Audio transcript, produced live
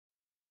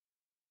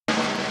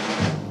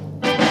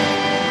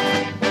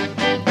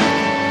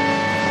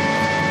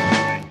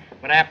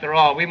But after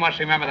all, we must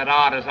remember that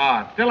art is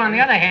art. Still, on the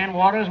other hand,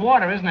 water is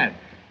water, isn't it?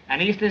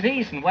 And east is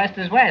east and west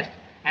is west.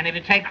 And if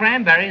you take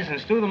cranberries and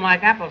stew them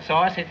like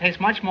applesauce, it tastes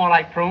much more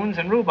like prunes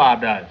than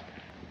rhubarb does.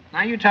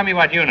 Now, you tell me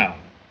what you know.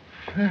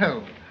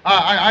 Well,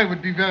 I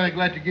would be very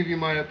glad to give you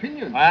my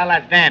opinion. Well,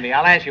 that's dandy.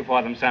 I'll ask you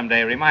for them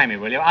someday. Remind me,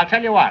 will you? I'll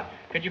tell you what.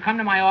 Could you come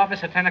to my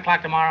office at 10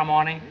 o'clock tomorrow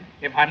morning?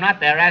 If I'm not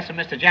there, ask for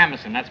Mr.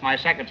 Jamison. That's my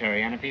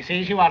secretary. And if he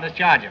sees you, I'll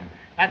discharge him.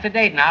 That's the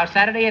date now,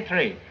 Saturday at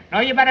 3. No,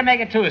 you better make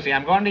it Tuesday.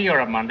 I'm going to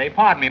Europe Monday.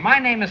 Pardon me. My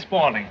name is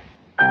Spaulding.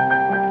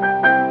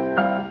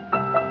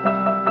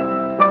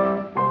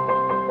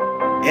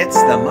 It's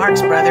the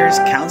Marx Brothers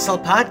Council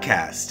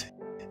Podcast,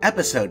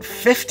 episode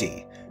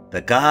 50,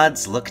 The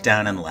Gods Look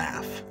Down and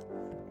Laugh.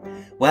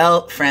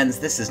 Well, friends,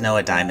 this is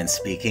Noah Diamond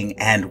speaking,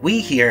 and we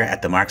here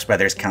at the Marx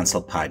Brothers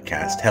Council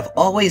Podcast have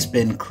always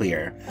been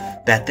clear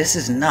that this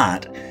is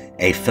not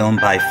a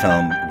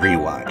film-by-film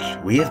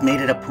rewatch. We have made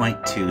it a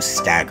point to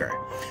stagger.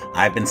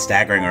 I've been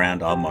staggering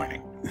around all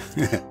morning.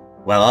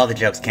 Well, all the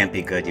jokes can't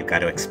be good. You've got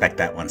to expect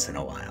that once in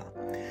a while.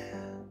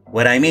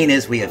 What I mean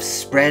is we have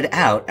spread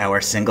out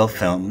our single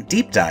film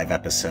deep dive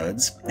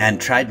episodes and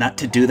tried not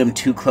to do them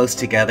too close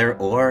together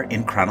or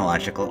in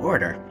chronological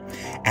order.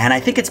 And I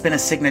think it's been a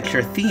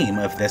signature theme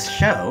of this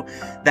show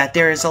that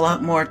there is a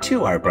lot more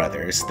to our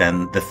brothers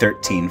than the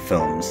 13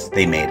 films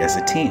they made as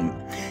a team.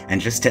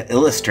 And just to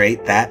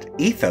illustrate that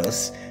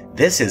ethos,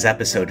 this is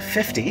episode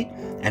 50,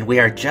 and we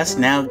are just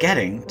now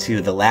getting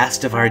to the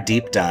last of our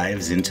deep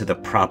dives into the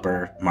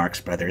proper Marx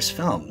Brothers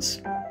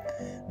films.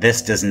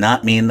 This does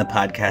not mean the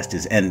podcast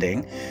is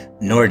ending,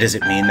 nor does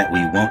it mean that we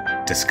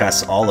won't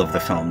discuss all of the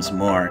films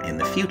more in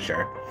the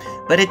future,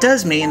 but it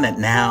does mean that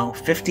now,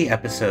 50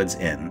 episodes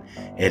in,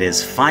 it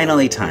is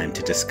finally time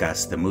to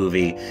discuss the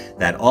movie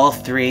that all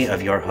three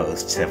of your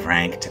hosts have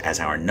ranked as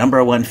our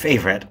number one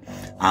favorite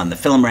on the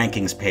film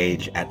rankings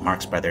page at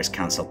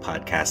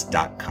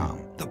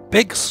marxbrotherscouncilpodcast.com. The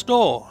big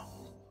store.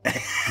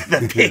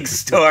 The big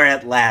store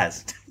at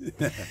last.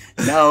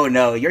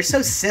 No, you're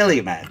so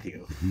silly,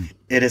 Matthew.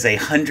 It is a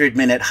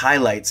 100-minute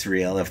highlights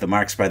reel of the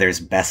Marx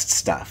Brothers' best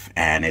stuff,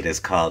 and it is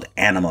called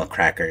Animal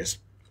Crackers.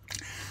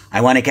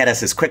 I want to get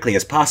us as quickly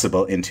as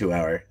possible into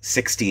our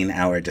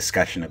 16-hour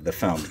discussion of the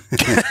film.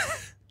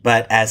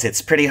 But as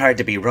it's pretty hard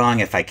to be wrong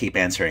if I keep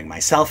answering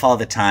myself all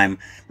the time,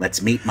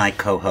 let's meet my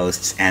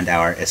co-hosts and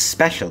our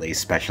especially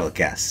special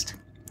guest.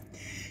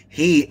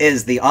 He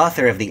is the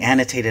author of the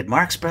annotated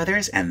Marx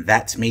Brothers and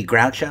That's Me,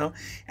 Groucho,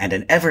 and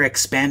an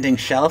ever-expanding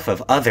shelf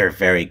of other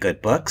very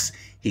good books.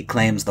 He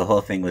claims the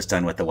whole thing was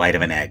done with the white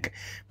of an egg.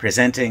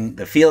 Presenting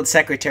the field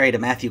secretary to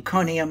Matthew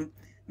Conium,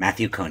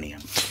 Matthew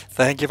Conium.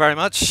 Thank you very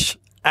much.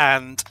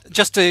 And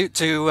just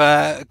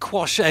to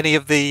quash any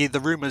of the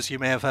rumours you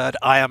may have heard,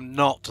 I am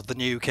not the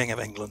new King of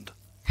England.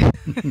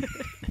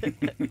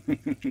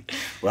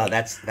 Well,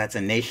 that's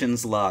a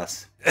nation's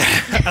loss.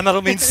 And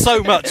that'll mean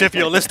so much if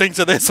you're listening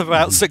to this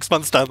about 6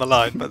 months down the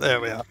line, but there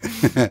we are.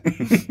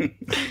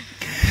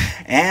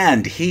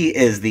 And he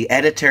is the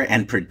editor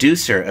and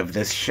producer of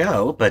this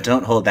show, but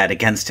don't hold that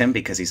against him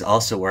because he's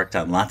also worked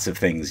on lots of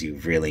things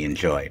you've really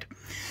enjoyed.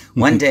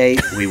 One day,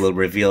 we will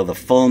reveal the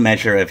full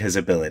measure of his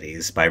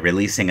abilities by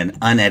releasing an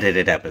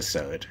unedited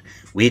episode.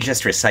 We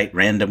just recite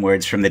random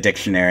words from the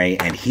dictionary,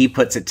 and he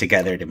puts it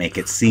together to make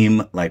it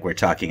seem like we're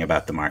talking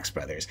about the Marx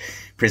Brothers.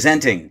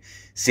 Presenting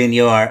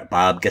Senor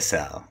Bob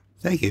Gassel.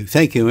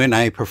 Thank you. And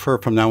I prefer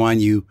from now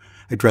on you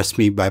address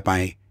me by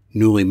my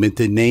newly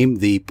minted name,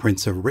 the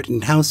Prince of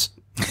Rittenhouse.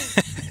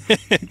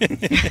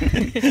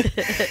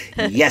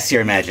 Yes,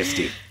 Your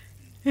Majesty.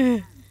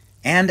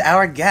 And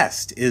our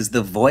guest is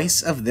the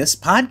voice of this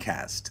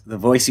podcast, the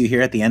voice you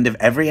hear at the end of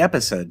every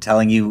episode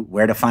telling you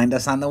where to find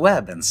us on the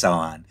web and so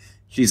on.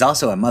 She's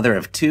also a mother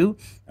of two,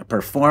 a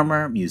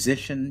performer,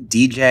 musician,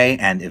 DJ,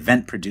 and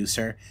event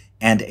producer,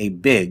 and a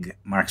big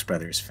Marx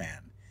Brothers fan.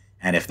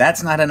 And if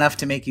that's not enough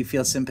to make you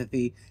feel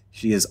sympathy,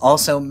 she is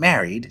also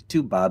married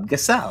to Bob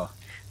Gassel.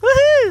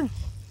 Woohoo!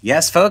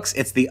 Yes, folks,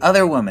 it's the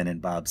other woman in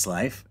Bob's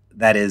life.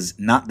 That is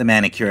not the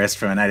manicurist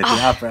from A Night at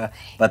the Opera,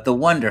 but the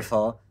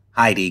wonderful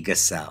Heidi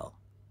Gassel.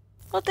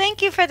 Well,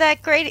 thank you for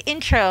that great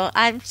intro.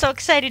 I'm so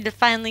excited to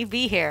finally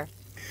be here.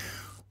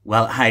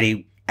 Well,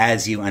 Heidi,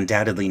 as you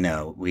undoubtedly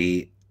know,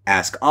 we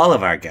ask all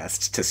of our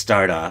guests to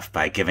start off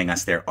by giving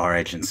us their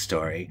origin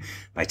story,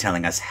 by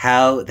telling us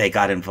how they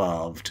got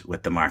involved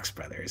with the Marx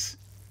Brothers.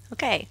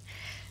 Okay.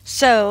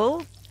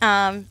 So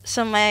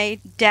my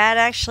dad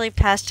actually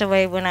passed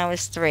away when I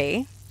was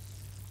 3.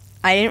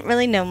 I didn't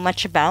really know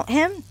much about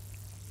him.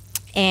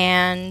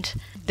 And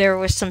there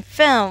was some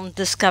film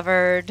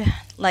discovered,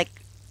 like,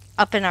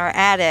 up in our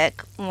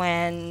attic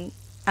when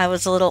I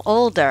was a little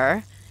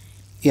older.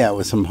 Yeah, it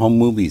was some home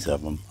movies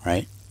of him,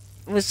 right?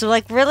 It was,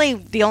 like, really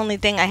the only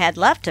thing I had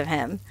left of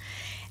him.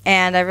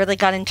 And I really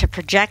got into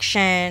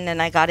projection,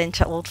 and I got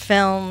into old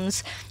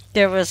films.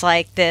 There was,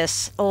 like,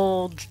 this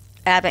old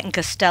Abbott and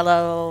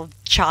Costello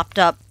chopped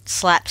up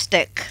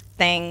slapstick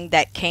thing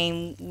that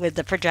came with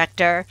the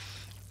projector.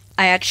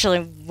 I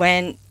actually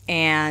went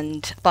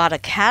and bought a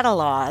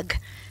catalog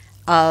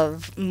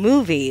of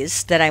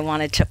movies that I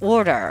wanted to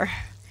order.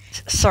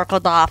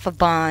 circled off a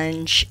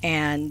bunch,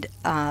 and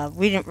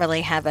we didn't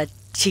really have a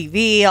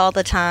TV all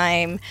the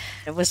time.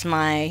 It was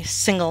my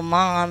single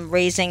mom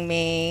raising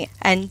me,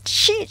 and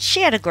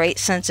she had a great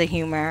sense of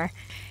humor,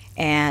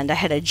 and I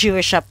had a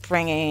Jewish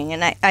upbringing,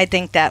 and I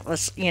think that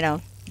was,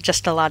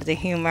 just a lot of the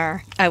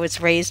humor I was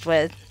raised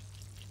with.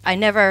 I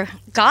never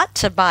got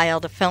to buy all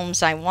the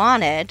films I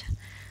wanted,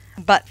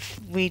 but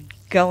we'd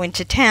go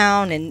into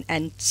town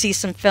and see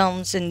some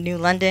films in New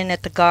London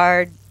at the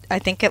Guard, I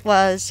think it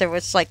was. There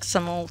was like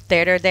some old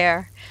theater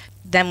there.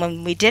 Then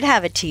when we did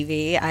have a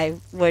TV, I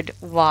would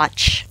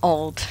watch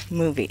old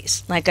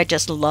movies. Like, I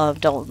just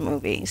loved old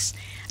movies.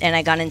 And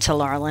I got into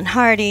Laurel and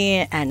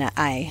Hardy, and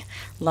I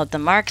loved the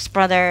Marx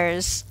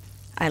Brothers.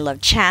 I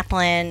loved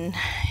Chaplin,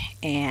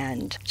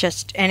 and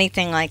just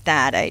anything like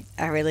that I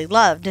really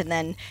loved. And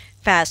then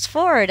fast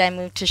forward, I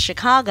moved to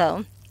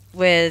Chicago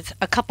with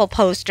a couple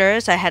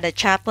posters. I had a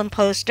Chaplin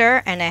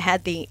poster, and I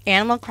had the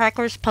Animal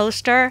Crackers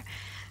poster.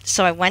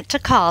 So I went to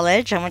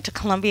college. I went to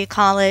Columbia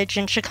College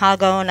in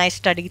Chicago, and I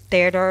studied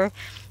theater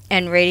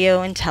and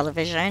radio and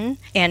television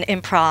and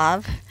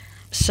improv.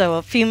 So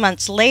a few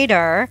months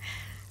later,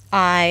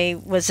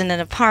 I was in an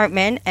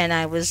apartment, and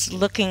I was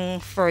looking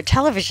for a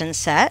television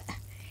set,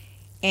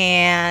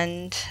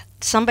 and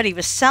somebody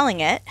was selling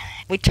it.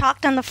 We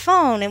talked on the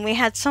phone, and we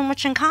had so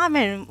much in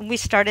common. We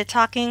started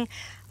talking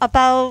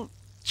about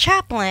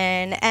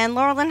Chaplin and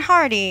Laurel and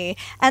Hardy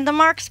and the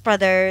Marx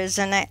Brothers,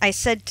 and I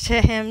said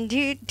to him,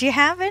 do you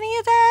have any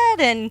of that?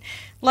 And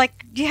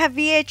like, do you have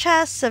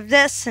VHS of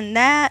this and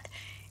that?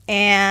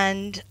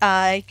 And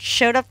I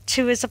showed up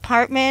to his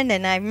apartment,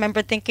 and I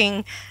remember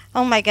thinking,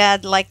 oh my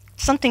God, like,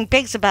 something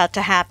big's about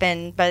to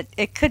happen, but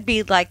it could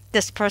be like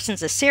this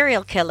person's a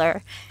serial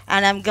killer,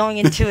 and I'm going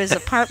into his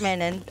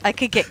apartment and I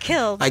could get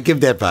killed. I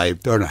give that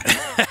vibe, don't I?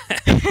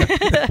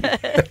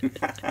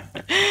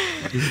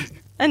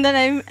 And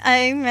then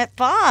I met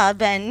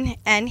Bob,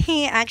 and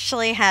he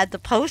actually had the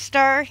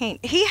poster.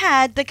 He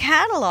had the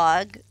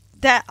catalog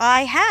that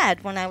I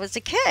had when I was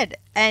a kid,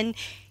 and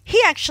he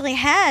actually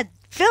had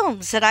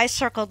films that I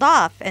circled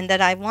off and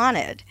that I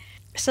wanted.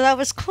 So that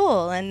was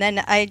cool. And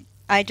then I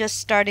just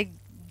started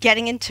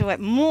getting into it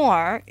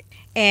more.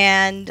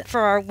 And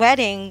for our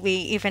wedding, we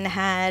even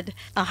had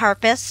a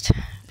harpist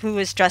who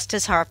was dressed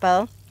as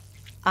Harpo.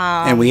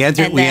 And we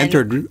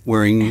entered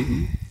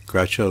wearing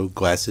Groucho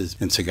glasses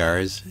and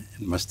cigars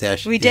and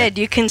mustache. We did.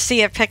 You can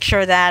see a picture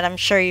of that. I'm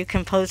sure you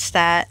can post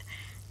that.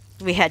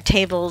 We had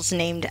tables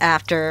named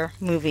after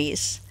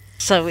movies.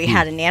 So we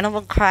had an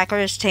Animal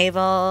Crackers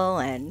table,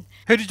 and...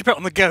 Who did you put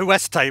on the Go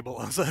West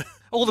table?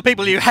 All the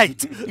people you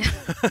hate.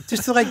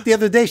 Just like the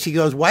other day, she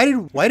goes, "Why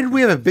did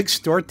we have a big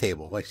store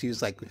table?" Like, she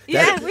was like,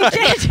 "Yeah, we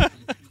did."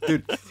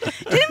 Dude.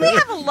 Didn't we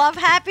have a Love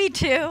Happy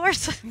too, or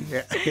something?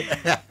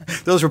 Yeah.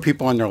 Those were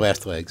people on their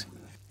last legs.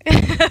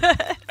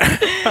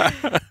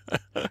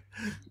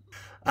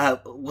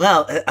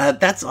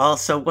 That's all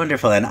so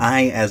wonderful. And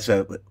I, as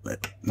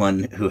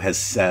one who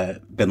has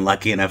been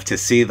lucky enough to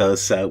see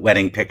those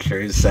wedding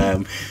pictures,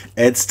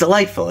 it's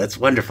delightful. It's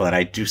wonderful. And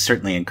I do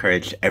certainly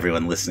encourage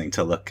everyone listening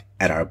to look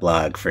at our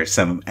blog for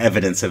some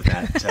evidence of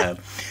that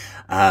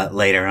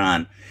later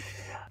on.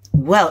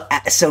 Well,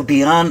 so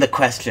beyond the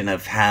question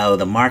of how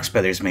the Marx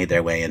Brothers made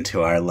their way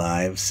into our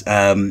lives,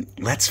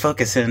 let's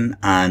focus in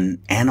on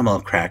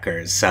Animal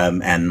Crackers,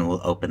 and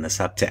we'll open this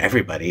up to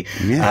everybody.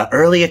 Yeah.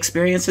 Early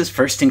experiences,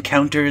 first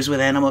encounters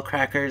with Animal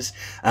Crackers.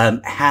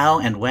 How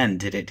and when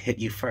did it hit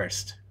you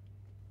first?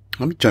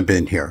 Let me jump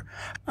in here.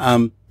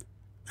 I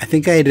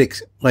think I had,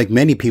 like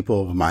many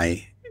people of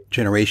my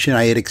generation,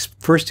 I had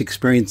first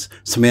experienced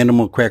some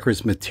Animal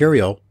Crackers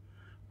material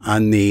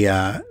on the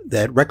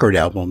that record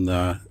album,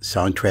 the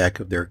soundtrack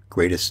of their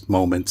greatest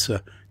moments,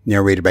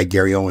 narrated by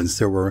Gary Owens.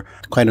 There were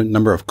quite a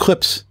number of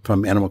clips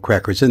from Animal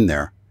Crackers in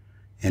there.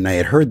 And I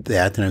had heard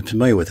that, and I'm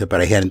familiar with it, but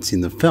I hadn't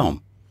seen the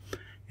film.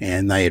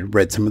 And I had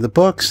read some of the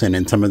books, and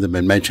in some of them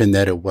had mentioned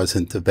that it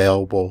wasn't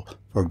available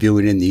for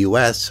viewing in the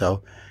U.S.,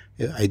 so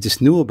I just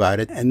knew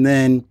about it. And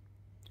then,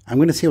 I'm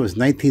going to say it was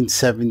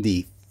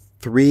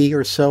 1973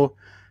 or so,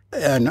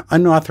 an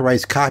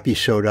unauthorized copy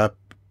showed up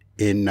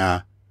in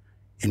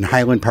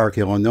Highland Park,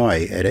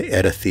 Illinois,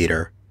 at a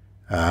theater,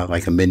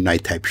 like a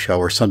midnight type show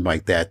or something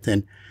like that.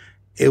 And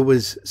it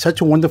was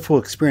such a wonderful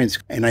experience.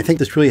 And I think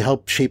this really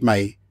helped shape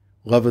my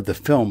love of the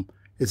film,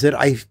 is that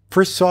I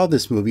first saw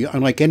this movie,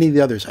 unlike any of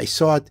the others, I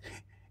saw it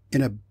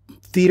in a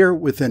theater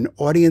with an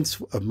audience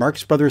of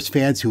Marx Brothers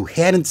fans who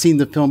hadn't seen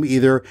the film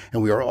either,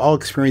 and we were all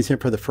experiencing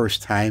it for the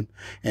first time.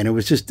 And it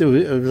was just, it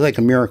was like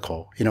a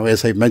miracle. You know,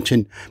 as I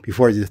mentioned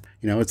before, you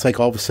know, it's like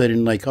all of a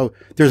sudden, like, oh,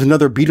 there's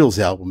another Beatles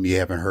album you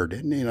haven't heard,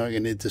 and, you know,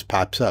 and it just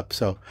pops up.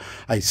 So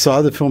I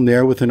saw the film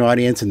there with an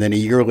audience, and then a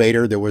year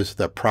later, there was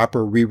the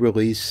proper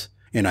re-release,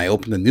 and I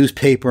opened the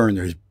newspaper, and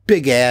there's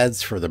big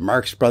ads for the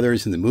Marx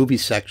Brothers in the movie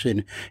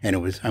section. And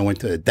I went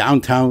to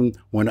downtown,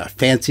 a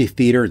fancy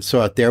theater, and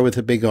saw it there with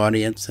a big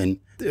audience. And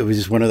it was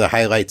just one of the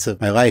highlights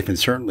of my life, and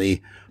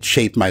certainly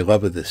shaped my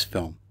love of this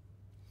film.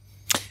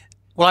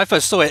 Well, I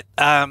first saw it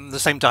the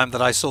same time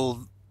that I saw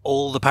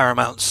all the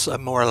Paramounts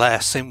more or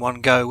less in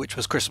one go, which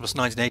was Christmas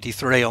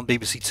 1983 on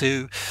BBC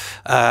Two.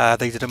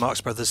 They did a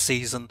Marx Brothers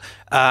season.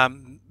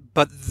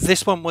 But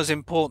this one was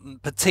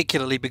important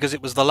particularly because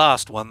it was the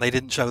last one. They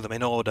didn't show them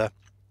in order.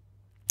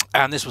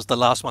 And this was the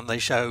last one they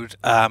showed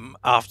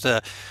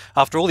after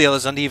all the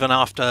others, and even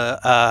after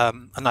A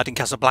Night in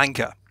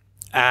Casablanca.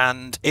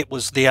 And it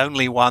was the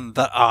only one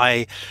that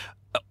I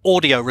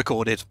audio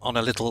recorded on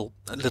a little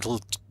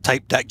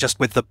tape deck, just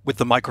with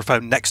the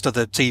microphone next to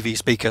the TV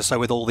speaker, so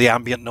with all the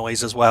ambient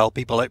noise as well,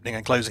 people opening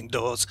and closing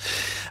doors.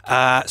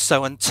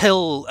 So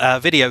until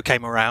video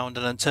came around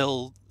and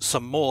until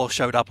some more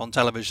showed up on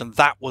television,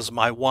 that was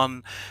my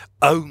one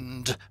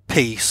owned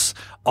piece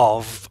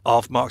of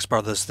Marx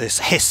Brothers, this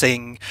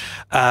hissing,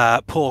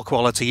 poor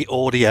quality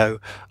audio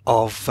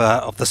of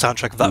the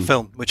soundtrack of that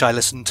film, which I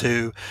listened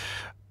to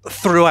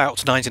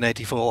throughout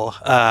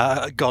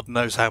 1984, God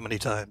knows how many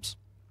times.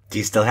 Do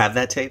you still have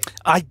that tape?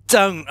 I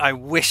don't. I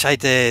wish I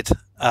did.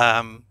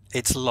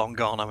 It's long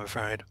gone, I'm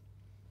afraid.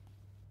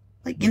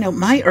 Like,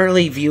 my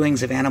early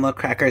viewings of Animal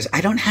Crackers,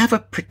 I don't have a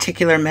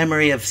particular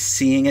memory of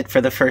seeing it for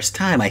the first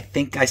time. I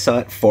think I saw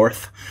it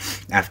fourth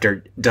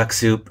after Duck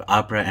Soup,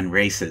 Opera, and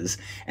Races.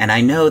 And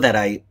I know that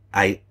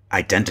I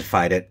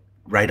identified it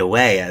right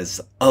away as,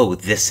 oh,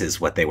 this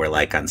is what they were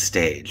like on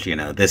stage.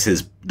 This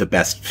is the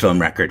best film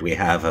record we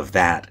have of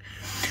that.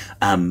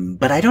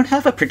 But I don't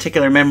have a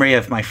particular memory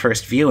of my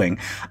first viewing.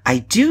 I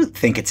do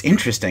think it's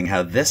interesting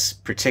how this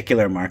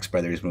particular Marx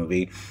Brothers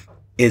movie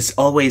is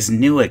always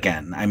new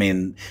again. I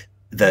mean,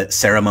 the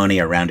ceremony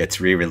around its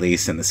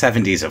re-release in the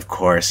 70s, of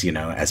course,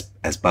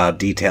 as Bob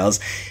details,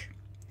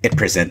 it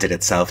presented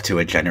itself to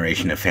a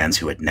generation of fans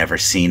who had never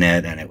seen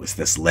it, and it was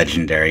this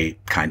legendary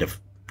kind of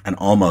an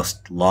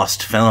almost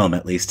lost film,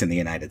 at least in the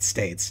United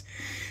States.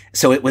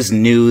 So it was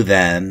new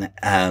then,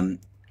 and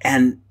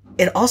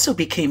it also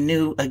became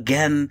new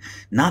again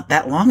not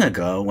that long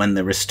ago when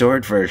the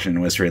restored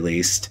version was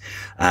released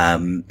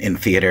in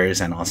theaters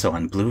and also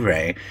on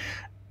Blu-ray.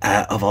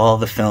 Of all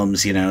the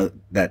films,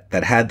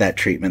 that had that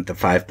treatment, the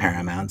 5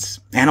 Paramounts,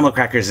 Animal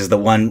Crackers is the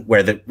one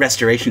where the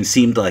restoration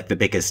seemed like the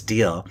biggest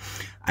deal.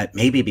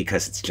 Maybe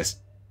because it's just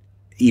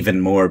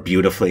even more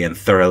beautifully and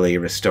thoroughly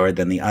restored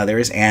than the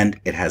others, and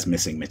it has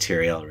missing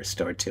material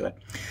restored to it.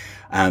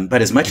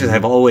 But as much as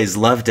I've always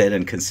loved it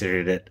and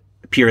considered it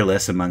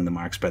peerless among the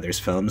Marx Brothers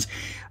films,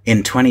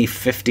 in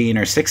 2015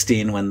 or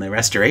 16, when the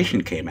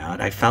restoration came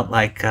out, I felt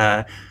like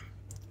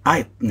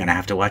I'm going to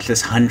have to watch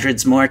this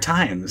hundreds more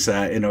times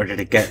in order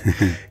to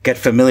get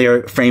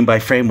familiar frame by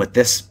frame with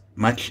this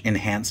much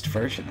enhanced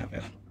version of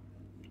it.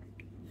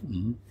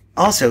 Mm-hmm.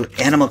 Also,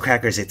 Animal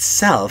Crackers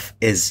itself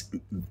is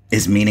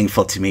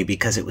meaningful to me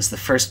because it was the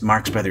first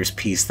Marx Brothers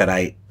piece that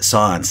I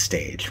saw on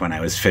stage when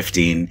I was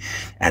 15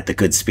 at the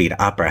Goodspeed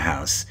Opera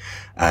House.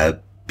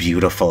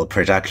 Beautiful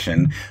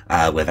production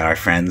with our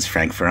friends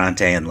Frank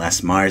Ferrante and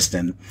Les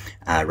Marsden.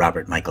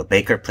 Robert Michael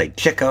Baker played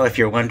Chico, if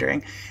you're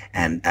wondering,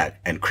 and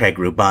Craig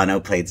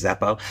Rubano played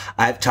Zeppo.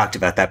 I've talked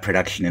about that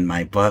production in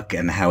my book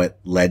and how it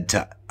led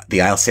to the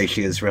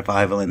Alsatia's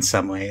revival in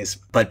some ways.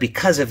 But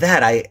because of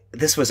that,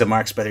 this was a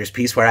Marx Brothers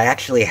piece where I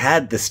actually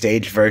had the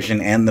stage version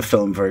and the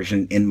film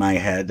version in my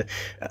head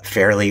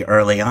fairly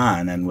early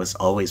on and was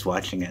always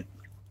watching it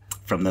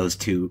from those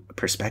two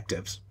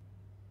perspectives.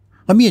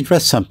 Let me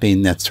address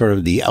something that's sort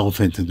of the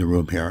elephant in the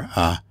room here.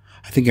 I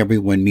think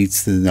everyone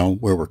needs to know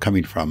where we're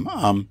coming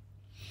from.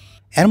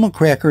 Animal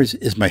Crackers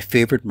is my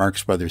favorite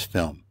Marx Brothers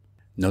film,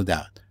 no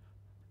doubt.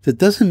 That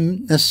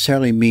doesn't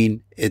necessarily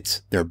mean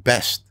it's their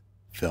best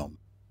film.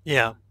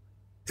 Yeah.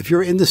 If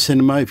you're in the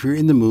cinema, if you're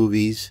in the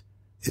movies,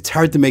 it's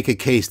hard to make a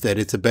case that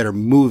it's a better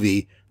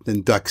movie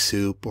than Duck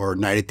Soup or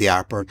Night at the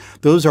Opera.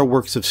 Those are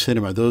works of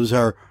cinema. Those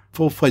are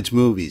full-fledged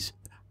movies.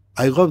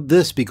 I love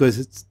this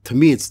because to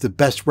me, it's the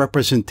best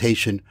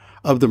representation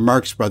of the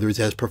Marx Brothers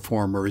as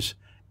performers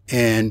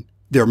and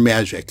their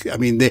magic. I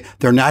mean,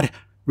 they're not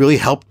really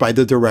helped by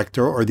the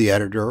director or the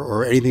editor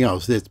or anything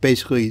else. It's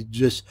basically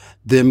just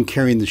them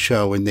carrying the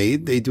show, and they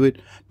do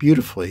it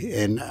beautifully.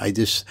 And I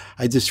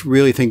just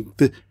really think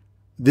that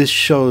this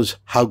shows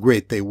how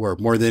great they were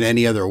more than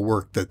any other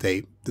work that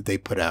they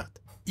put out.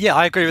 Yeah,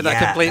 I agree with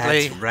that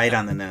completely. That's right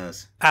on the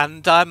nose.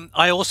 And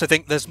I also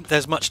think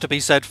there's much to be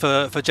said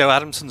for Joe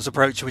Adamson's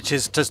approach, which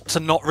is to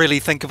not really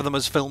think of them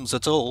as films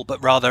at all,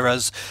 but rather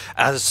as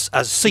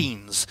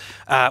scenes,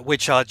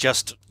 which are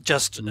just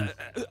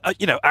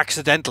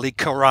accidentally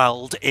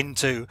corralled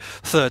into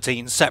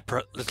 13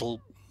 separate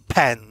little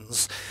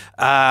pens,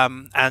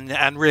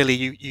 and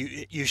really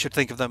you should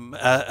think of them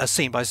as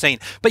scene by scene.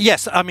 But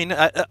yes, I mean,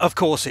 of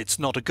course, it's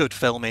not a good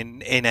film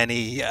in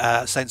any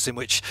sense in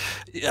which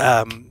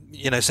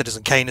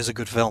Citizen Kane is a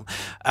good film.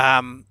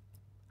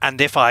 And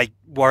if I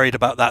worried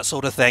about that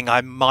sort of thing,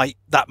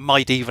 that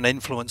might even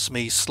influence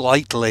me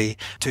slightly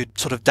to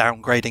sort of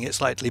downgrading it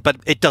slightly. But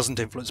it doesn't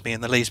influence me in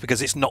the least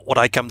because it's not what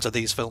I come to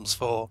these films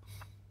for.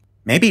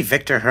 Maybe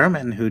Victor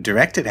Herman, who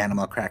directed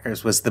Animal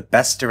Crackers, was the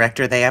best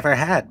director they ever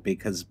had,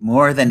 because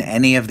more than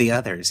any of the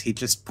others, he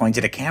just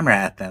pointed a camera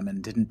at them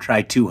and didn't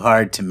try too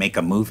hard to make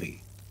a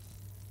movie.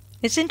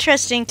 It's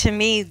interesting to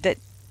me that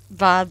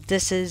Bob,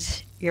 this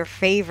is your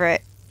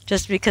favorite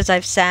just because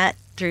I've sat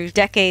through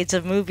decades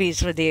of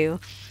movies with you,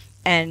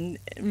 and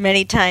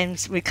many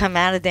times we come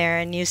out of there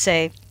and you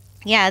say,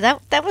 yeah,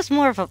 that was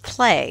more of a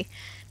play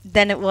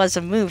than it was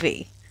a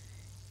movie.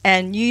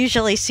 And you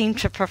usually seem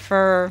to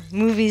prefer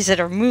movies that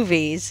are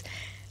movies,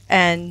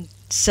 and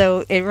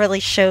so it really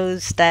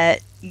shows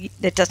that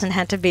it doesn't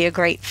have to be a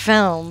great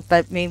film,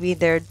 but maybe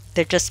they're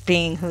just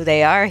being who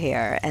they are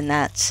here, and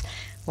that's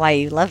why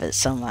you love it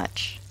so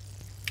much.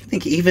 I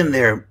think even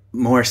their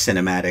more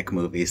cinematic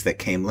movies that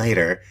came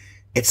later,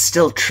 it's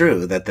still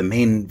true that the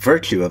main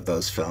virtue of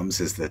those films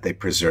is that they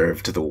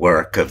preserved the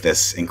work of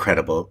this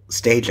incredible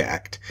stage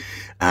act.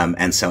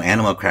 And so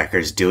Animal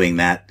Crackers doing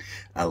that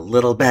a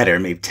little better,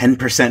 maybe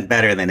 10%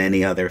 better than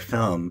any other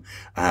film,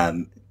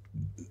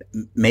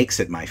 makes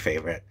it my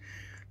favorite.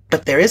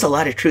 But there is a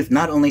lot of truth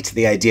not only to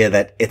the idea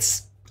that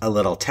it's a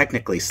little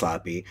technically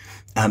sloppy,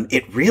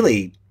 it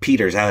really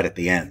peters out at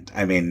the end.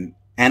 I mean,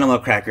 Animal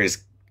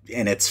Crackers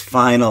in its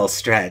final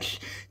stretch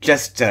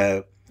just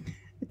kind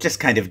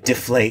of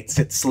deflates.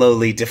 It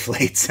slowly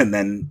deflates, and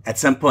then at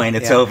some point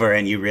it's over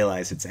and you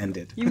realize it's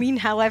ended. You mean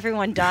how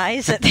everyone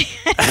dies at the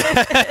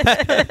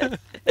end?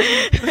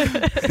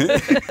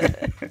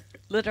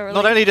 Literally.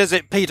 Not only does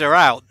it peter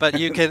out, but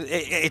you can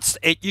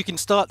you can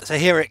start to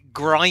hear it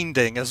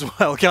grinding as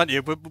well, can't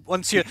you? But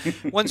once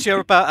you're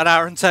about an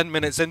hour and 10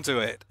 minutes into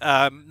it,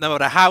 no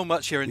matter how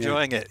much you're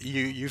enjoying it,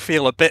 you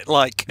feel a bit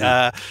like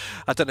I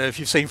don't know if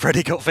you've seen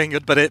Freddy Got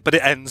Fingered, but it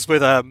ends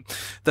with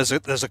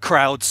there's a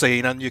crowd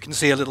scene, and you can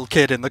see a little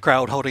kid in the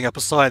crowd holding up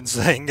a sign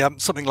saying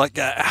something like,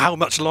 "How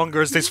much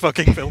longer is this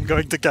fucking film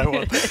going to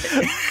go on?"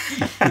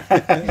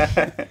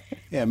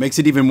 Yeah, it makes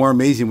it even more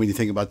amazing when you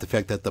think about the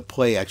fact that the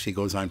play actually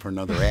goes on for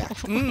another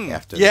act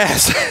after.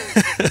 Yes.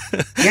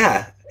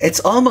 Yeah, it's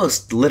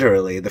almost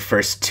literally the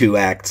first 2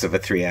 acts of a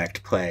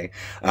 3-act play.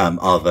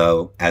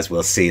 Although, as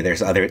we'll see,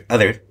 there's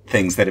other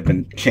things that have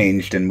been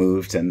changed and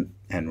moved and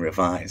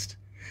revised.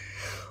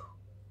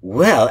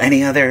 Well,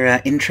 any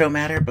other intro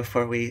matter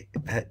before we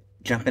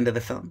jump into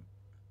the film?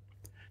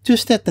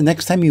 Just that the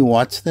next time you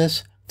watch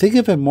this, think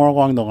of it more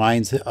along the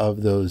lines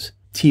of those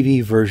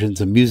TV versions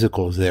of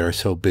musicals that are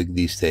so big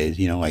these days,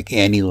 like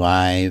Annie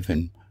Live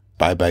and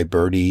Bye Bye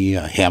Birdie,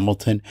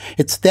 Hamilton.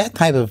 It's that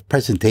type of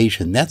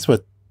presentation. That's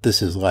what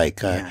this is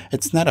like.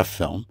 It's not a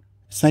film.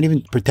 It's not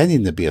even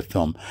pretending to be a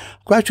film.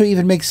 Groucho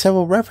even makes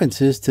several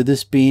references to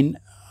this being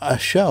a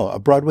show, a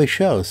Broadway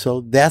show.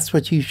 So that's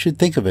what you should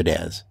think of it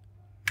as.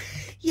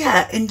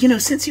 Yeah, and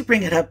since you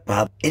bring it up,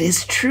 Bob, it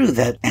is true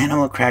that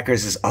Animal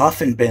Crackers has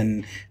often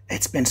been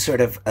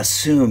sort of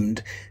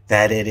assumed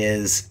that it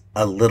is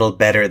a little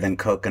better than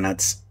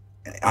Cocoanuts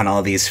on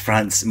all these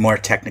fronts, more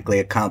technically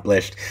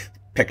accomplished.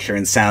 Picture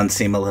and sound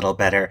seem a little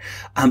better.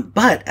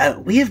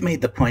 But we have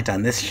made the point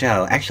on this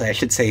show. Actually, I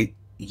should say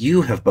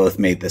you have both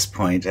made this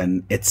point,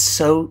 and it's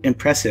so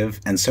impressive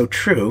and so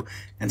true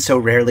and so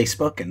rarely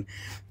spoken.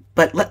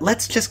 But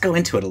let's just go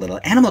into it a little.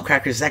 Animal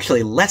Crackers is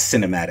actually less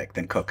cinematic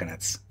than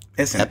Cocoanuts,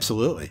 isn't it?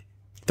 Absolutely.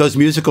 Those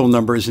musical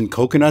numbers in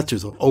Cocoanuts,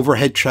 there's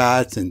overhead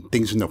shots and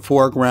things in the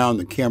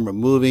foreground, the camera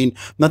moving.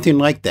 Nothing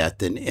like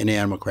that in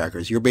Animal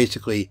Crackers. You're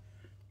basically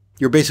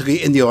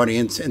in the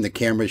audience and the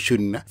camera's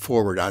shooting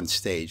forward on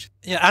stage.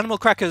 Yeah, Animal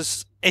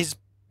Crackers is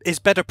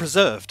better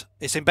preserved.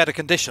 It's in better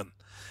condition.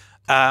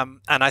 And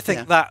I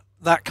think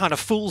that kind of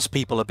fools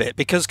people a bit,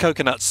 because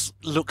Cocoanuts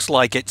looks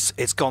like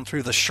it's gone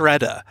through the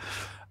shredder.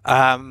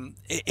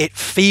 It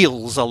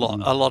feels a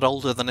lot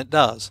older than it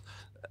does,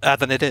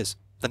 than it is.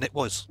 Than it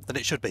was, than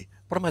it should be.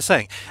 What am I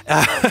saying?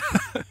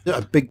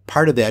 A big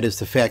part of that is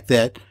the fact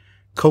that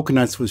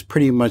Cocoanuts was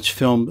pretty much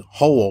filmed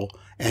whole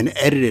and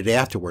edited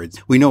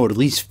afterwards. We know at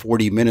least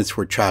 40 minutes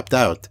were chopped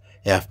out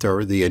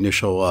after the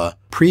initial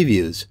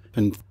previews,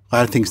 and a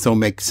lot of things don't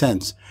make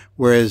sense.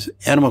 Whereas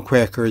Animal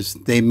Crackers,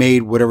 they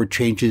made whatever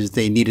changes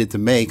they needed to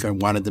make or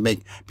wanted to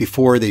make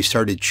before they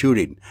started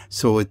shooting.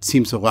 So it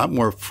seems a lot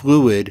more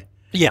fluid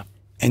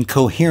and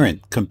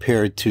coherent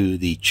compared to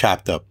the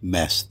chopped up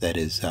mess that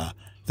is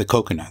the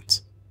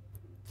Cocoanuts.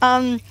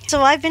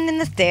 So I've been in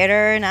the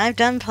theater and I've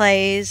done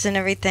plays and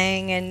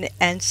everything,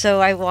 and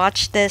so I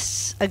watched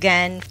this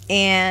again,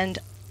 and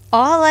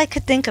all I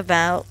could think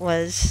about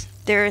was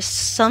there's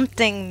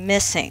something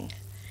missing.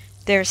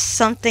 There's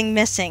something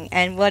missing,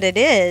 and what it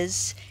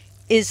is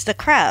the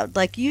crowd.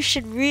 Like, you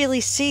should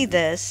really see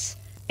this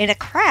in a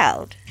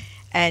crowd.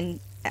 And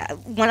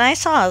when I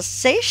saw how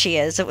safe she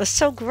is, it was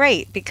so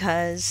great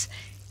because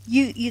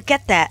you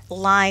get that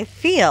live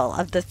feel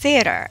of the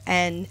theater,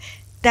 and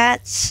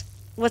that's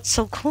what's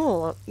so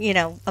cool,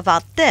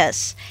 about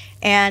this.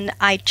 And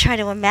I try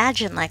to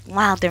imagine, like,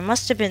 wow, there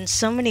must have been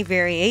so many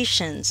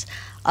variations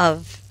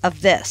of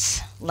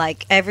this,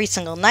 like, every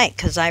single night,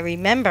 because I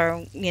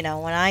remember, when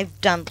I've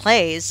done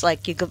plays,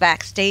 like, you go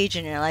backstage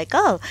and you're like,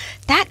 oh,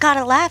 that got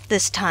a laugh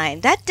this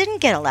time, that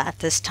didn't get a laugh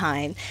this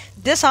time,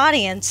 this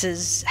audience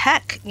is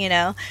heck,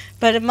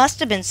 but it must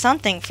have been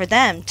something for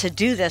them to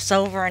do this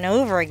over and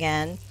over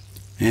again.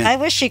 Yeah. I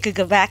wish you could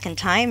go back in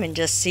time and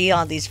just see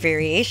all these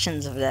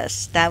variations of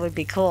this. That would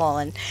be cool.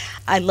 And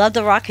I love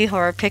the Rocky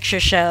Horror Picture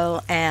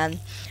Show, and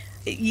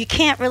you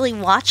can't really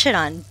watch it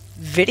on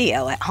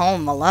video at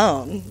home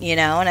alone, you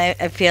know, and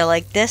I feel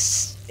like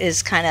this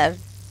is kind of,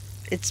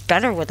 it's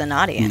better with an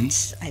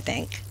audience, I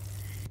think.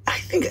 I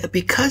think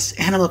because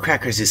Animal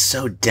Crackers is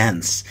so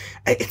dense,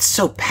 it's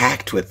so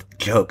packed with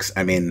jokes.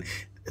 I mean,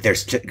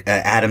 there's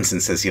Adamson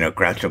says, you know,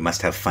 Groucho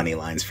must have funny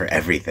lines for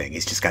everything.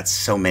 He's just got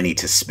so many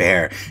to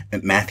spare.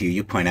 And Matthew,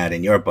 you point out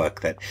in your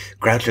book that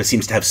Groucho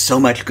seems to have so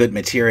much good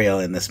material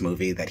in this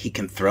movie that he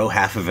can throw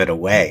half of it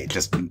away,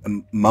 just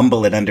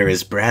mumble it under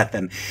his breath.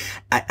 And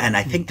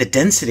I think the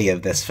density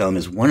of this film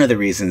is one of the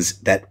reasons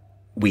that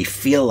we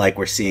feel like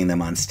we're seeing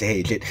them on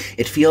stage.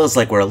 It feels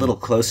like we're a little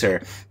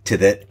closer to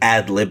the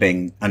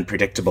ad-libbing,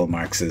 unpredictable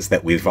Marxes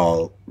that we've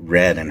all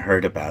read and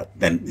heard about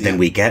than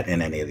we get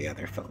in any of the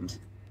other films.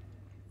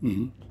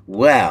 Mm-hmm.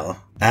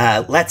 Well,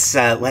 let's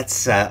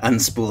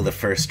unspool the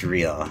first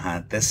reel.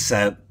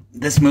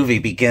 This movie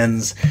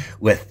begins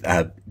with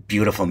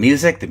beautiful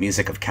music, the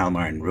music of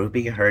Kalmar and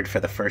Ruby, heard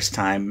for the first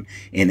time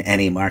in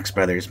any Marx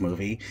Brothers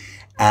movie,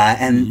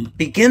 and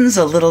begins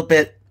a little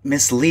bit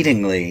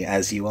misleadingly,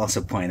 as you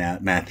also point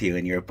out, Matthew,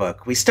 in your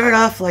book. We start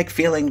off like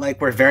feeling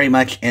like we're very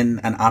much in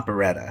an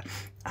operetta.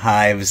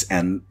 Hives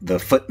and the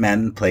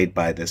Footmen, played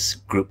by this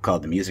group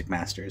called the Music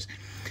Masters,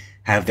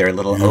 have their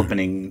little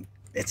opening.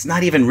 It's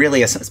not even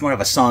really it's more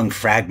of a song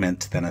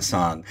fragment than a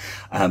song.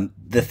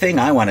 The thing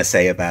I want to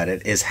say about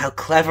it is how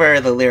clever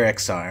the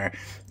lyrics are,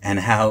 and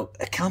how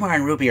Kalmar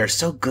and Ruby are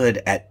so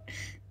good at,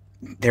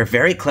 they're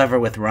very clever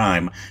with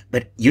rhyme,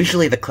 but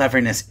usually the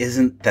cleverness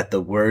isn't that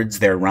the words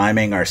they're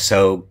rhyming are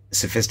so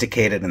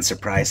sophisticated and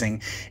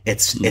surprising.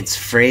 It's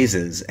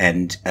phrases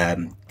and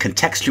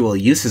contextual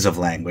uses of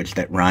language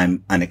that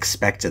rhyme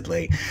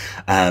unexpectedly.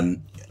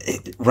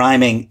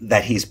 Rhyming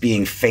that he's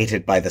being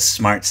fated by the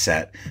smart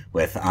set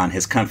with, on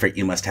his comfort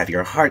you must have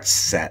your heart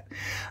set.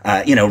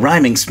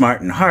 Rhyming smart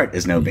and heart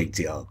is no big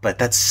deal, but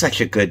that's such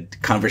a good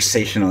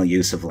conversational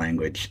use of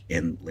language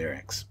in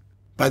lyrics.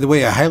 By the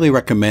way, I highly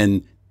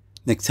recommend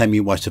next time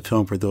you watch the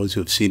film, for those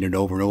who have seen it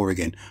over and over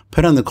again,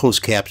 put on the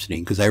closed captioning,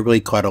 because I really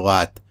caught a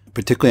lot,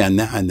 particularly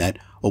on that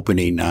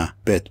opening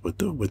bit with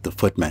the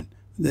Footmen.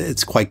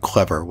 It's quite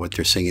clever what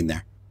they're singing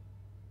there.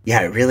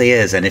 Yeah, it really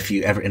is. And if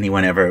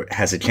anyone ever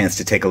has a chance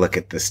to take a look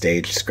at the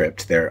stage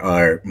script, there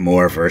are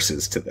more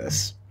verses to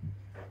this.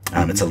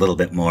 It's a little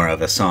bit more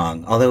of a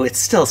song, although it's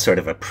still sort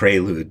of a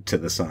prelude to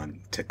the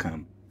song to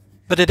come.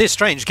 But it is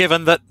strange,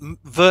 given that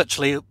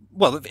virtually,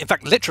 well, in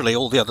fact, literally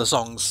all the other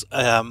songs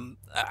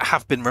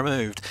have been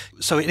removed.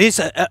 So it is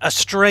a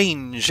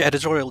strange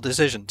editorial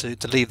decision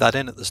to leave that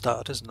in at the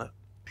start, isn't it?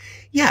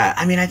 Yeah,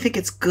 I mean, I think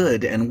it's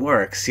good and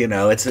works. You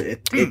know,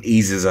 it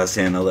eases us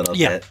in a little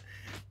bit.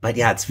 But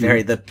yeah, it's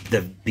very,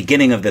 the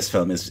beginning of this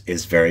film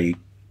is very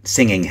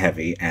singing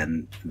heavy,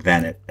 and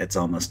then it's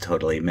almost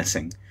totally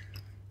missing.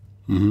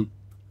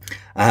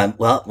 Mm-hmm.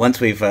 Well, once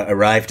we've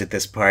arrived at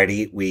this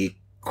party, we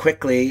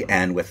quickly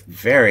and with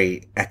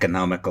very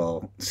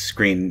economical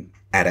screen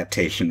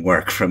adaptation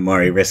work from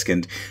Maury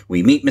Riskand,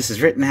 we meet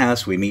Mrs.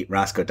 Rittenhouse, we meet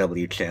Roscoe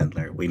W.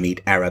 Chandler, we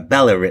meet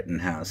Arabella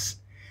Rittenhouse,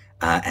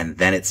 and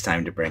then it's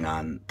time to bring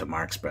on the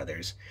Marx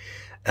Brothers.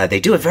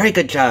 They do a very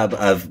good job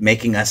of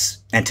making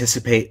us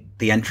anticipate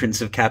the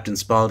entrance of Captain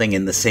Spaulding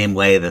in the same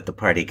way that the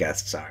party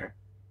guests are.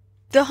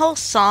 The whole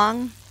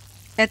song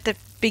at the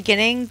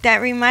beginning,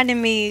 that reminded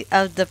me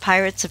of the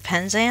Pirates of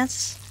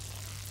Penzance.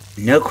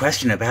 No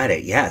question about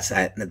it, yes.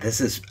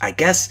 I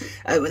guess,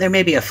 there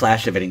may be a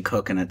flash of it in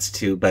Cocoanuts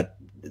too, but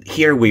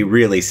here we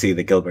really see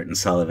the Gilbert and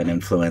Sullivan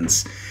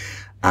influence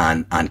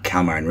on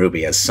Kalmar and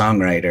Ruby as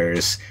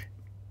songwriters.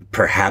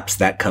 Perhaps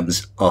that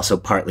comes also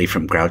partly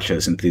from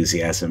Groucho's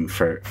enthusiasm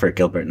for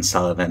Gilbert and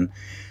Sullivan.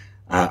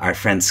 Our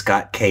friend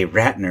Scott K.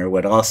 Ratner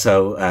would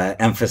also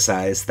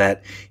emphasize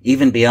that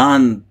even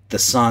beyond the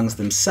songs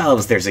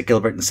themselves, there's a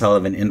Gilbert and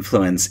Sullivan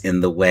influence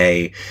in the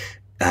way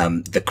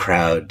the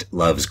crowd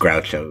loves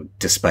Groucho,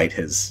 despite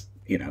his,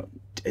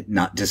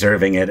 not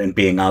deserving it and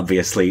being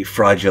obviously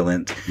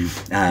fraudulent.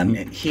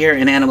 Here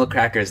in Animal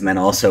Crackers, and then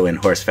also in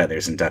Horse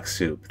Feathers and Duck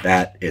Soup,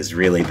 that is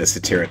really the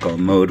satirical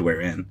mode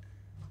we're in.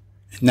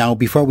 Now,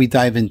 before we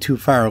dive in too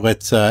far,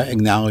 let's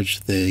acknowledge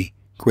the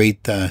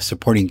great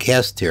supporting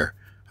cast here.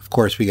 Of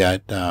course, we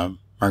got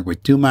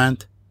Margaret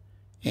Dumont,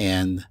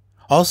 and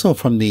also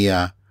from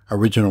the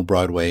original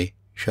Broadway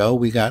show,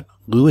 we got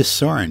Louis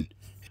Soren.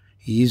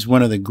 He's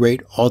one of the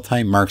great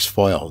all-time Marx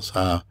foils.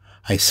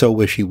 I so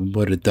wish he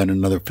would have done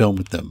another film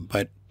with them,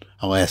 but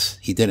alas,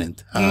 he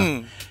didn't.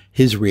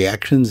 His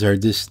reactions are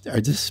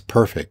just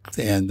perfect,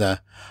 and I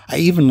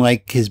even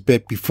like his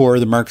bit before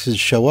the Marxes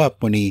show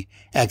up when he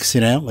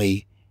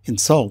accidentally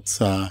insults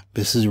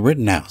Mrs.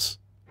 Rittenhouse.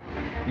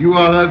 You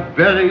are a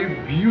very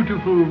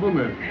beautiful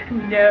woman.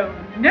 No,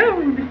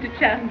 Mr.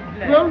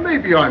 Chandler. Well,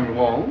 maybe I'm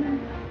wrong.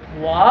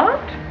 What?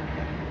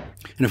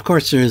 And of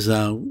course, there's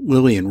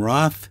Lillian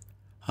Roth.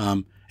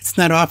 It's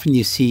not often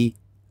you see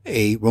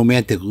a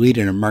romantic lead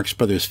in a Marx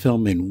Brothers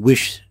film and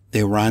wish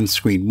they were on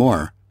screen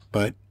more,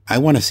 but I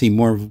want to see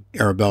more of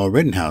Arabella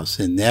Rittenhouse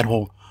and that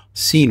whole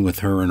scene with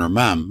her and her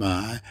mom.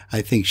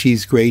 I think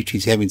she's great.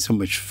 She's having so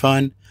much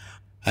fun.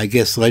 I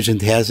guess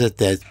legend has it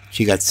that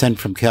she got sent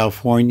from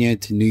California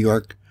to New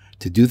York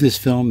to do this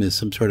film as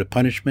some sort of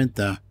punishment.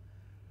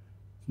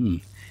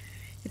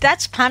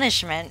 That's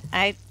punishment.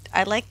 I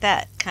like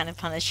that kind of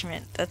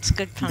punishment. That's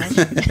good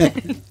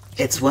punishment.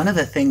 It's one of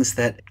the things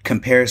that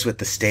compares with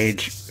the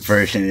stage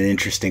version in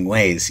interesting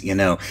ways. You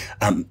know,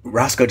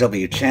 Roscoe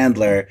W.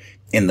 Chandler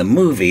in the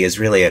movie is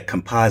really a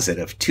composite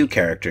of two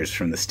characters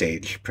from the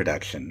stage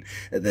production.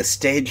 The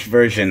stage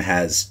version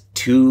has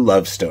two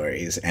love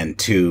stories and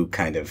two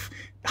kind of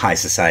high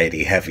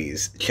society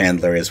heavies.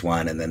 Chandler is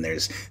one, and then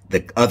there's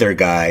the other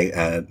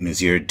guy,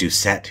 Monsieur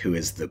Doucette, who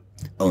is the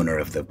owner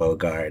of the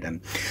Bogart.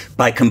 And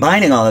by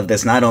combining all of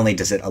this, not only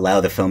does it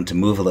allow the film to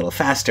move a little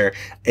faster,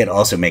 it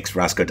also makes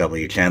Roscoe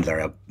W. Chandler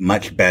a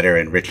much better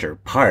and richer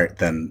part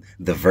than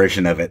the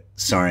version of it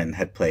Soren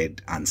had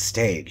played on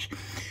stage.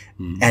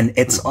 And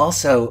it's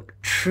also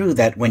true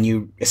that when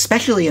you,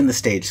 especially in the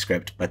stage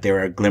script, but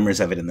there are glimmers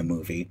of it in the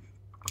movie,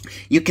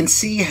 you can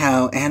see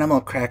how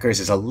Animal Crackers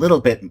is a little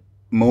bit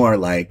more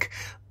like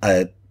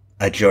a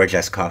George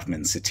S.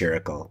 Kaufman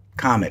satirical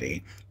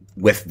comedy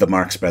with the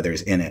Marx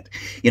Brothers in it.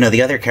 You know,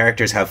 the other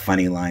characters have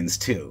funny lines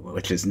too,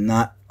 which is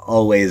not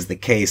always the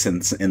case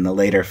in the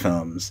later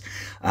films.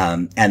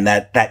 And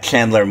that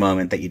Chandler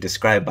moment that you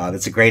described, Bob,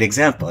 it's a great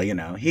example. You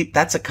know,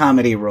 that's a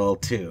comedy role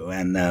too.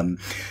 And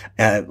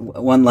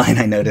one line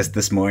I noticed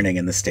this morning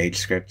in the stage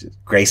script,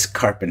 Grace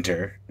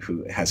Carpenter,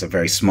 who has a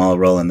very small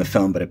role in the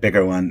film, but a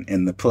bigger one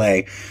in the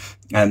play,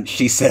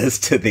 she says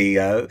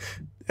to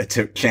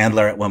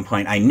Chandler at one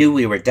point, "I knew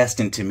we were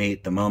destined to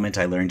meet the moment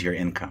I learned your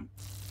income."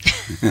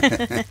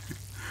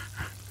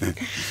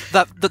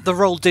 The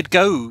role did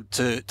go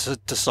to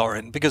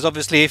Soren, because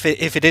obviously if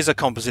it is a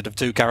composite of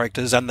two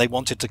characters and they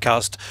wanted to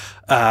cast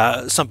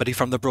somebody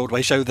from the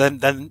Broadway show,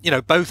 then you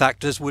know, both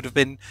actors would have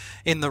been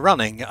in the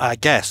running, I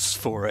guess,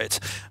 for it.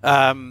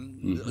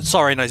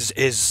 Soren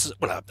is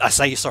well, I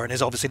say Soren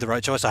is obviously the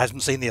right choice. I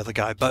haven't seen the other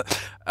guy, but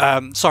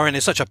Soren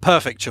is such a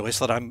perfect choice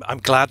that I'm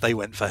glad they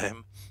went for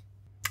him.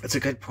 That's a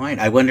good point.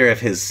 I wonder if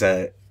his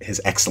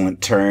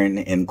excellent turn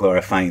in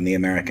Glorifying the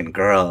American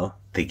Girl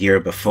the year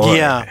before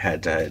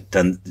had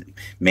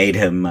made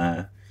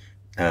him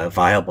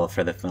viable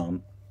for the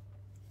film.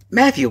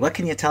 Matthew, what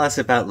can you tell us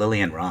about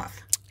Lillian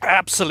Roth?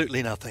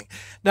 Absolutely nothing.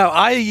 No,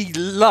 I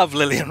love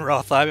Lillian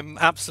Roth. I'm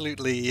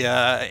absolutely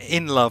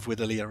in love with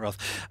Lillian Roth.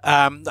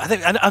 I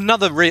think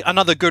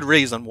another good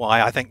reason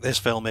why I think this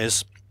film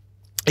is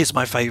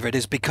my favorite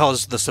is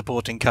because the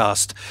supporting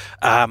cast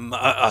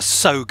are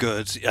so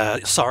good.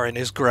 Soren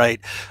is great.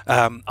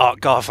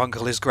 Art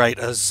Garfunkel is great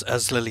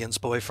as Lillian's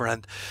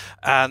boyfriend,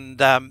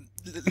 and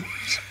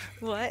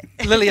What?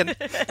 Lillian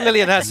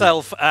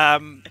herself.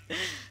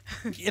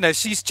 You know,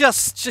 she's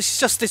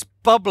just this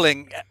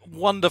bubbling,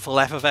 wonderful,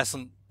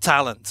 effervescent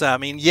talent. I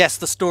mean, yes,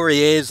 the story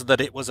is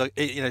that it was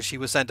she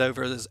was sent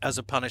over as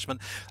a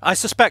punishment. I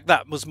suspect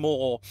that was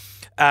more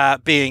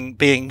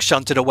being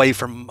shunted away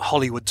from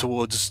Hollywood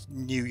towards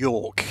New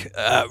York,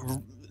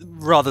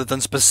 rather than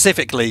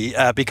specifically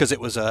because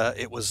it was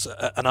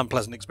an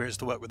unpleasant experience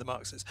to work with the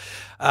Marxists.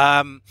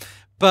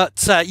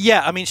 But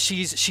yeah, I mean,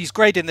 she's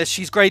great in this.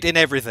 She's great in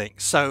everything.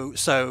 So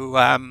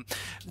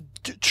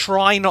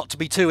try not to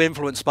be too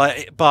influenced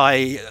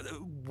by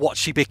what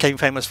she became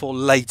famous for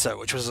later,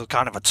 which was a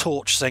kind of a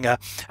torch singer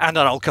and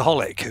an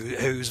alcoholic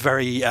whose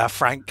very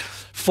frank,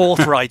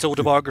 forthright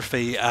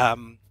autobiography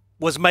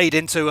was made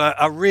into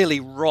a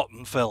really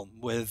rotten film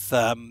with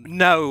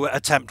no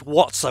attempt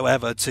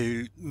whatsoever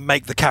to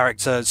make the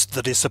characters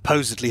that is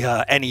supposedly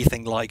her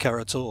anything like her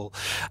at all.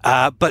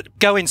 But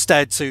go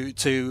instead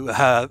to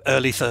her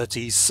early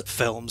 30s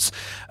films.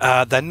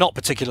 They're not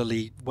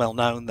particularly well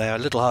known. They're a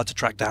little hard to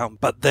track down,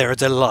 but they're a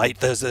delight.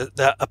 There's a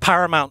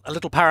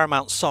little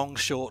Paramount song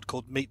short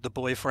called Meet the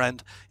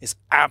Boyfriend. It's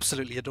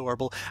absolutely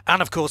adorable.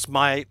 And of course,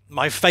 my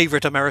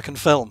favorite American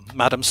film,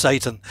 Madam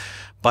Satan,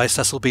 by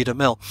Cecil B.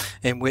 DeMille,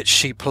 in which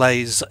she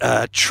plays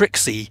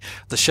Trixie,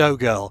 the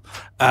showgirl,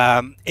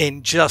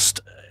 in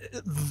just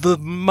the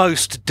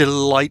most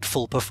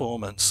delightful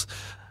performance.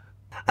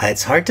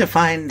 It's hard to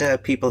find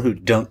people who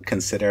don't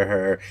consider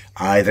her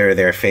either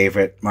their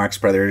favorite Marx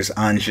Brothers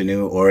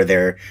ingenue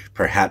or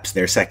perhaps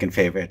their second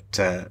favorite,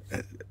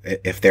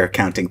 if they're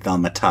counting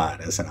Thelma Todd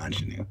as an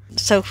ingenue.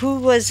 So who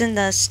was in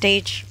the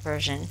stage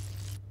version?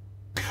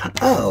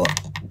 Oh,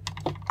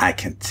 I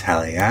can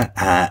tell you.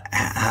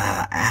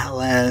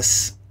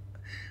 Alice.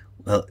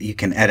 Well, you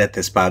can edit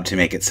this, Bob, to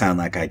make it sound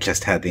like I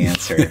just had the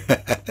answer.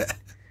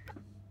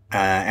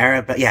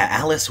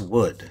 Alice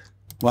Wood.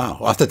 Wow,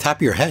 off the top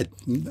of your head.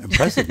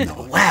 Impressive,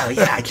 Noah. Wow,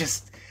 yeah,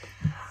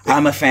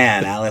 I'm a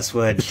fan, Alice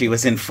Wood. She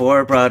was in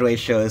 4 Broadway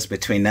shows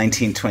between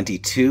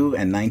 1922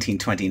 and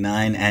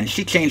 1929, and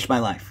she changed my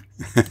life.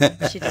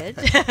 She did.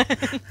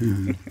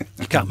 You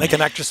can't make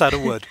an actress out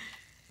of wood.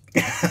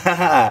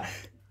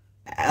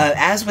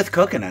 As with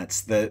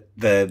Cocoanuts,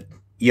 the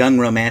young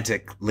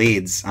romantic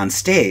leads on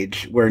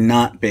stage were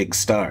not big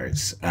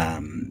stars.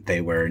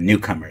 They were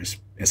newcomers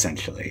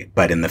essentially.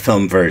 But in the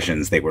film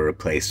versions, they were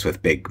replaced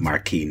with big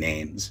marquee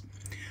names,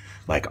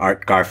 like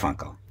Art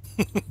Garfunkel.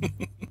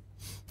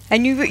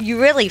 And you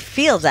really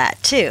feel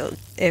that, too.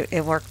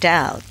 It worked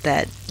out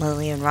that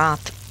Lillian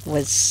Roth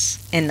was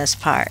in this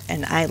part,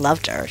 and I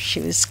loved her. She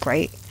was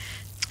great.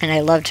 And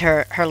I loved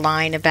her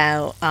line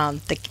about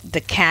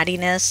the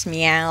cattiness,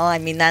 meow. I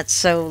mean, that's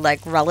so, like,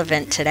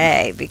 relevant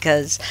today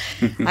because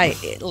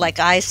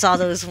I saw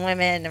those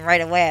women and right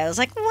away I was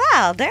like,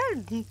 wow,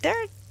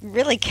 they're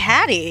really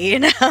catty, you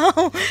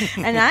know?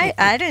 And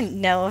I didn't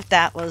know if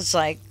that was,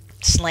 like,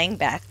 slang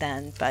back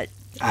then, but...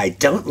 I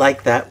don't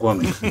like that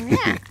woman.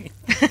 Yeah.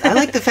 I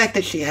like the fact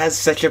that she has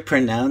such a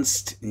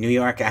pronounced New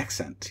York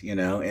accent, you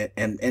know,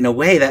 and in a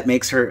way that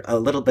makes her a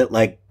little bit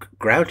like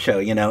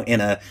Groucho, you know,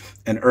 in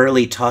an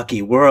early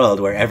talky world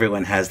where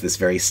everyone has this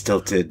very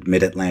stilted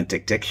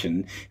mid-Atlantic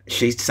diction.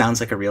 She sounds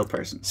like a real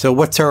person. So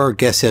what's our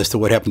guess as to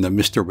what happened to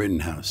Mr.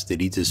 Rittenhouse?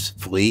 Did he just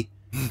flee?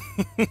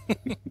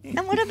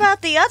 And what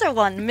about the other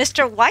one,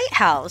 Mr.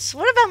 Whitehouse?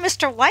 What about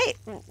Mr.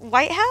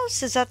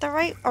 Whitehouse? Is that the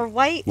right or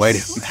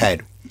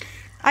Whitehead.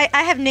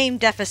 I have name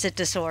deficit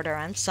disorder.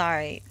 I'm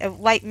sorry.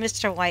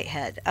 Mr.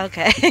 Whitehead.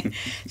 Okay.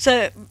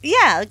 So,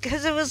 yeah,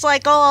 because it was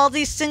like all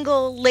these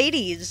single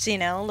ladies, you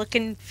know,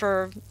 looking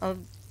for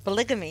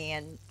polygamy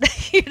and,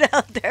 you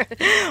know, they're...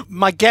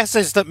 My guess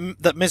is that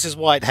Mrs.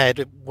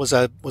 Whitehead was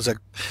a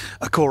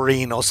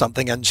Corrine or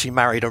something, and she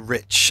married a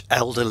rich,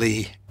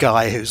 elderly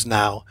guy who's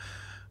now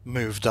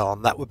moved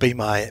on. That would be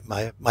my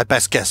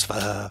best guess for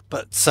her.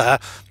 But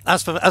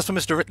as for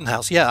Mr.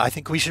 Rittenhouse, yeah, I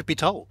think we should be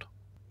told.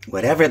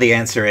 Whatever the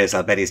answer is,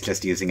 I'll bet he's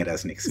just using it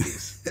as an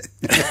excuse.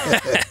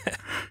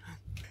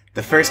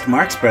 The first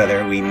Marx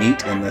brother we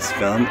meet in this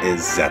film is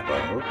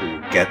Zeppo,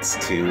 who gets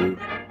to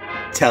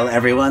tell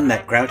everyone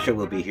that Groucho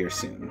will be here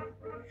soon.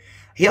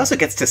 He also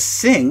gets to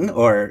sing,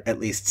 or at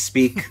least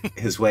speak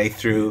his way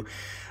through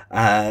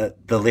the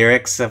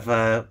lyrics of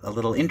a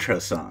little intro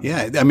song.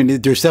 Yeah, I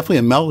mean, there's definitely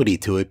a melody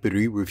to it, but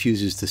he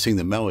refuses to sing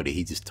the melody.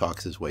 He just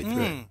talks his way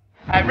through it.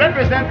 I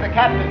represent the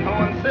captain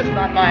who insists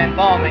on my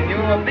informing you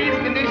of these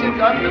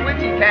conditions under which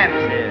he camps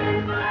here.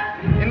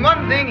 In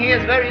one thing he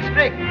is very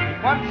strict.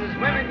 He wants his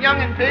women young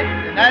and fit,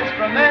 and as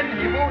for men,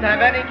 he won't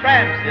have any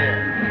tramps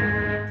here.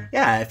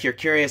 Yeah, if you're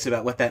curious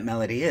about what that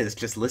melody is,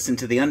 just listen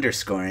to the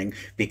underscoring,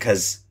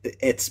 because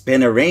it's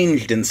been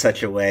arranged in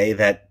such a way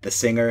that the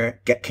singer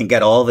can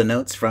get all the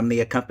notes from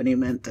the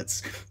accompaniment.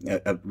 It's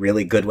a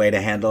really good way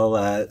to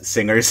handle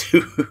singers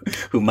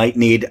who might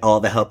need all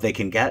the help they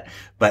can get,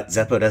 but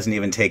Zeppo doesn't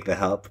even take the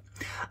help.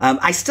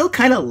 I still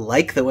kind of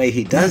like the way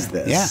he does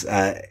this.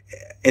 Yeah.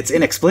 It's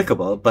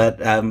inexplicable, but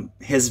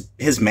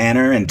his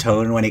manner and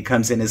tone when he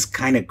comes in is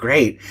kind of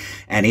great.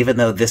 And even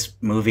though this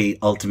movie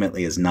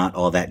ultimately is not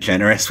all that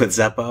generous with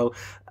Zeppo,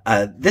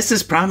 this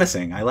is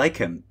promising. I like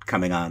him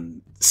coming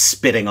on,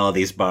 spitting all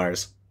these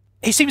bars.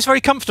 He seems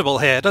very comfortable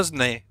here, doesn't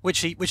he? Which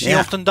he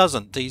often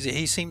doesn't.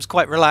 He seems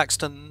quite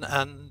relaxed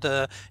and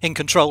in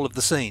control of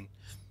the scene.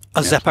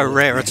 A Zeppo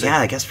rarity. Yeah,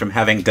 I guess from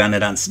having done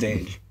it on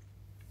stage.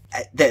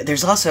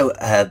 There's also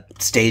a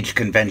stage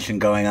convention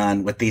going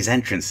on with these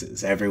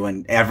entrances.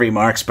 Every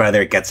Marx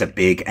brother gets a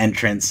big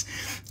entrance,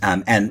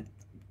 and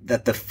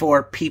that the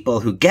four people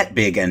who get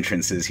big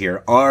entrances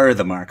here are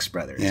the Marx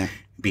brothers. Yeah.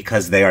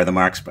 Because they are the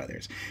Marx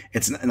brothers.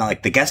 It's not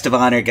like the guest of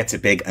honor gets a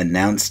big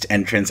announced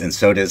entrance, and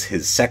so does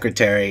his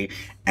secretary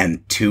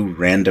and two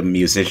random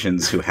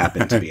musicians who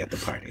happen to be at the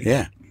party.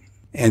 Yeah.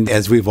 And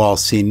as we've all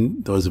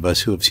seen, those of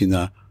us who have seen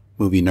the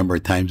movie a number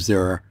of times,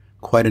 there are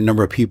quite a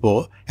number of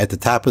people at the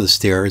top of the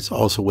stairs,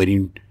 also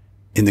waiting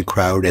in the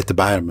crowd at the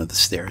bottom of the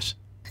stairs.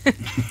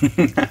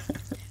 But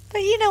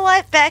you know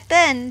what? Back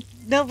then,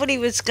 nobody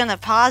was going to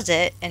pause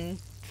it and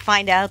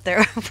find out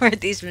there were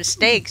these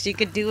mistakes. You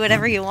could do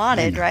whatever you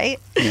wanted, right?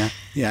 Yeah,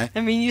 yeah.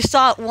 I mean, you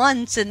saw it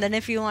once, and then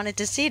if you wanted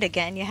to see it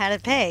again, you had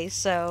to pay,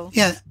 so...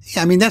 Yeah,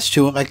 I mean, that's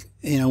true. Like,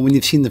 you know, when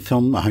you've seen the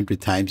film 100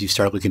 times, you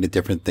start looking at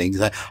different things.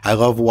 I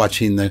love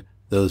watching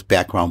those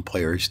background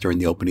players during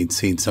the opening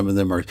scene. Some of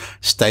them are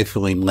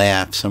stifling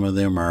laughs. Some of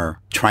them are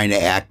trying to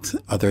act.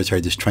 Others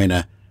are just trying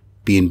to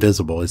be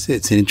invisible. It's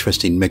an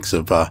interesting mix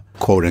of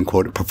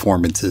quote-unquote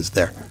performances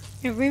there.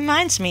 It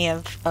reminds me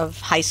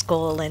of high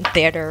school and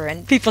theater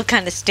and people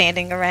kind of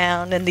standing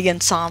around and the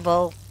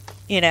ensemble,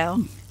 you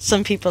know.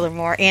 Some people are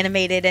more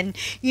animated. And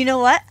you know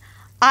what?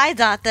 I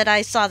thought that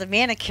I saw the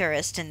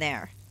manicurist in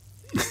there.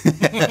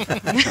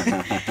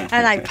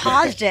 And I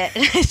paused it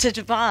and I said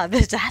to Bob,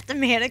 is that the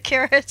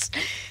manicurist?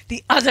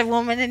 The other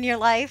woman in your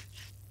life?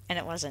 And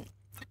it wasn't.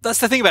 That's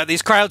the thing about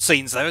these crowd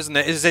scenes, though, isn't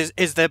it?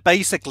 Is they're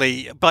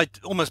basically,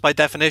 almost by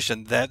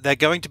definition, they're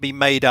going to be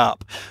made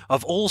up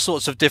of all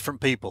sorts of different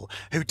people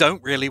who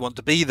don't really want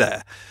to be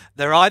there.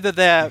 They're either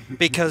there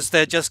because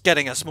they're just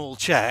getting a small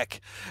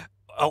check,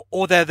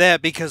 or they're there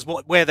because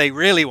where they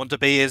really want to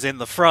be is in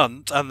the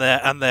front, and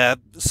they're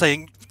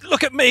saying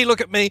look at me,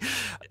 look at me.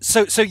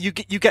 So you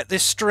get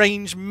this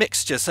strange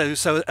mixture.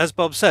 So as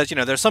Bob says,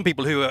 there are some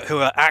people who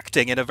are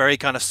acting in a very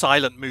kind of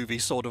silent movie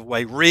sort of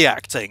way,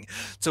 reacting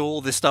to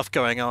all this stuff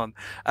going on.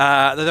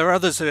 There are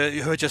others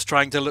who are just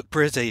trying to look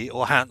pretty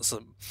or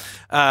handsome,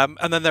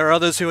 and then there are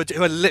others who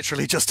are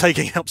literally just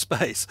taking up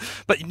space.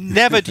 But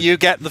never do you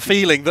get the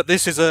feeling that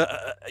this is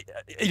a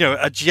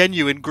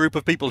genuine group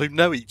of people who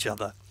know each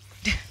other.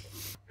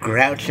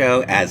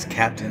 Groucho as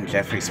Captain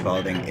Jeffrey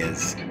Spaulding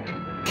is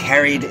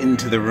carried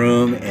into the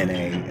room in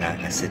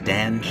a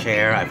sedan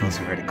chair. I've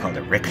also heard it called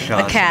a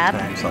rickshaw. A cab.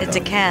 It's a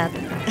cab.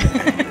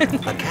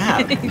 A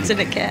cab. It's in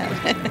a cab.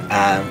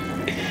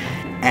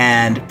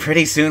 And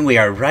pretty soon we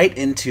are right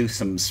into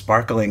some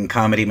sparkling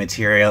comedy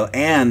material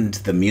and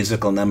the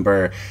musical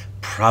number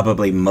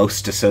probably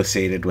most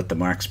associated with the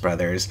Marx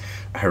Brothers,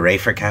 Hooray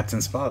for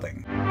Captain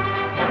Spaulding.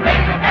 Hooray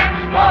for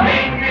Captain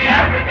Spaulding, the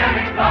African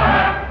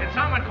explorer. Did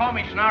someone call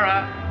me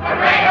Schnorrer?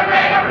 Hooray,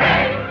 hooray,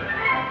 hooray.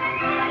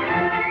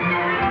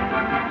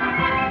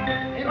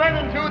 He went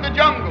into the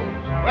jungle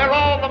where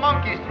all the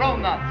monkeys throw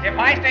nuts. If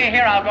I stay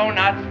here, I'll go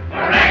nuts.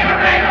 Hooray,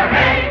 hooray,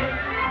 hooray.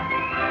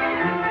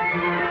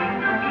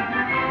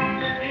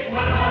 He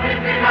won all his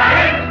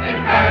reliance in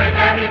courage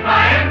and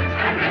defiance,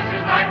 and this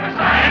is life for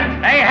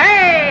science. Hey,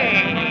 hey!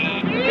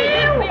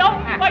 Here we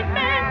are, white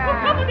man, will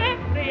come again,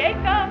 the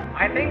acre.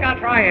 I think I'll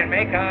try and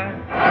make a...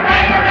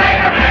 Hooray, hooray,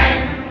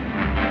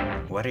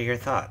 hooray. What are your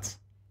thoughts?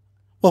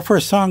 Well, for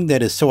a song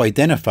that is so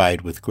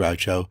identified with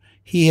Groucho,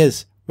 he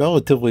has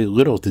relatively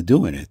little to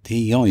do in it.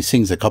 He only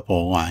sings a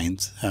couple of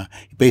lines.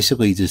 He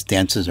basically just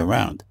dances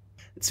around.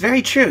 It's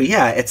very true.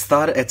 Yeah, it's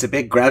a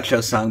big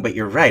Groucho song, but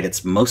you're right.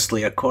 It's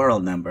mostly a choral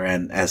number,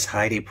 and as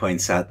Heidi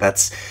points out,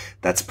 that's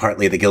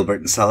partly the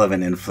Gilbert and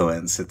Sullivan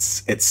influence.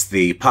 It's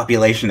the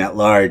population at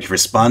large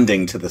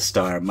responding to the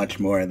star much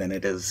more than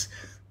it is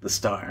the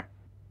star.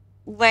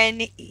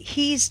 When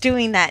he's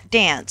doing that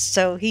dance,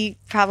 so he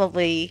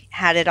probably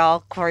had it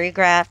all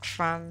choreographed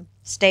from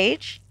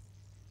stage.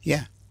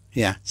 Yeah.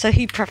 So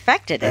he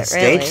perfected it, the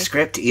really. stage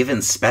script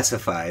even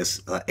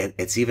specifies,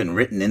 it's even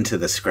written into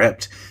the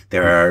script.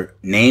 There are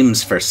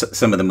names for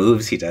some of the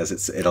moves he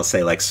does. It'll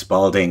say like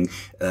Spaulding,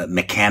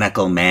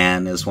 Mechanical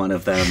Man is one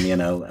of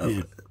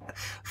them,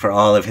 for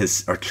all of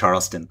his, or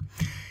Charleston.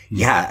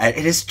 Yeah,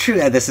 it is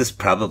true. This is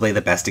probably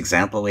the best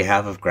example we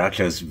have of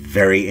Groucho's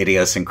very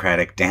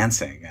idiosyncratic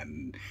dancing,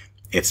 and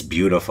it's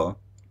beautiful.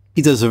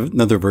 He does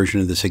another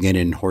version of this again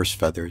in Horse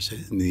Feathers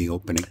in the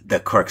opening. The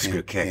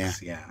corkscrew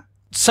kicks, yeah.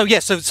 So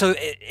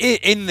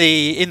in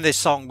this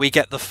song we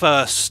get the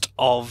first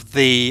of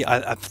the,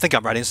 I think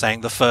I'm right in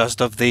saying the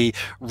first of the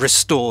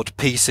restored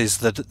pieces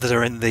that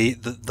are in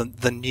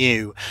the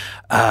new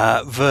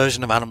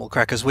version of Animal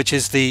Crackers, which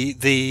is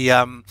the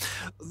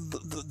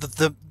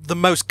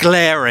most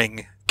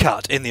glaring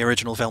cut in the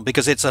original film,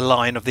 because it's a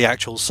line of the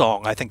actual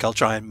song, I Think I'll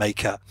Try and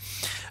Make Her,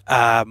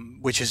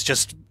 which is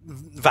just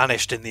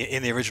vanished in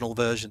the original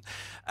version.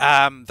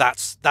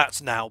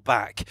 That's now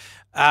back.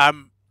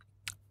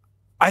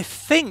 I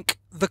think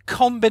the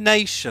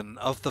combination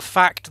of the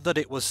fact that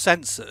it was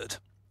censored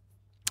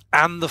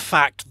and the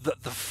fact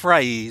that the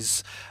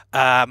phrase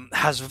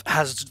has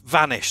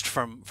vanished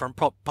from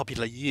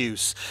popular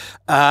use,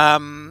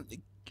 for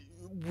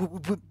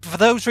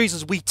those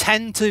reasons, we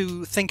tend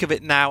to think of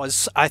it now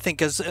as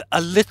a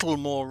little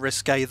more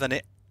risque than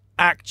it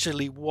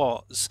actually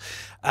was.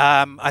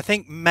 I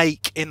think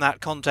make in that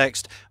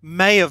context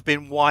may have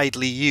been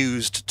widely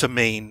used to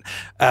mean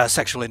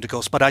sexual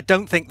intercourse, but I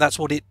don't think that's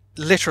what it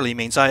literally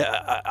means.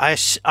 My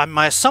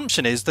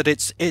assumption is that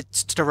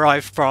it's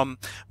derived from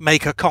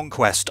make a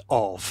conquest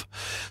of,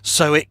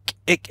 so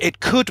it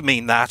could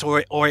mean that,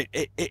 or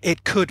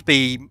it could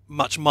be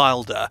much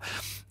milder.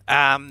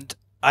 And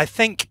I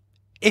think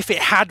if it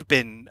had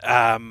been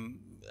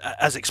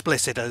as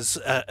explicit as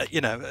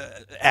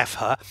F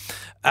her,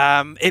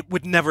 it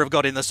would never have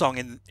got in the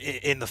song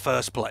in the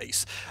first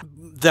place.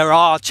 There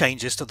are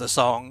changes to the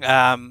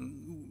song.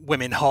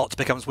 Women hot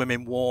becomes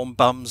women warm,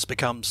 bums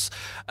becomes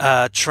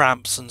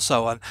tramps, and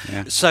so on.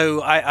 Yeah.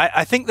 So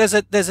I think there's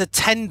a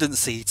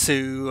tendency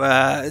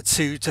to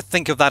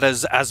think of that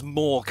as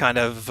more kind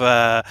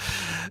of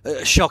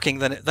shocking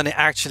than it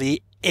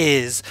actually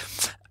is.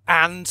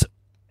 And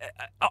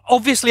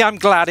obviously I'm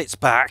glad it's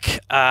back.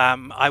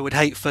 I would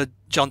hate for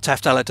John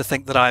Tefteller to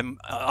think that I'm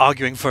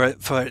arguing for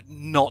it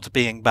not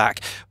being back,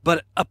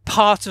 but a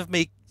part of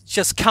me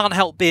just can't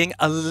help being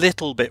a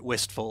little bit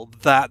wistful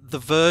that the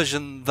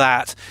version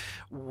that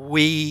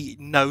we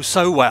know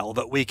so well,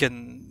 that we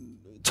can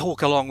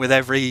talk along with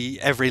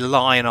every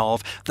line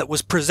of, that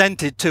was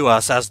presented to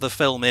us as the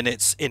film in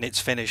its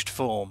finished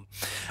form,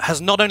 has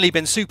not only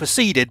been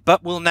superseded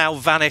but will now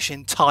vanish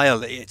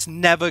entirely. It's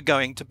never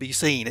going to be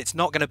seen. It's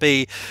not going to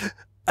be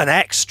an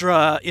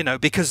extra,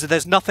 because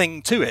there's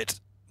nothing to it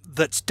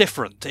that's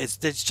different. It's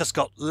just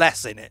got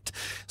less in it.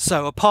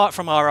 So apart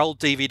from our old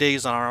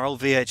DVDs and our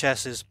old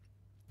VHSs,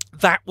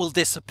 that will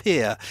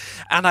disappear.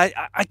 And I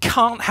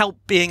can't help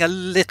being a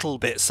little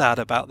bit sad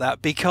about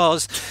that,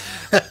 because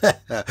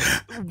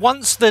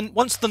once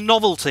the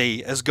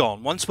novelty has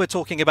gone, once we're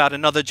talking about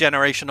another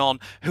generation on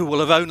who will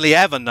have only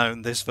ever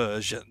known this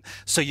version,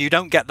 so you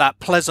don't get that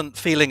pleasant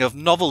feeling of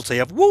novelty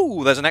of,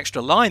 woo, there's an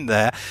extra line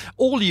there.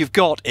 All you've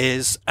got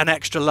is an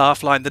extra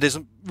laugh line that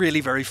isn't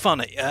really very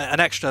funny, an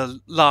extra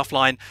laugh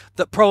line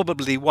that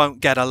probably won't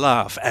get a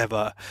laugh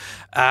ever.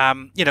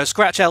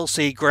 Scratch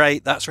Elsie,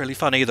 great, that's really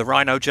funny. The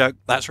rhino joke,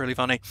 that's really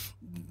funny.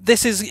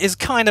 This is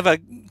kind of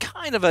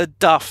a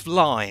duff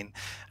line,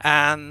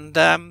 and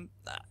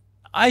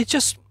I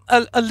just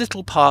a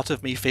little part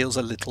of me feels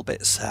a little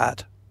bit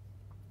sad.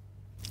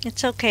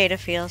 It's okay to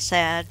feel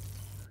sad.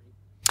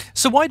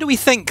 So why do we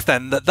think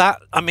then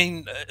that I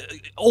mean,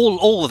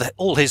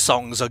 all his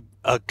songs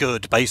are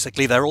good,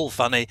 basically. They're all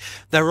funny.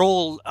 They're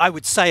all, I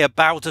would say,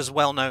 about as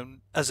well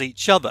known as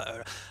each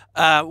other.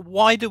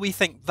 Why do we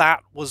think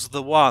that was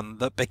the one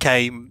that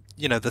became,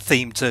 the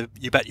theme to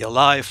You Bet Your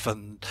Life?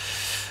 And,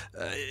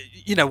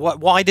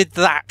 why did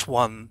that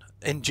one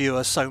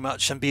endure so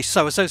much and be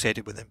so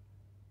associated with him?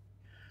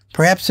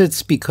 Perhaps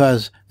it's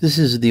because this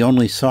is the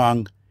only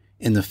song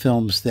in the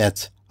films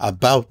that's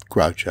about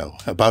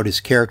Groucho, about his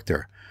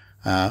character.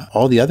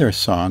 All the other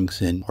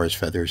songs in Horse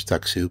Feathers,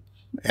 Duck Soup,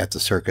 At the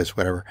Circus,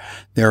 whatever,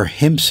 they're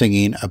him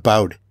singing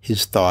about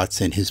his thoughts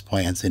and his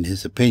plans and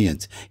his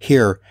opinions.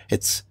 Here,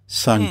 it's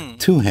sung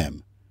to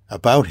him,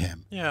 about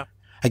him. Yeah.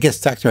 I guess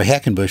Dr.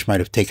 Hackenbush might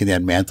have taken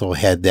that mantle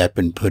had that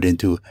been put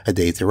into A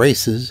Day at the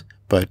Races,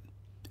 but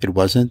it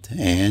wasn't,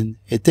 and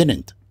it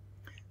didn't.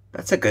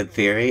 That's a good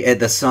theory.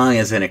 The song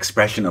is an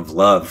expression of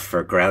love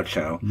for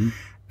Groucho,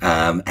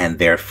 and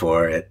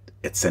therefore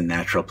it's a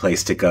natural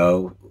place to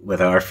go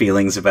with our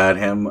feelings about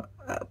him.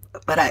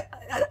 But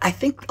I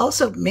think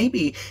also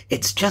maybe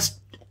it's just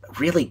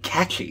really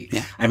catchy.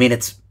 Yeah. I mean,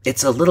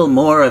 it's a little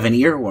more of an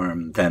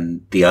earworm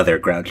than the other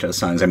Groucho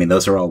songs. I mean,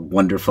 those are all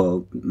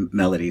wonderful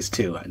melodies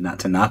too, not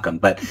to knock them.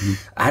 But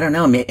I don't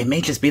know, it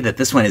may just be that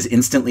this one is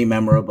instantly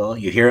memorable.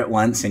 You hear it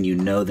once and you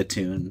know the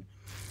tune.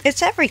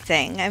 It's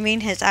everything. I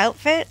mean, his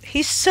outfit,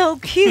 he's so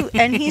cute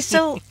and he's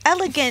so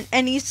elegant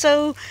and he's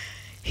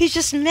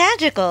just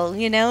magical,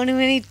 and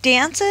when he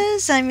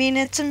dances, I mean,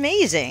 it's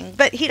amazing.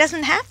 But he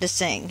doesn't have to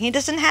sing. He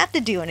doesn't have to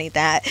do any of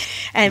that.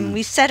 And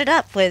we set it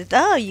up with,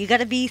 you got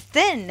to be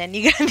thin and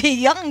you got to be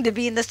young to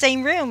be in the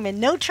same room and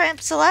no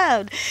tramps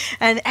allowed.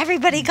 And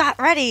everybody got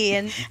ready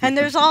and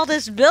there's all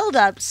this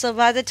build-up. So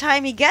by the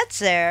time he gets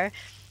there,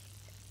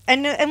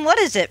 and what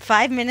is it,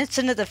 5 minutes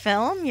into the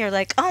film, you're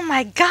like, oh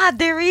my God,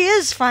 there he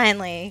is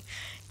finally.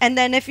 And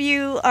then if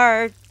you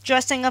are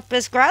dressing up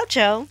as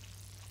Groucho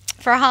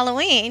for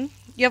Halloween,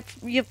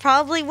 you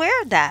probably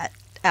wear that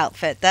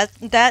outfit.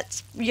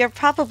 You're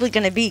probably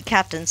going to be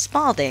Captain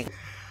Spaulding.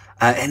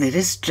 And it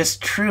is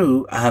just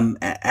true. And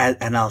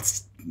I'll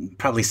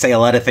probably say a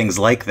lot of things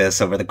like this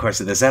over the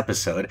course of this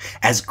episode.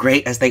 As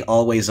great as they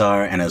always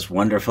are, and as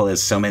wonderful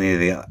as so many of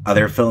the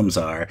other films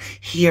are,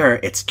 here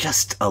it's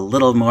just a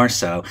little more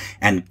so.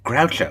 And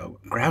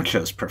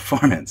Groucho's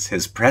performance,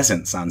 his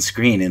presence on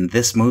screen in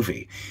this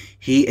movie,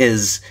 he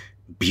is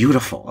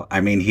beautiful. I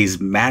mean, he's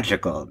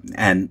magical,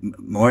 and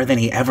more than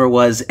he ever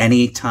was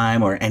any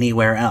time or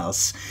anywhere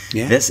else.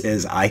 Yeah. This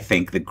is, I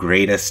think, the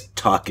greatest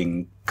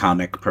talking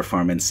comic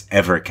performance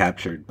ever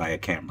captured by a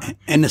camera.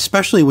 And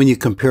especially when you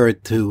compare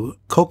it to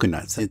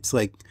Cocoanuts, it's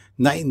like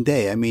night and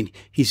day. I mean,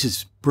 he's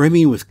just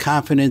brimming with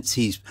confidence.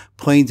 He's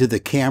playing to the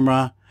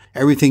camera.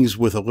 Everything's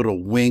with a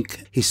little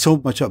wink. He's so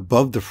much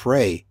above the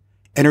fray,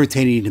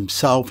 entertaining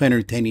himself,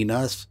 entertaining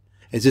us.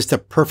 It's just a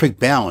perfect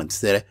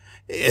balance that,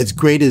 as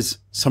great as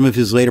some of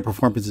his later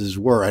performances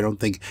were, I don't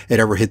think it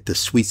ever hit the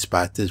sweet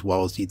spot as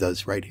well as he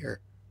does right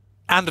here.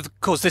 And of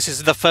course, this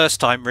is the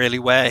first time really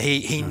where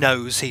he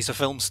knows he's a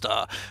film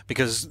star,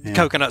 because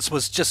Cocoanuts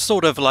was just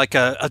sort of like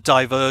a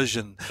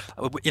diversion.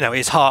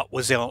 His heart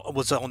was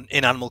on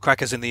in Animal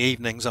Crackers in the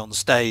evenings on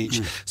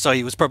stage, so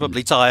he was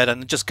probably tired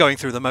and just going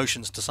through the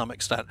motions to some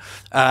extent.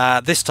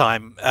 This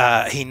time,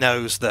 he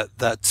knows that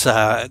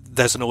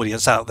there's an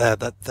audience out there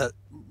that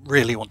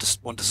really want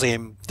to see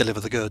him deliver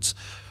the goods.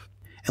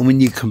 And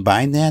when you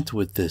combine that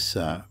with this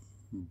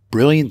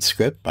brilliant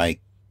script by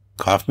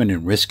Kaufman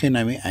and Riskin,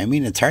 I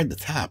mean, it's hard to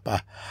top.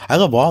 I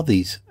love all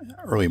these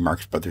early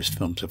Marx Brothers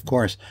films, of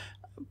course,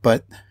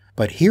 but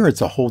here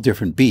it's a whole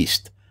different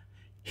beast.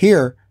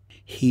 Here,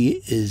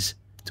 he is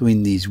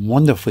doing these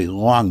wonderfully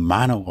long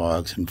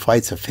monologues and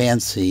flights of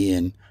fancy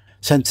and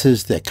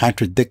sentences that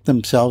contradict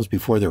themselves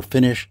before they're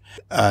finished.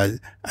 I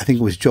think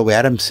it was Joe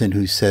Adamson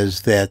who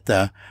says that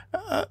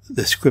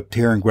the script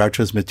here and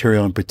Groucho's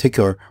material in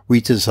particular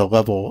reaches a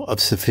level of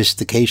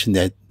sophistication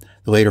that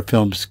the later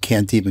films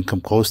can't even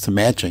come close to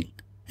matching.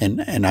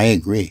 And I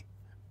agree.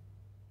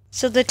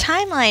 So the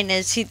timeline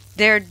is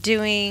they're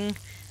doing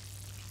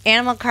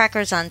Animal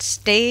Crackers on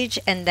stage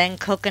and then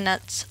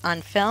Cocoanuts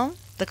on film.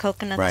 The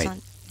Cocoanuts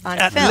on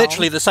At film.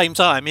 literally the same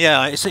time,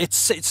 yeah. It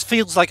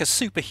feels like a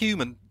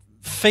superhuman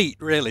feat,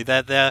 really.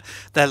 They're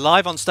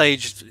live on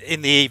stage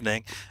in the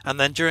evening, and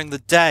then during the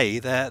day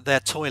they're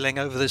toiling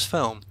over this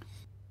film.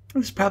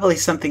 There's probably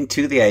something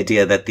to the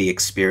idea that the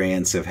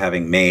experience of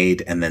having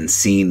made and then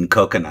seen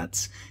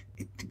Cocoanuts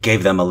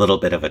gave them a little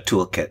bit of a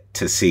toolkit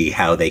to see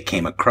how they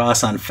came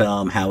across on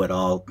film, how it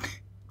all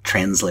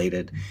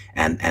translated,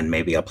 and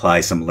maybe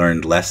apply some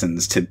learned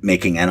lessons to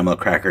making Animal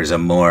Crackers a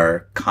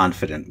more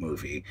confident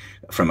movie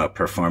from a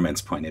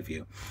performance point of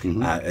view,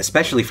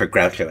 especially for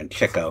Groucho and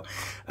Chico,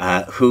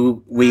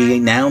 who we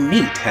now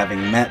meet,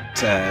 having met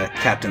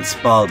Captain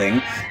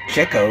Spaulding.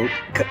 Chico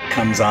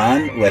comes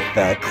on with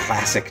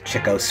classic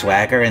Chico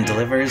swagger and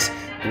delivers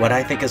what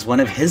I think is one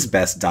of his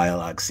best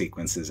dialogue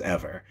sequences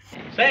ever.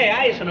 Say,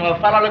 I used to know a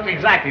fellow looked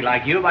exactly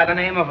like you by the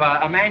name of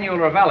Emmanuel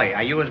Ravelli.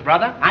 Are you his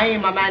brother? I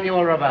am Emmanuel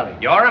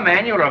Ravelli. You're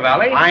Emmanuel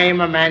Ravelli? I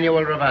am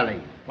Emmanuel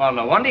Ravelli. Well,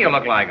 no wonder you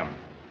look like him.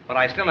 But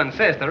I still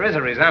insist there is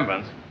a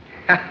resemblance.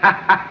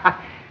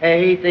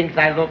 He thinks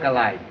I look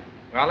alike.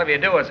 Well, if you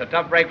do, it's a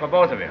tough break for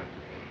both of you.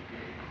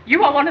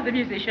 You are one of the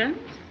musicians,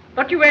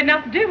 but you were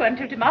not due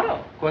until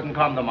tomorrow. Couldn't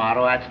come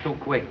tomorrow, that's too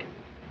quick.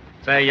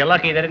 Say, you're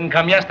lucky they didn't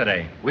come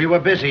yesterday. We were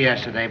busy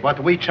yesterday,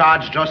 but we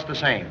charge just the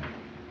same.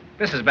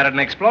 This is better than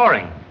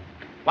exploring.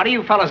 What do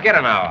you fellas get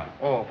an hour?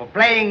 Oh, for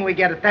playing, we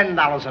get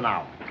 $10 an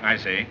hour. I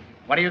see.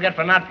 What do you get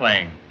for not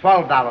playing?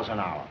 $12 an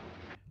hour.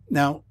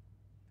 Now,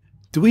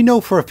 do we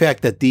know for a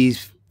fact that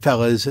these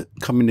fellas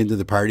coming into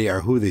the party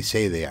are who they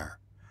say they are?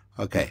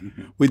 Okay.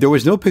 There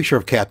was no picture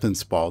of Captain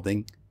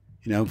Spaulding.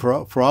 You know,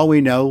 for all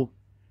we know,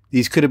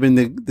 these could have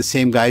been the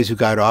same guys who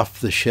got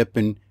off the ship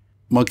and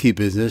monkey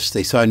business.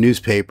 They saw a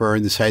newspaper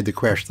and decided to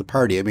crash the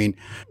party. I mean,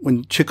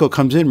 when Chico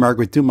comes in,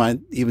 Margaret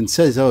Dumont even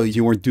says, "Oh,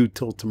 you weren't due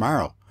till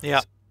tomorrow."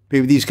 Yeah.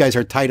 Maybe these guys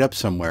are tied up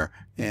somewhere,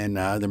 and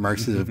the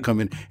Marxists have come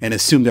in and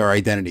assumed their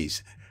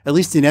identities. At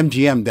least in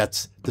MGM,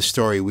 that's the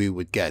story we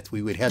would get.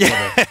 We would have to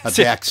have a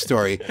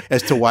backstory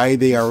as to why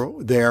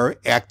they're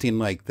acting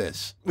like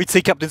this. We'd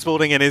see Captain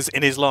Spaulding in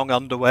his long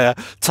underwear,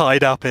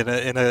 tied up in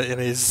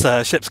his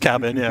ship's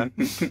cabin. Yeah.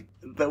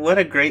 But what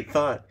a great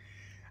thought.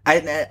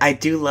 I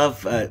do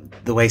love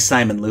the way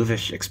Simon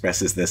Luvish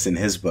expresses this in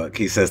his book.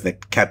 He says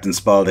that Captain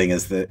Spaulding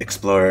is the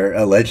explorer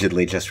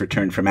allegedly just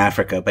returned from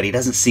Africa, but he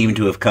doesn't seem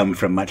to have come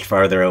from much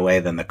farther away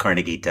than the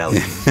Carnegie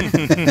Deli.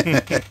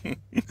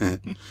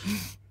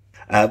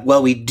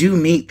 Well, we do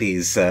meet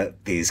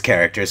these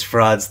characters,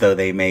 frauds though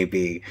they may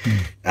be.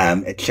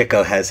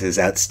 Chico has his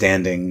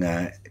outstanding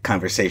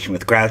conversation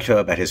with Groucho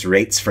about his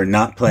rates for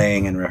not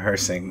playing and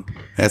rehearsing.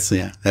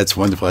 That's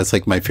wonderful. That's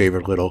like my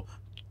favorite little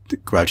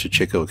Groucho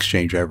Chico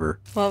exchange ever.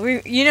 Well,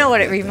 you know what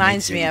it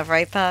reminds me of,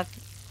 right, Bob?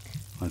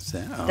 What's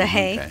that? Oh, the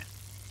hay.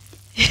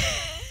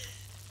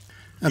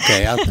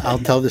 Okay, I'll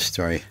tell the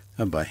story.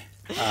 Oh, bye.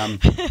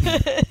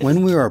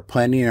 When we were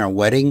planning our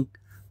wedding,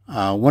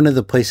 one of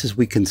the places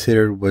we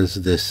considered was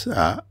this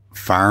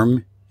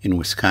farm in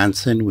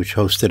Wisconsin, which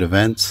hosted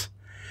events.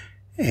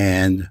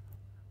 And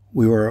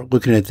we were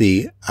looking at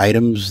the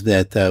items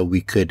that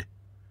we could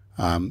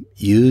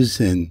use,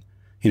 and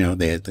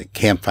they had like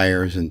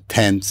campfires and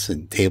tents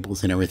and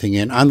tables and everything.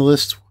 And on the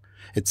list,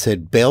 it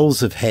said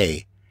bales of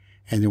hay,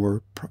 and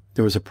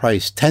there was a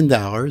price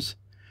 $10,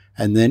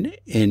 and then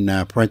in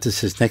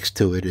parentheses next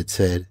to it, it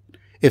said,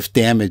 if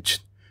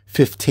damaged,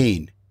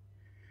 $15.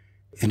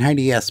 And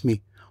Heidi asked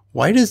me,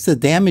 why does the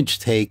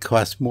damaged hay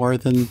cost more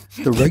than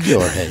the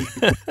regular hay?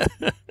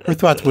 Her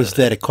thought was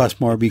that it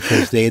cost more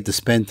because they had to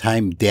spend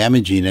time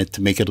damaging it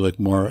to make it look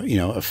more,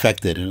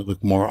 affected and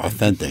look more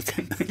authentic.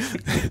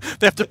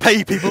 They have to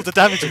pay people to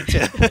damage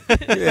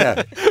it.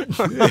 Yeah.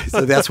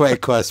 So that's why it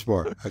costs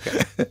more.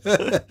 Okay.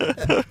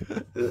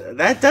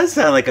 That does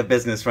sound like a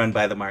business run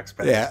by the Marx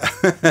Brothers.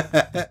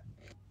 Yeah.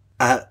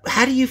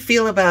 How do you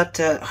feel about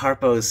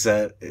Harpo's,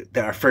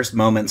 our first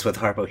moments with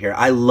Harpo here?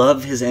 I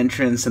love his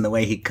entrance and the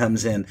way he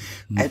comes in.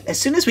 As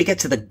soon as we get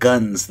to the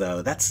guns,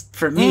 though, that's,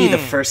 for me, the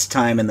first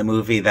time in the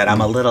movie that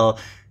I'm a little,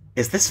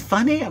 is this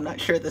funny? I'm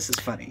not sure this is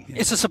funny.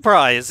 It's a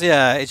surprise,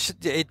 yeah.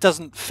 It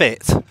doesn't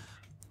fit.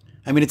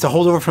 I mean, it's a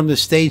holdover from the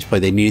stage play.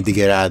 They needed to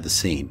get out of the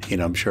scene.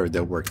 I'm sure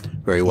that worked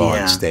very well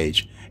on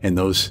stage. And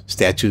those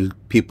statue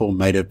people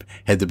might have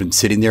had to been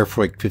sitting there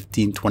for like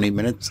 15, 20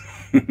 minutes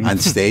on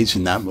stage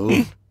and not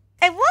move.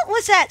 And what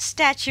was that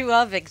statue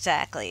of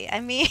exactly? I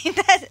mean,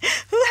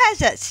 who has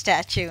that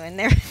statue in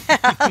their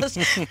house?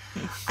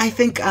 I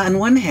think on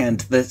one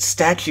hand, the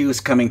statue is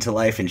coming to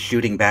life and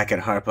shooting back at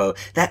Harpo.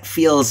 That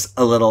feels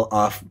a little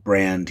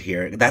off-brand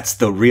here. That's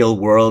the real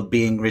world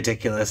being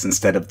ridiculous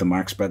instead of the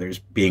Marx Brothers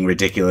being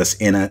ridiculous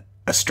in a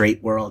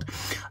straight world.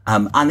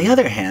 On the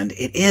other hand,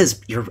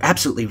 you're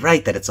absolutely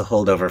right that it's a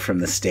holdover from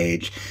the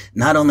stage,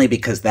 not only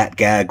because that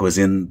gag was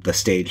in the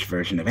stage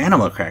version of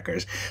Animal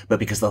Crackers, but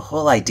because the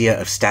whole idea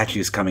of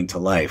statues coming to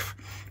life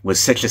was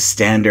such a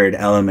standard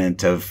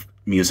element of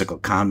musical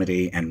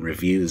comedy and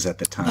reviews at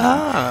the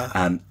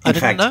time. I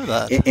didn't know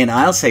that. In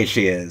I'll Say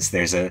She Is,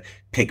 there's a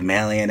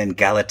Pygmalion and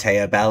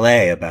Galatea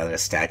ballet about a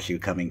statue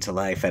coming to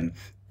life. And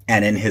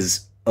in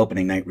his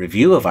opening night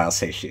review of I'll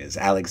Say She Is,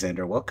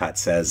 Alexander Woollcott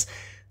says,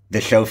 the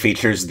show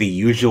features the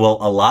usual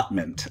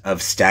allotment of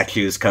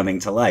statues coming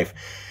to life.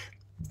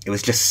 It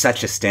was just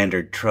such a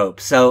standard trope.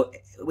 So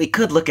we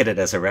could look at it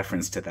as a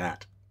reference to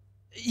that.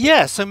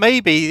 Yeah, so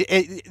maybe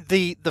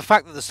the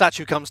fact that the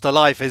statue comes to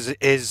life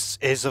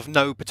is of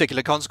no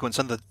particular consequence,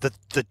 and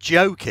the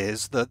joke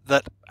is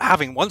that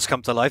having once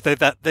come to life,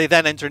 they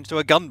then enter into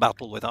a gun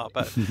battle with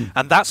Harpo,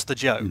 and that's the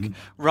joke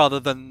rather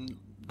than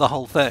the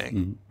whole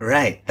thing.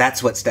 Right,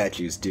 that's what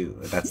statues do.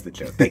 That's the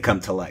joke. They come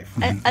to life.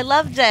 I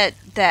love that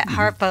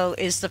Harpo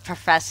is the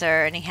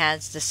professor and he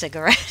has the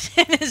cigarette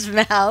in his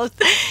mouth,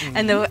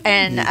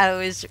 and I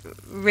was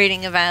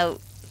reading about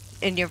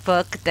in your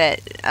book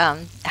that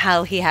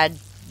how he had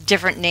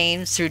different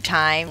names through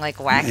time, like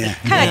wacky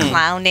kind of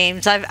clown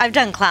names. I've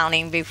done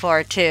clowning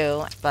before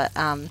too, but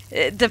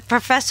the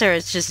professor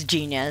is just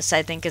genius.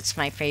 I think it's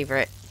my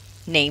favorite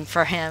name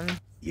for him.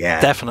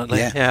 Yeah, definitely.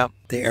 Yeah.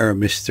 The air of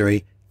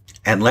mystery.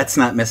 And let's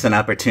not miss an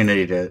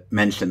opportunity to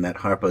mention that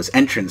Harpo's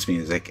entrance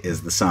music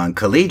is the song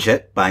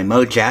Collegiate by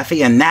Mo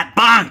Jaffe and Nat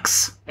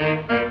Bonks.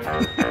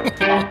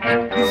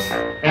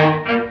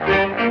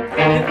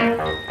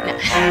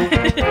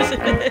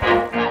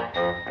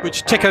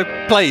 Which Chico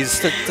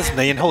plays, doesn't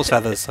he, in Horse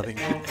Feathers, I think.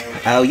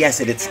 Oh, yes,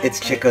 it's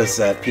Chico's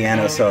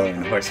piano solo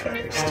in Horse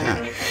Feathers,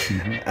 too.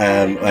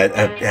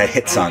 A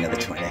hit song of the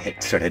 20s, a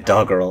hit sort of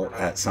doggerel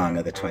song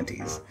of the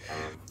 20s.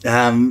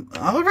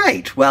 All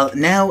right. Well,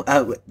 now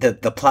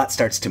the plot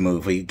starts to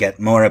move. We get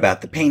more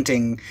about the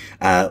painting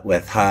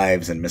with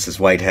Hives and Mrs.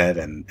 Whitehead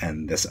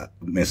and this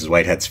Mrs.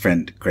 Whitehead's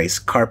friend Grace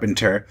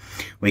Carpenter.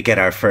 We get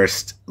our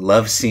first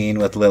love scene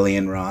with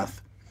Lillian Roth.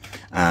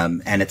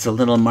 And it's a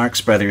little Marx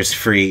Brothers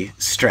free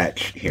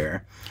stretch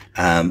here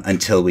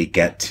until we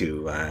get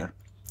to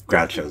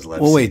Groucho's love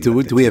scene. Well, wait, do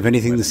we have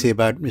anything to say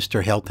about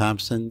Mr. Hal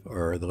Thompson,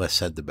 or the less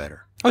said the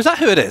better? Oh, is that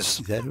who it is?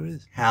 Is that who it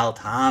is? Hal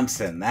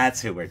Thompson,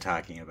 that's who we're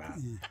talking about.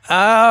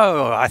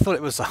 Oh, I thought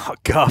it was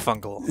Art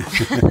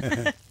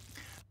Garfunkel.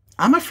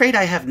 I'm afraid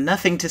I have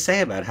nothing to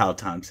say about Hal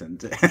Thompson.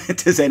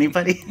 Does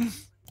anybody?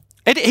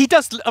 He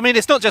does. I mean,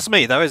 it's not just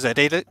me, though, is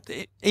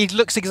it? He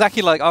looks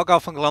exactly like Art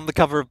Garfunkel on the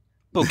cover of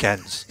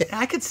Bookends. Yeah,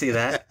 I could see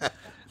that.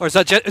 Or is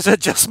that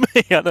just me?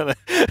 I don't know.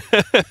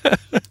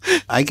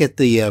 I get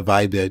the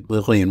vibe that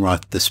Lillian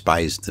Roth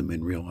despised him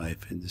in real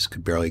life and just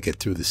could barely get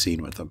through the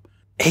scene with him.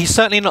 He's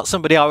certainly not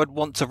somebody I would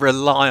want to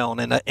rely on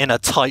in a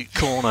tight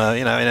corner,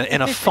 you know,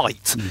 in a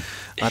fight.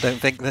 I don't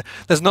think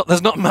there's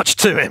not much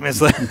to him,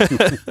 is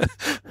there?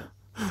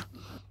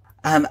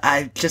 I'm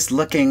just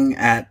looking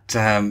at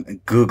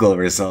Google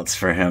results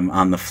for him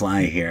on the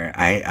fly here.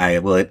 I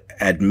will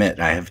admit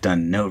I have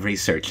done no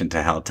research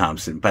into Hal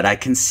Thompson, but I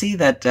can see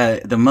that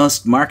the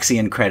most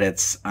Marxian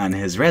credits on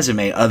his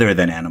resume, other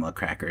than Animal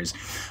Crackers,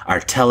 are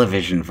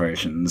television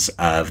versions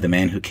of The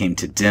Man Who Came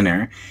to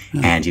Dinner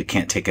and You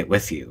Can't Take It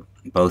With You,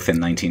 both in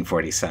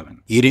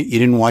 1947. You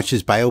didn't watch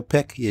his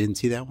biopic? You didn't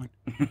see that one?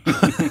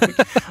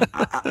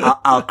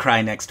 I'll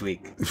cry next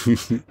week.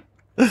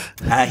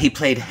 He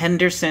played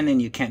Henderson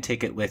in You Can't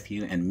Take It With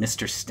You and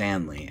Mr.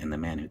 Stanley in The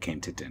Man Who Came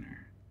to Dinner.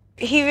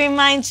 He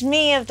reminds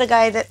me of the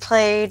guy that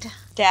played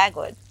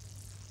Dagwood.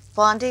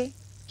 Blondie?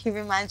 He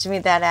reminds me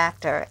of that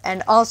actor.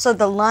 And also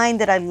the line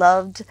that I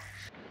loved.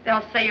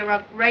 They'll say you're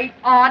a great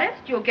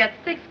artist, you'll get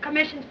 6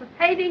 commissions for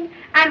painting,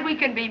 and we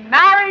can be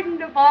married and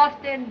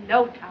divorced in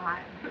no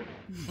time.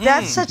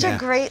 That's such a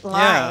great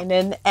line.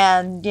 Yeah.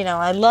 And you know,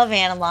 I love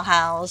Animal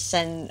House,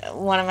 and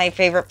one of my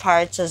favorite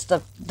parts is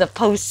the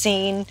post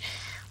scene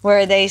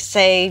where they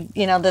say,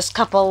 you know, this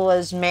couple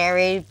was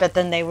married, but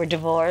then they were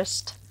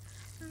divorced.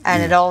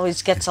 And it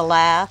always gets a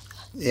laugh.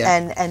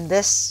 Yeah. And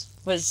this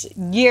was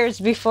years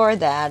before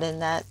that,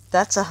 and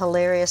that's a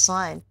hilarious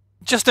line.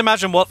 Just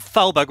imagine what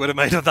Thalberg would have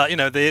made of that. You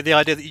know, the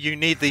idea that you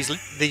need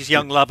these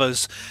young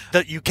lovers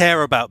that you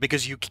care about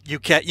because you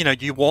care, you know,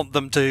 you want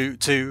them to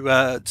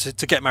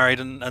get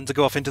married and to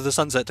go off into the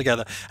sunset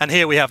together. And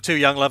here we have 2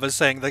 young lovers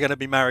saying they're going to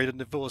be married and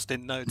divorced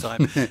in no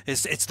time.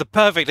 It's the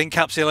perfect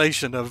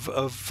encapsulation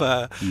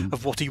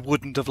of what he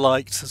wouldn't have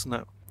liked, isn't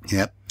it?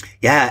 Yep.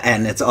 Yeah,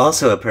 and it's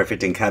also a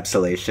perfect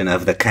encapsulation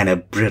of the kind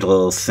of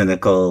brittle,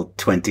 cynical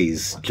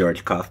 20s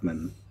George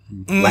Kaufman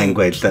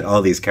language that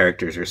all these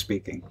characters are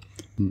speaking.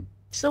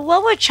 So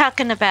while we're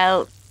talking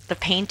about the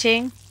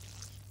painting,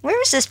 where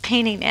is this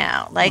painting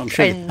now? Like,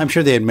 I'm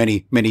sure they had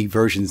many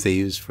versions they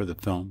used for the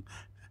film.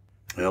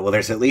 Well,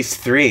 there's at least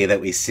 3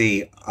 that we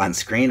see on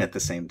screen at the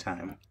same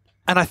time.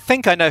 And I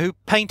think I know who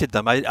painted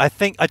them. I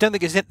don't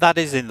think that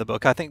is in the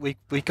book. I think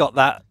we got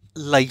that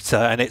later,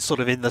 and it's sort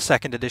of in the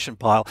second edition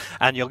pile.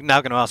 And you're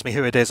now going to ask me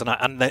who it is, and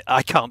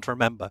I can't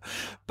remember.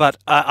 But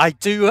I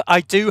do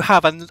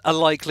have a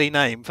likely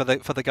name for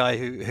the guy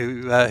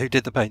who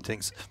did the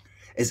paintings.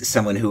 Is it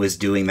someone who was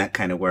doing that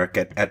kind of work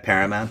at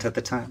Paramount at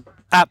the time?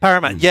 At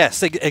Paramount,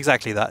 yes,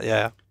 exactly that,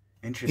 yeah.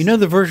 Interesting. You know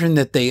the version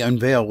that they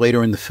unveil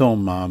later in the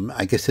film,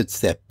 I guess it's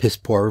that piss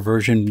poor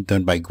version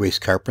done by Grace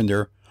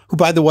Carpenter, who,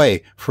 by the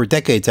way, for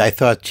decades I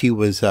thought she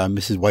was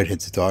Mrs.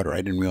 Whitehead's daughter.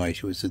 I didn't realize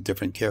she was a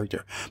different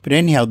character. But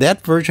anyhow,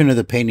 that version of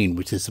the painting,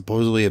 which is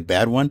supposedly a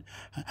bad one,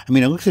 I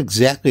mean, it looks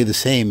exactly the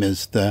same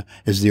as the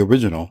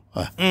original,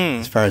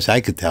 as far as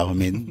I could tell. I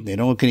mean, they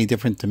don't look any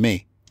different to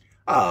me.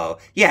 Oh,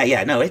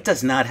 yeah, no, it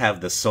does not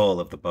have the soul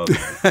of the book.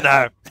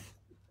 No.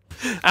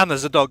 And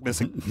there's a dog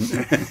missing.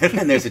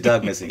 And there's a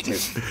dog missing, too.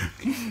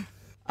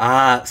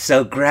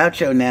 So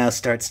Groucho now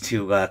starts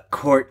to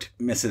court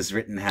Mrs.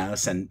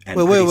 Rittenhouse and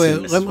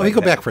wait. Let me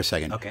go back for a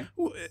second. Okay.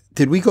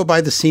 Did we go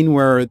by the scene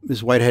where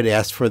Ms. Whitehead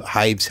asked for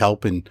Hive's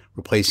help in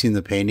replacing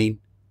the painting?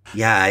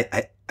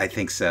 Yeah, I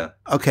think so.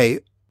 Okay.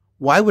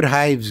 Why would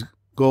Hives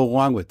go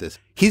along with this?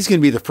 He's going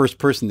to be the first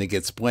person that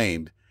gets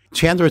blamed.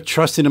 Chandler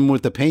trusted him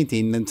with the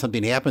painting, then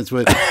something happens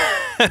with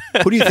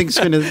who do you think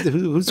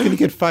who's going to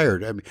get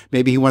fired? I mean,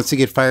 maybe he wants to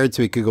get fired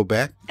so he could go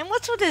back? And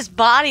what's with his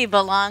body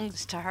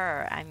belongs to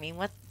her? I mean,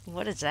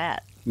 what is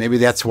that? Maybe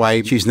that's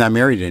why she's not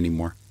married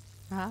anymore.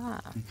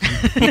 Ah.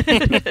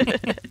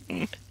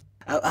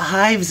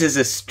 Hives is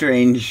a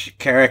strange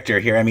character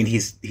here. I mean,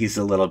 he's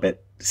a little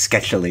bit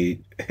sketchily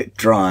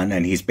drawn,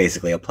 and he's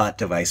basically a plot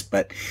device.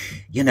 But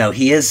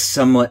he is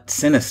somewhat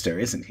sinister,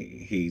 isn't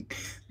he?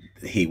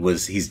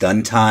 He's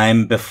done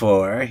time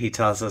before. He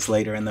tells us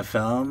later in the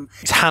film.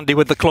 He's handy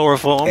with the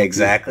chloroform.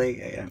 Exactly.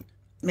 Yeah.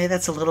 Maybe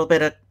that's a little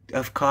bit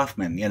of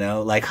Kaufman.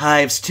 Like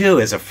Hives too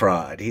is a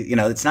fraud.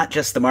 It's not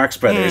just the Marx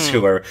Brothers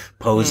who are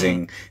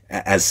posing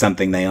as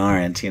something they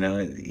aren't.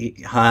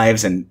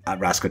 Hives and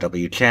Roscoe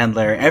W.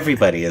 Chandler.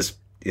 Everybody is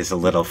a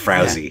little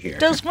frowsy here.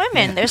 Those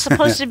women, they're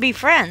supposed to be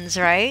friends,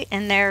 right?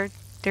 And they're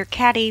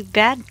catty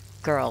bad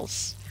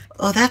girls.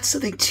 Oh, that's the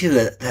thing too,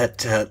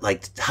 that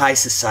like high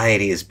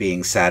society is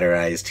being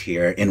satirized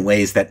here in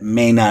ways that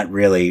may not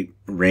really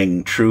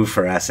ring true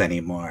for us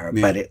anymore.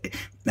 Yeah. But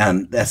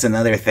that's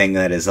another thing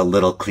that is a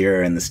little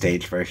clearer in the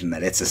stage version,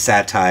 that it's a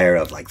satire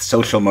of like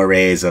social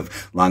mores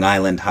of Long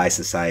Island high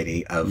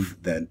society of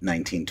the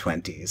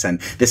 1920s. And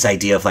this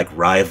idea of like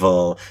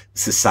rival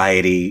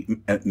society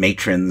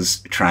matrons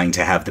trying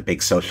to have the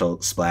big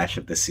social splash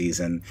of the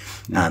season.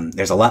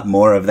 There's a lot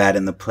more of that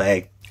in the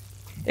play.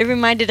 It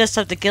reminded us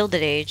of the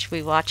Gilded Age.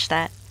 We watched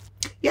that.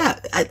 Yeah,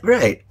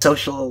 right.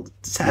 Social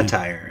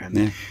satire.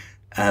 And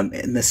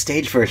in the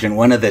stage version,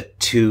 one of the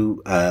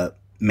two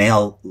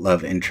male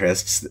love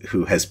interests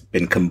who has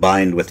been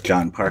combined with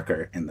John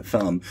Parker in the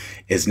film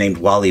is named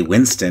Wally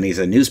Winston. He's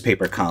a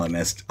newspaper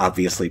columnist,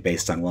 obviously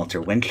based on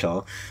Walter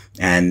Winchell.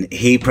 And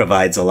he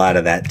provides a lot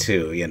of that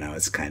too.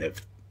 It's kind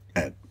of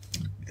a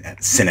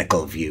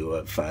cynical view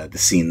of the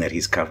scene that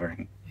he's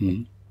covering.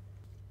 Mm-hmm.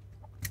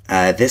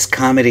 This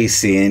comedy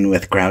scene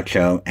with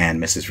Groucho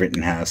and Mrs.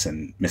 Rittenhouse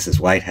and Mrs.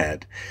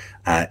 Whitehead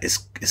is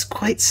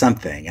quite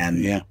something.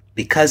 And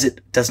because it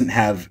doesn't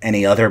have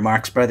any other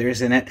Marx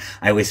Brothers in it,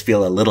 I always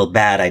feel a little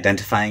bad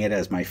identifying it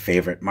as my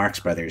favorite Marx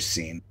Brothers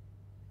scene.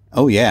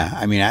 Oh, yeah.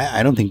 I mean,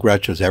 I don't think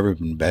Groucho's ever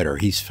been better.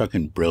 He's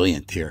fucking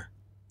brilliant here.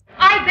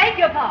 I beg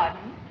your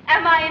pardon.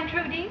 Am I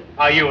intruding?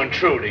 Are you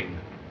intruding?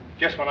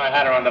 Just when I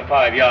had her on the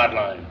 5-yard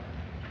line.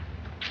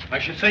 I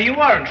should say you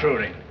are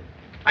intruding.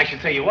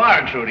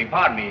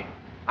 Pardon me.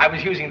 I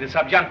was using the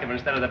subjunctive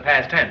instead of the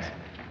past tense.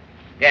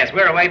 Yes,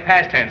 we're away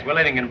past tense. We're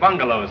living in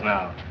bungalows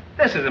now.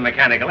 This is a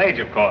mechanical age,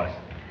 of course.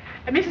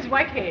 Mrs.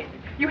 Whitehead,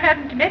 you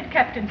haven't met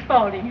Captain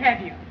Spaulding,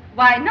 have you?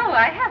 Why, no,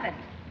 I haven't.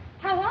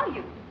 How are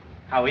you?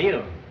 How are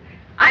you?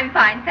 I'm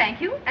fine, thank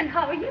you. And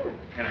how are you?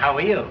 And how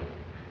are you?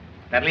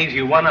 That leaves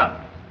you one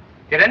up.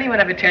 Did anyone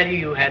ever tell you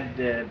you had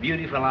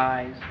beautiful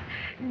eyes?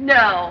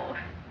 No.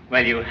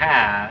 Well, you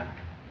have.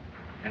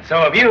 And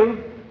so have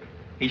you.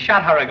 He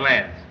shot her a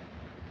glance,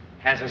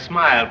 as a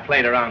smile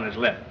played around his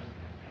lips.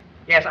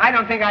 Yes, I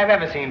don't think I've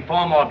ever seen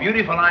 4 more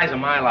beautiful eyes in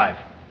my life.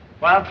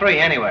 Well, 3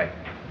 anyway.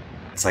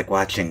 It's like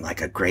watching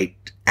like a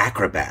great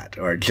acrobat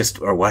or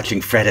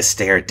watching Fred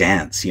Astaire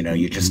dance.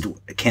 You just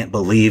can't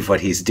believe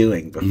what he's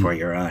doing before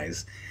your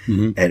eyes.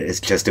 Mm-hmm.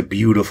 It's just a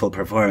beautiful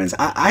performance.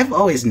 I've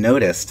always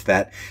noticed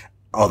that,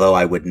 although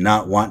I would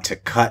not want to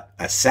cut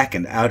a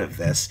second out of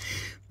this,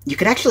 you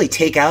could actually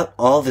take out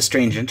all the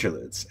strange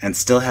interludes and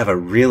still have a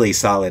really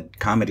solid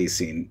comedy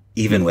scene,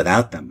 even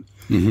without them.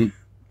 Mm-hmm.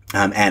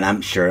 And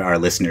I'm sure our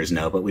listeners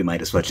know, but we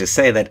might as well just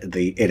say that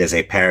it is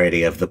a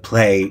parody of the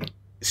play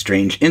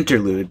Strange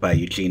Interlude by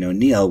Eugene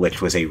O'Neill,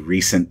 which was a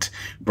recent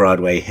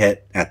Broadway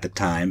hit at the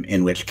time,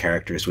 in which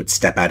characters would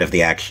step out of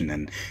the action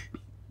and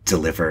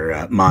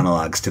deliver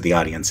monologues to the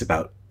audience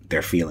about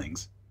their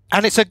feelings.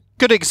 And it's a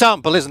good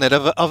example, isn't it,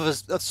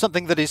 of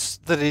something that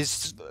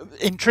is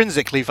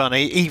intrinsically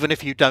funny, even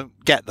if you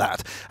don't get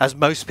that, as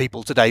most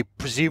people today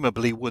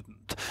presumably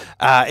wouldn't.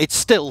 It's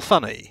still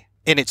funny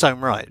in its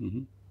own right.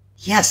 Mm-hmm.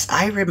 Yes,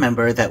 I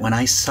remember that when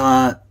I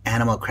saw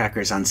Animal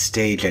Crackers on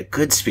stage at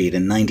Goodspeed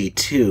in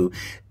 '92,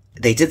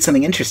 they did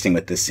something interesting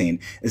with this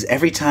scene. Is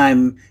every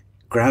time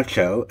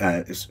Groucho,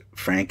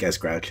 Frank as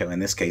Groucho in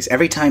this case,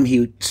 every time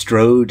he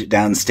strode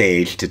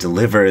downstage to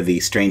deliver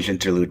the Strange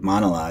Interlude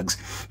monologues,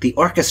 the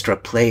orchestra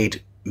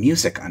played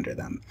music under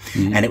them.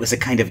 Mm-hmm. And it was a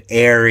kind of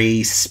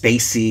airy,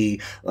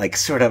 spacey, like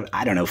sort of,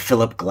 I don't know,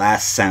 Philip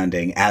Glass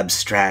sounding,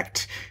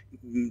 abstract,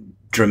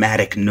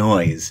 dramatic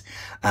noise.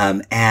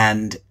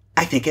 And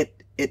I think it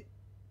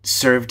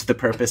served the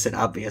purpose it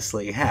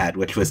obviously had,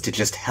 which was to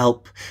just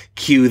help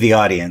cue the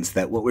audience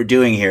that what we're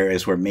doing here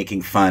is we're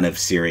making fun of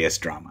serious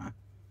drama.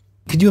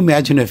 Could you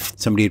imagine if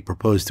somebody had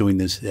proposed doing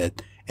this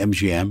at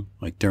MGM,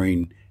 like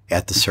during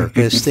at the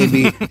circus, they'd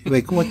be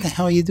like, what the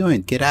hell are you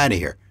doing? Get out of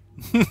here.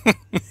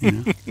 You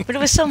know? But it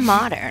was so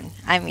modern.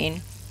 I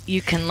mean,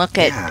 you can look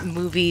at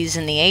movies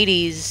in the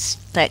 80s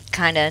that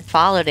kind of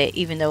followed it,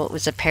 even though it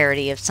was a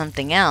parody of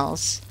something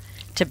else,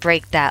 to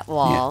break that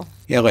wall.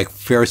 Yeah, like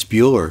Ferris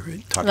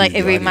Bueller. Like,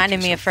 it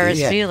reminded me of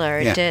Ferris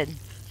Bueller. It did.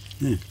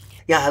 Yeah.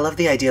 Yeah, I love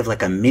the idea of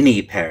like a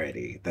mini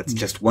parody. That's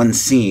just one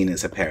scene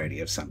is a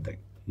parody of something.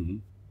 Mm-hmm.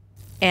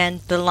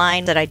 And the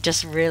line that I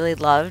just really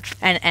loved,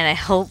 and I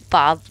hope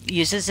Bob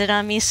uses it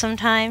on me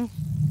sometime,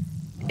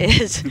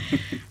 is,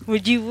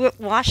 would you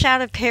wash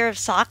out a pair of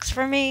socks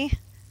for me?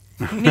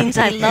 It means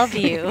I love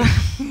you.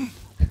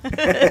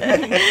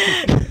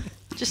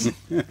 Just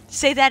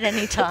say that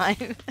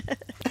anytime.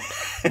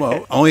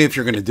 Well, only if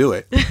you're going to do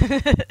it.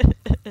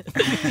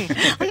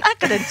 I'm not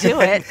going to do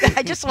it.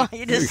 I just want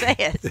you to say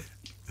it.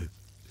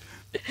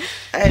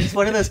 It's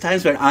one of those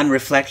times when, on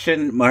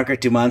reflection, Margaret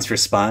Dumont's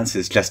response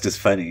is just as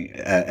funny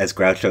as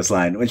Groucho's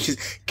line when she's,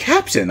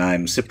 "Captain,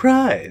 I'm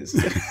surprised."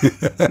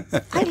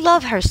 I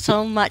love her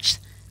so much.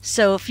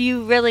 So if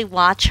you really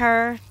watch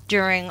her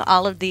during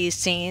all of these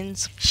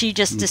scenes, she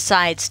just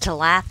decides to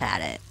laugh at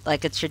it.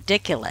 Like, it's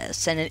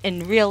ridiculous. And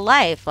in real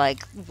life,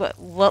 like,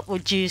 what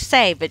would you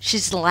say? But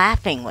she's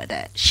laughing with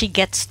it. She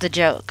gets the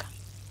joke.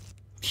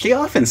 She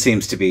often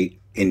seems to be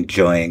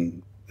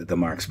enjoying the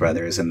Marx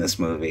Brothers in this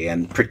movie,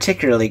 and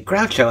particularly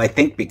Groucho, I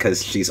think,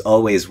 because she's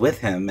always with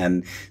him,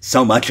 and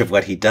so much of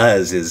what he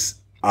does is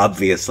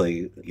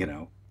obviously, you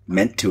know,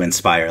 meant to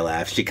inspire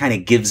laughs. She kind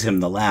of gives him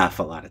the laugh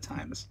a lot of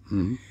times.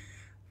 Mm-hmm.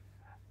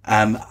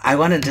 I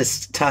wanted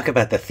to talk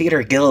about the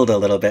Theater Guild a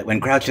little bit.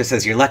 When Groucho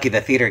says, "You're lucky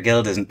the Theater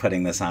Guild isn't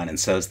putting this on, and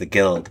so's the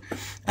Guild,"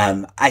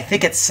 I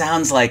think it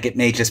sounds like it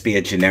may just be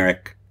a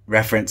generic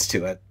reference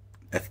to a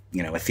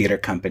theater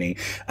company.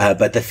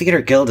 But the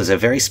Theater Guild is a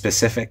very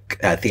specific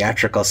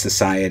theatrical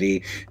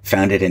society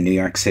founded in New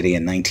York City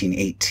in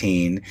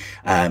 1918.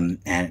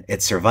 And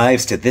it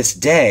survives to this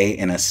day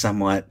in a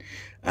somewhat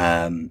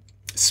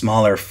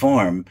smaller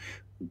form.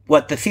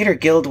 What the Theater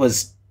Guild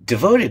was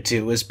devoted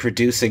to was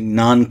producing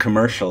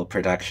non-commercial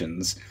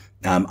productions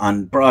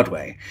on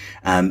Broadway.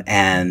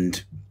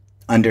 And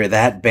under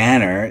that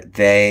banner,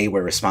 they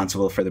were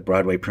responsible for the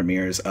Broadway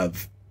premieres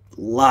of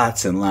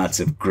lots and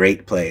lots of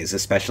great plays,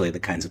 especially the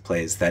kinds of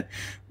plays that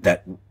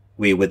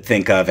we would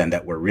think of and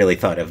that were really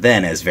thought of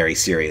then as very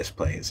serious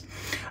plays.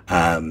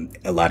 A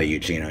lot of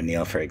Eugene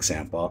O'Neill, for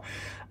example.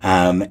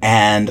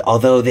 And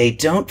although they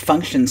don't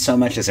function so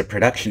much as a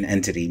production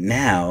entity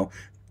now,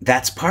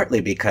 that's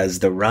partly because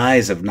the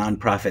rise of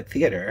nonprofit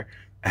theater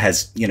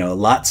has, you know,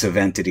 lots of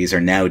entities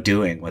are now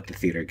doing what the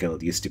Theater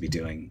Guild used to be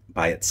doing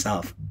by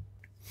itself.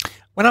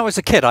 When I was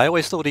a kid, I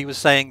always thought he was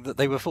saying that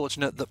they were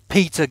fortunate that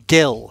Peter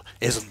Gill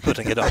isn't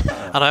putting it on.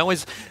 And I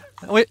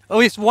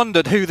always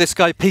wondered who this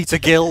guy Peter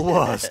Gill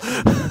was.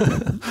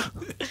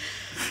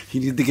 You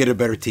need to get a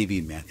better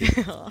TV,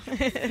 Matthew.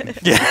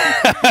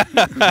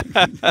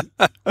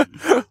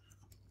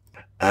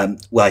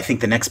 Well, I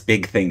think the next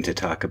big thing to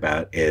talk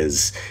about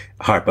is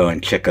Harpo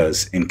and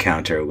Chico's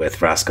encounter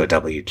with Roscoe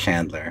W.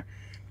 Chandler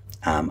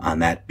on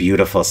that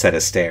beautiful set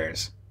of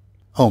stairs.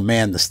 Oh,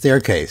 man, the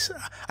staircase.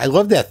 I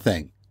love that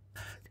thing.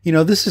 You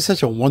know, this is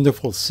such a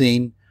wonderful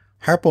scene.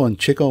 Harpo and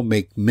Chico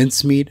make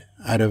mincemeat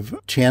out of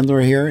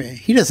Chandler here.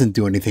 He doesn't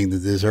do anything to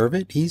deserve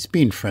it. He's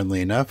being friendly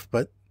enough,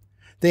 but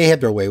they have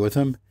their way with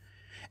him.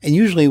 And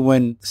usually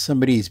when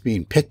somebody's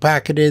being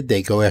pickpocketed,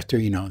 they go after,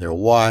 you know, their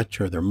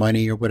watch or their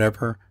money or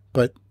whatever.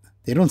 But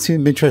they don't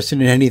seem interested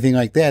in anything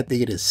like that. They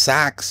get his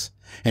socks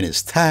and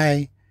his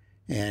tie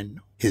and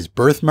his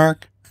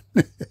birthmark.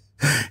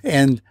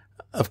 And,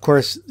 of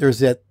course, there's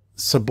that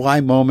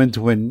sublime moment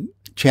when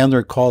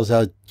Chandler calls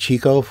out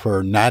Chico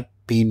for not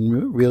being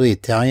really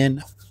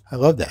Italian. I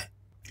love that.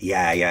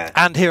 Yeah.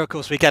 And here, of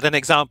course, we get an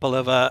example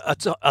of a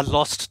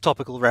lost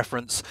topical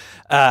reference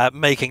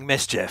making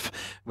mischief,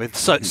 with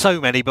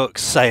so many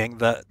books saying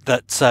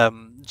that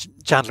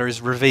Chandler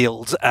is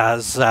revealed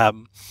as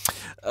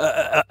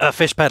a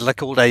fish peddler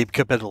called Abe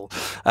Kabibble.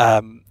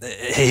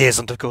 He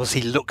isn't, of course.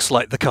 He looks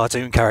like the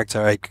cartoon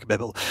character Abe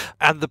Kabibble.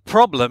 And the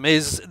problem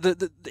is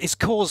that it's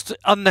caused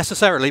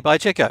unnecessarily by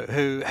Chico,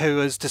 who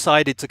has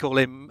decided to call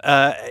him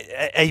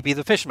Abe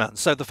the Fishman.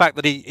 So the fact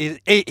that he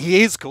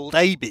is called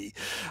Abe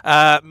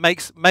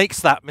makes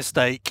that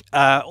mistake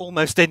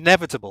almost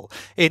inevitable.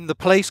 In the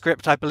play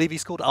script, I believe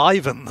he's called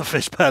Ivan the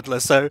Fish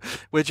Peddler. So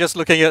we're just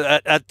looking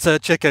at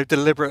Chico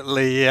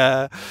deliberately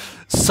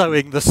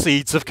sowing the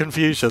seeds of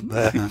confusion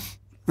there.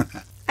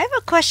 I have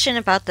a question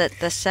about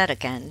the set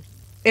again.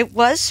 It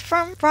was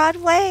from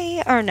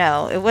Broadway, or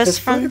no? It was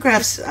the from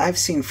photographs I've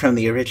seen from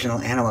the original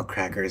Animal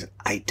Crackers.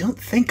 I don't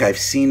think I've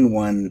seen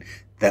one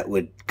that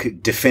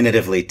could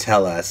definitively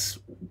tell us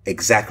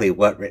exactly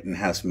what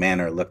Rittenhouse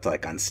Manor looked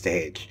like on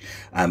stage.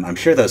 I'm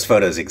sure those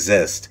photos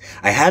exist.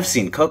 I have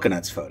seen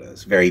Cocoanuts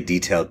photos, very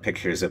detailed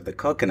pictures of the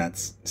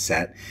Cocoanuts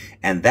set,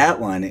 and that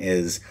one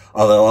is,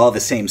 although all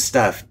the same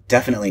stuff,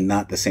 definitely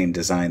not the same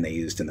design they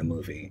used in the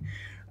movie.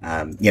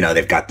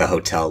 They've got the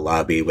hotel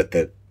lobby with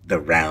the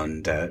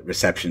round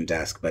reception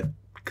desk, but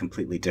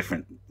completely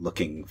different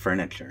looking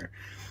furniture.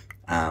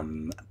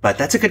 But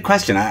that's a good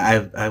question.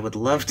 I would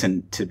love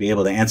to be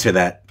able to answer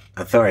that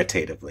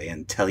authoritatively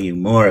and tell you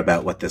more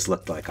about what this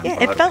looked like on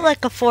Broadway. It felt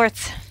like a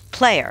fourth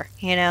player,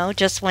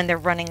 just when they're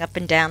running up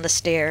and down the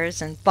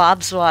stairs and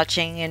Bob's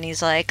watching and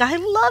he's like, I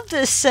love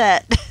this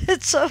set.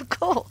 It's so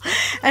cool.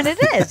 And it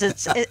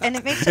is. And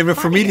it makes it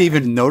for me to funnier.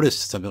 even notice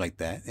something like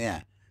that,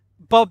 yeah.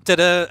 Bob did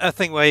a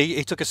thing where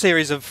he took a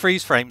series of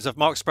freeze frames of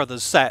Marx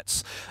Brothers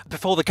sets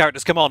before the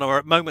characters come on, or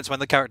at moments when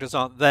the characters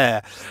aren't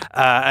there,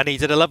 and he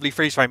did a lovely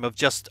freeze frame of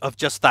just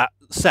that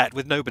set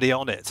with nobody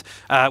on it,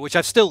 which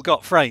I've still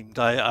got framed.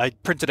 I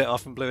printed it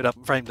off and blew it up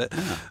and framed it.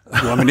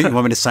 You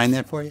want me to sign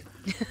that for you?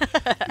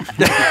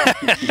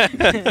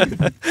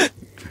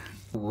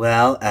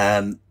 Well,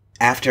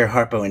 after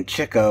Harpo and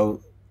Chico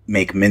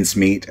make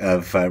mincemeat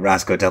of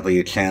Roscoe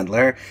W.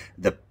 Chandler,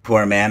 the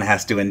poor man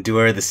has to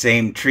endure the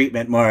same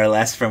treatment, more or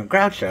less, from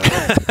Groucho.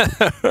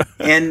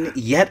 In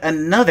yet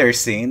another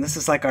scene, this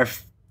is like our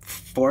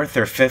fourth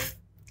or fifth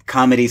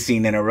comedy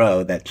scene in a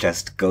row that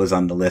just goes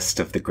on the list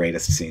of the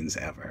greatest scenes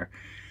ever.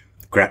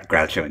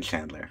 Groucho and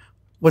Chandler.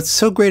 What's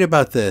so great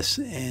about this,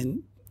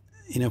 and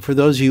for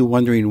those of you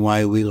wondering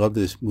why we love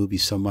this movie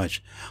so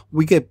much,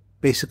 we get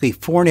basically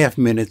 4.5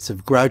 minutes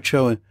of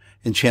Groucho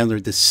and Chandler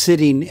just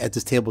sitting at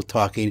this table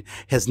talking.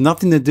 Has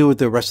nothing to do with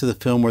the rest of the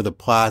film or the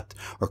plot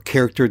or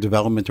character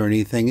development or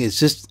anything. It's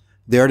just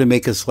there to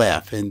make us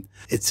laugh. And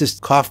it's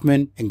just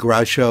Kaufman and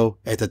Groucho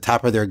at the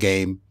top of their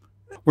game.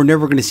 We're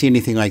never going to see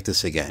anything like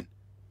this again.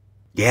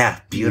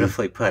 Yeah,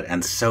 beautifully put,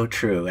 and so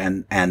true.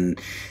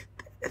 And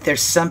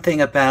there's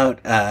something about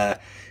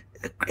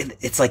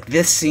it's like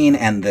this scene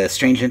and the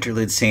Strange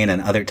Interlude scene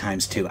and other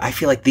times too. I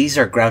feel like these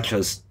are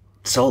Groucho's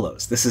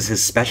solos. This is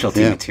his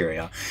specialty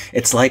material.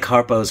 It's like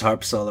Harpo's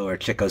harp solo or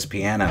Chico's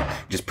piano.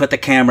 Just put the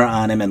camera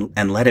on him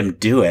and let him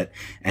do it,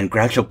 and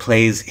Groucho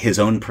plays his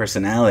own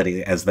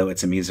personality as though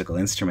it's a musical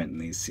instrument in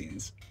these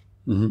scenes.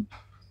 Mm-hmm.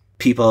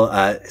 People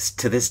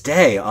to this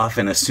day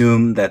often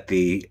assume that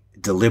the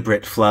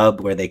deliberate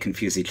flub where they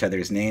confuse each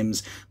other's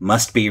names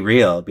must be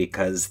real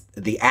because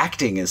the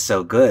acting is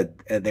so good.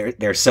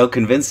 They're so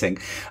convincing.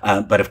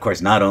 But of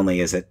course, not only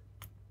is it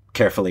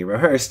carefully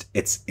rehearsed,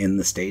 it's in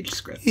the stage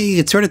script. You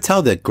can sort of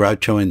tell that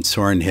Groucho and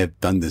Soren have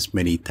done this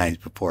many times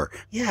before.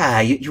 Yeah,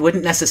 you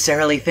wouldn't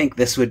necessarily think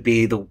this would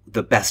be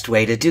the best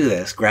way to do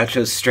this.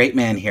 Groucho's straight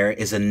man here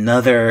is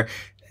another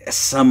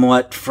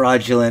somewhat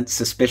fraudulent,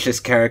 suspicious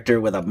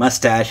character with a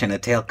mustache and a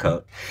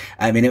tailcoat.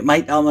 I mean, it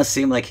might almost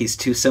seem like he's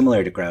too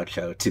similar to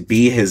Groucho to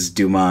be his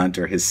Dumont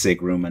or his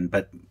Sig Ruman,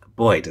 but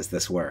boy, does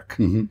this work.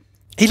 Mm-hmm.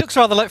 He looks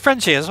rather like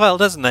Frenchie as well,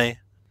 doesn't he?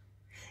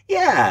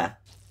 Yeah.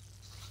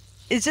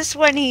 Is this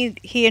when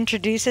he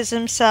introduces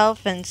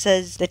himself and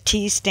says the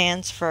T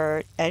stands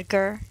for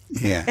Edgar?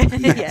 Yeah.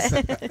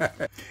 Yeah.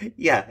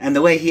 Yeah, and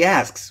the way he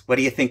asks, what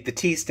do you think the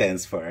T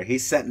stands for?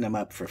 He's setting him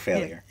up for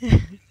failure.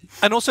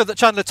 And also that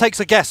Chandler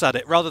takes a guess at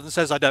it rather than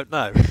says, I don't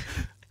know.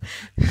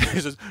 He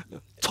says,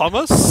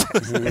 Thomas?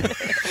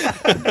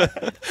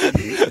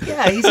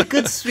 Yeah, he's a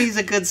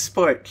good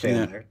sport,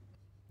 Chandler.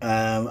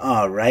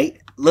 All right.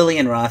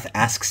 Lillian Roth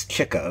asks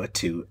Chico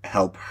to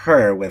help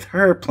her with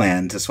her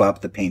plan to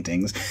swap the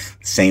paintings,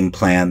 same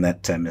plan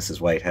that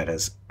Mrs. Whitehead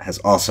has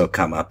also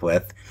come up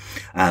with.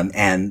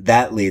 And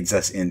that leads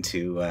us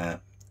into a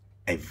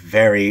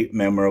very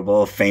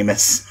memorable,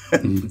 famous,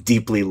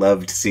 deeply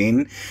loved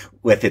scene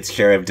with its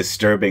share of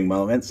disturbing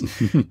moments,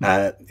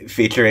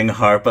 featuring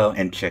Harpo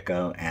and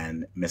Chico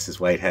and Mrs.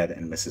 Whitehead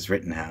and Mrs.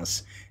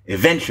 Rittenhouse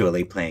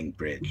eventually playing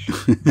bridge.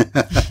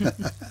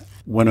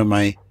 One of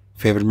my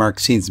favorite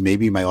Marx scenes,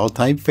 maybe my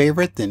all-time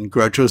favorite, and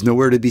Groucho's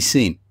nowhere to be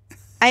seen.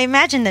 I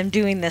imagine them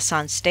doing this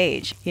on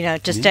stage.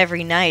 Just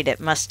every night it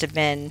must have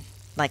been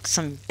like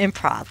some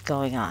improv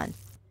going on.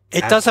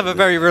 It does have a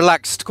very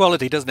relaxed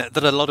quality, doesn't it?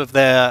 That a lot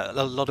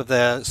of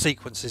their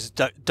sequences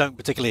don't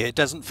particularly. It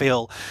doesn't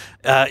feel,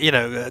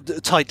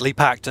 tightly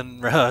packed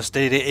and rehearsed.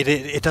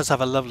 It does have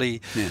a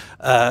lovely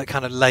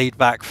kind of laid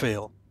back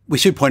feel. We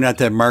should point out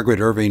that Margaret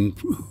Irving,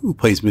 who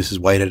plays Mrs.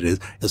 Whitehead,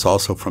 is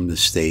also from the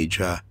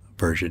stage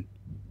version.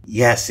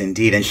 Yes,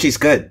 indeed, and she's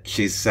good.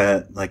 She's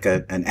like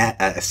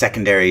a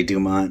secondary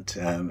Dumont,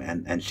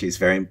 and she's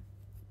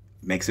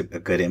makes a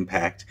good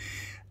impact.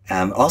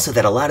 Also,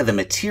 that a lot of the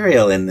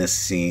material in this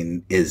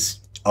scene is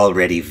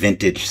already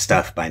vintage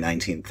stuff by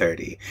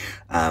 1930.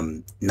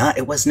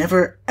 It was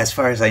never, as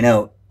far as I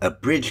know, a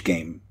bridge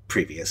game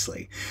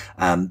previously.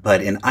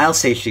 But in I'll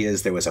Say She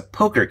Is, there was a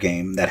poker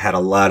game that had a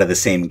lot of the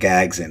same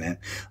gags in it.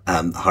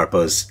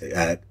 Harpo's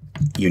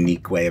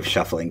unique way of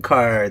shuffling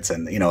cards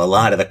and, a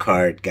lot of the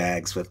card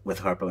gags with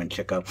Harpo and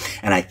Chico.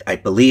 And I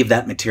believe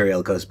that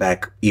material goes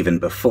back even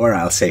before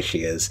I'll Say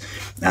She Is,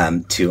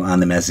 to On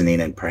the Mezzanine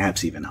and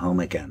perhaps even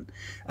Home Again.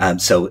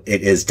 So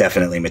it is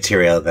definitely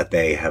material that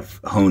they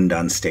have honed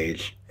on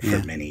stage for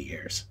many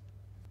years.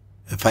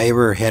 If I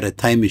ever had a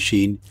time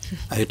machine,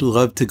 I'd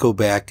love to go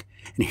back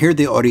and hear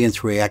the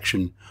audience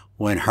reaction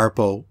when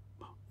Harpo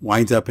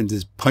winds up and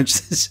just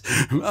punches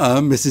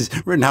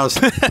Mrs. Rittenhouse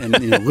and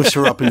lifts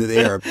her up into the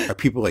air. Are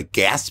people like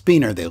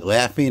gasping? Are they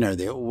laughing?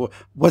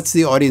 What's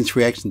the audience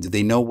reaction? Do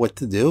they know what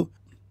to do?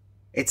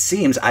 It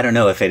seems, I don't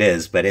know if it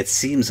is, but it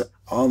seems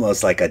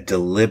almost like a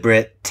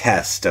deliberate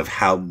test of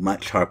how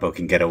much Harpo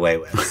can get away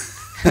with.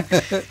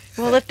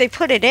 Well, if they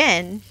put it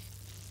in,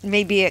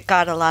 maybe it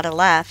got a lot of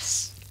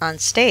laughs on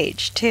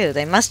stage, too.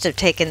 They must have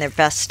taken their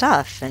best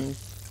stuff and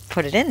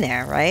put it in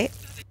there, right?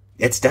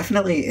 It's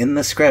definitely in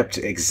the script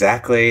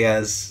exactly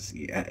as,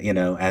 you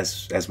know,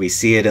 as we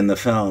see it in the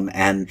film.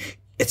 And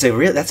that's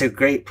a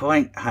great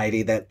point,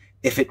 Heidi, that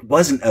if it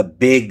wasn't a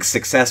big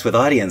success with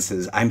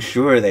audiences, I'm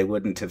sure they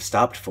wouldn't have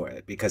stopped for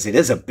it, because it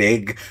is a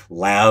big,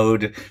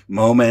 loud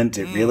moment.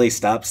 It really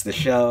stops the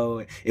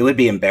show. It would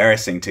be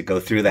embarrassing to go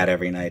through that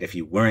every night if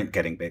you weren't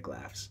getting big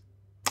laughs.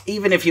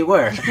 Even if you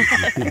were.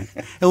 And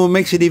what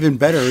makes it even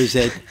better is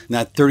that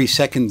not 30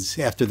 seconds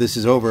after this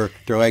is over,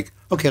 they're like,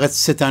 okay, let's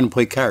sit down and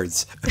play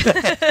cards.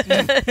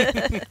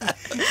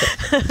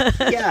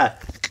 Yeah.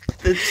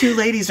 The two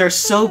ladies are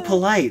so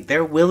polite.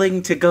 They're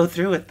willing to go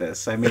through with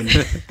this. I mean,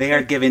 they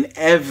are given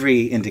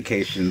every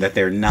indication that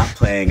they're not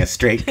playing a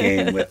straight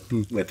game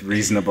with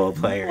reasonable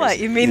players. What,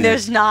 you mean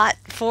there's not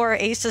 4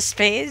 ace of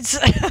spades?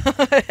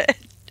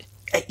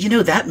 You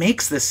know, that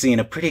makes this scene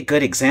a pretty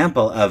good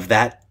example of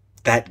that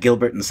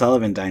Gilbert and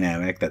Sullivan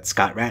dynamic that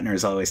Scott Ratner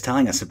is always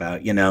telling us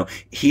about. You know,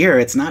 here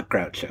it's not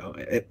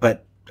Groucho,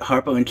 but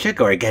Harpo and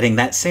Chico are getting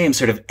that same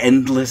sort of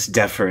endless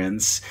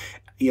deference.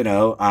 You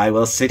know, I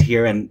will sit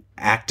here and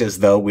act as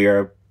though we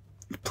are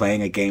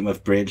playing a game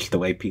of bridge the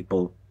way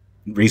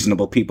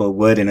reasonable people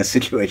would in a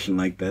situation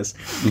like this.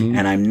 Mm-hmm.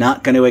 And I'm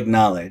not going to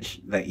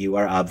acknowledge that you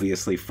are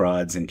obviously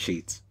frauds and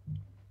cheats.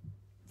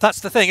 That's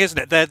the thing,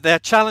 isn't it? They're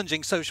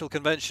challenging social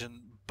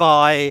convention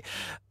by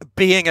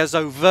being as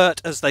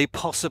overt as they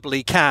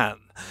possibly can.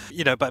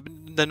 You know, but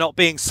they're not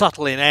being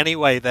subtle in any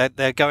way.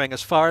 They're going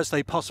as far as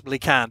they possibly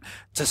can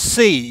to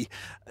see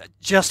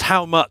just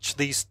how much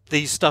these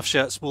stuff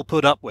shirts will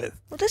put up with.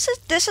 Well,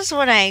 this is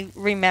when I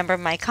remember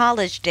my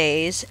college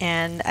days,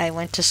 and I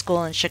went to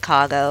school in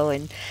Chicago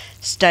and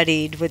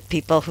studied with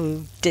people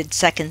who did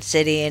Second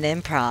City and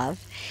improv.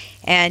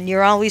 And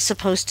you're always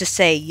supposed to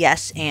say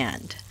yes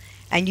and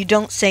you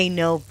don't say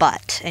no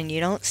but, and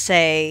you don't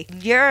say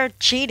you're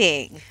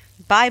cheating,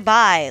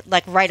 bye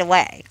like right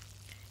away.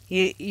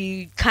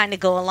 You kind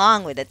of go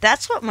along with it.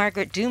 That's what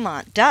Margaret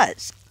Dumont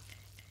does.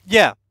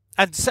 Yeah,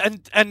 and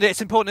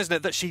it's important, isn't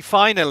it, that she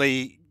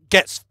finally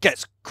gets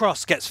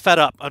cross, gets fed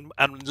up,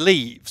 and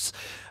leaves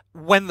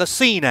when the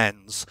scene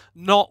ends,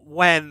 not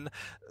when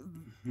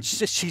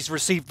she's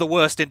received the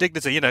worst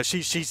indignity. You know,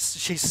 she's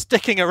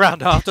sticking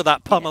around after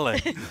that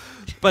pummeling,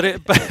 but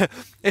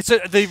it's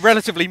the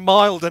relatively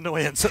mild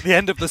annoyance at the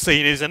end of the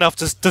scene is enough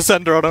to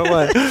send her on her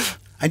way.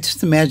 I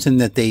just imagine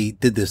that they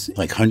did this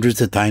like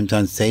hundreds of times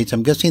on stage.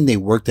 I'm guessing they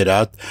worked it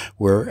out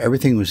where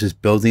everything was just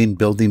building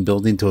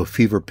to a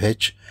fever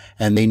pitch,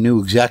 and they knew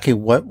exactly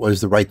what was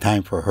the right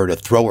time for her to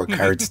throw her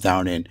cards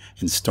down and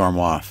storm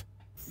off.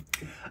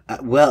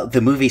 Well,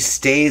 the movie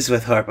stays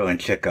with Harpo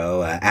and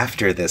Chico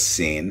after this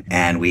scene,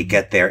 and we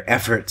get their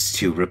efforts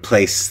to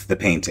replace the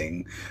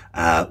painting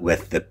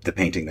with the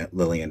painting that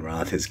Lillian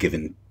Roth has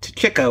given to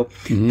Chico,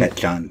 that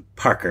John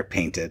Parker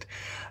painted.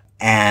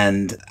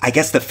 And I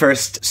guess the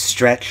first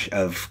stretch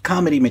of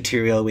comedy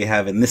material we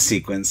have in this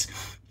sequence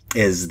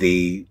is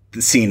the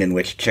scene in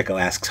which Chico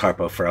asks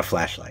Harpo for a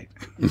flashlight.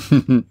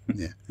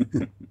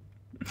 Yeah.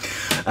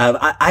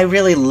 I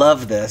really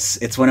love this.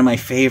 It's one of my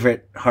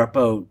favorite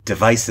Harpo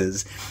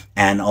devices,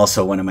 and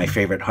also one of my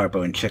favorite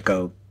Harpo and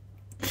Chico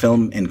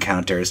film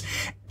encounters.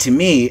 To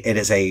me, it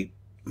is a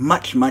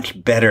much,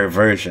 much better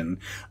version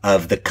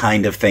of the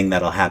kind of thing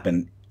that'll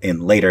happen in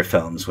later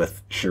films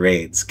with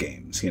charades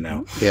games, you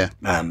know? Yeah.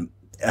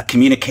 A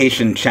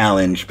communication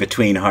challenge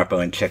between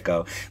Harpo and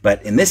Chico,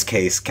 but in this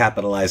case,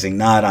 capitalizing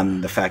not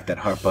on the fact that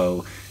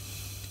Harpo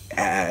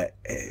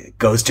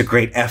goes to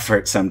great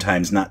effort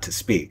sometimes not to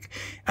speak.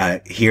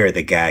 Here,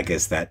 the gag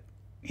is that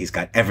he's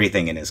got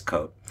everything in his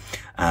coat.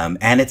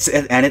 And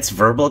it's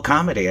verbal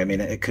comedy. I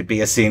mean, it could be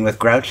a scene with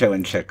Groucho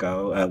and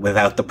Chico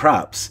without the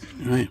props.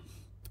 Right.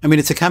 I mean,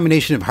 it's a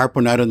combination of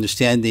Harpo not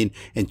understanding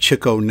and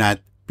Chico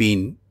not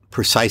being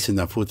precise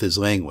enough with his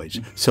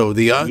language. So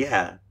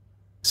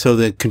so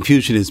the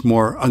confusion is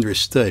more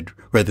understood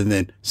rather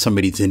than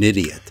somebody's an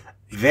idiot.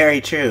 Very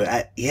true.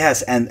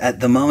 Yes, and at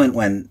the moment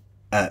when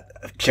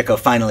Chico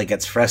finally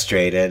gets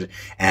frustrated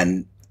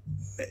and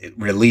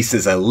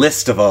releases a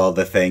list of all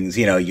the things,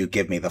 you know, you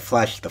give me the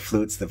flush, the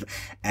flutes,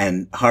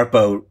 and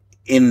Harpo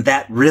in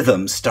that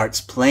rhythm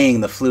starts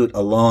playing the flute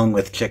along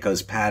with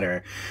Chico's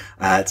patter.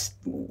 It's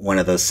one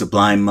of those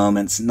sublime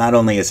moments. Not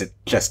only is it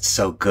just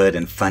so good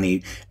and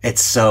funny,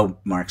 it's so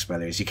Marx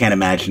Brothers. You can't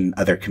imagine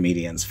other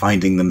comedians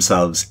finding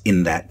themselves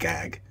in that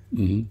gag.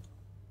 Mm-hmm.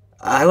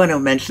 I want to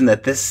mention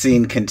that this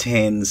scene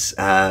contains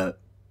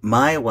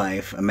my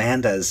wife,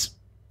 Amanda's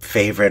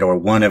favorite, or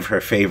one of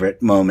her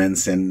favorite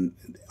moments in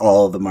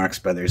all the Marx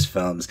Brothers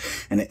films.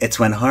 And it's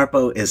when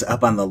Harpo is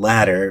up on the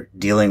ladder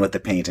dealing with the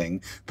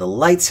painting. The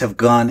lights have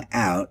gone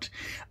out,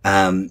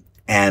 and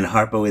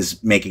Harpo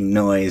is making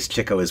noise.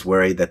 Chico is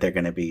worried that they're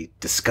going to be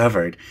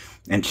discovered.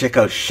 And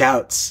Chico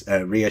shouts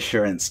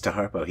reassurance to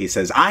Harpo. He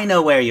says, "I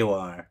know where you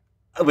are."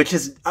 which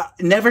has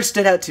never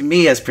stood out to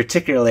me as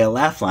particularly a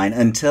laugh line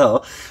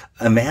until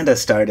Amanda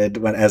started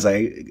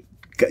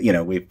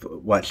we've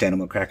watched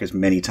Animal Crackers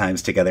many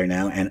times together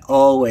now, and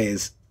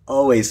always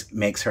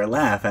makes her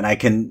laugh. And I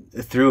can,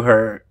 through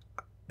her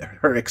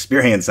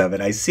experience of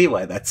it, I see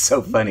why that's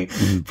so funny.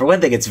 Mm-hmm. For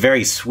one thing, it's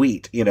very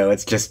sweet.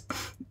 It's just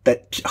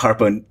that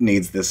Harpo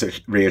needs this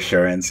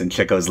reassurance, and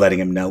Chico's letting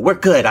him know, we're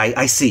good.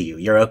 I see you.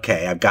 You're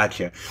okay. I've got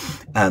you.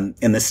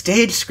 In the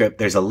stage script,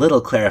 there's a little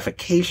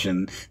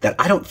clarification that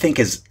I don't think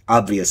is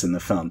obvious in the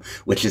film,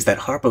 which is that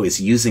Harpo is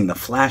using the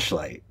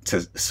flashlight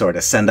to sort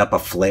of send up a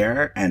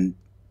flare and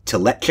to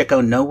let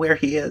Chico know where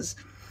he is.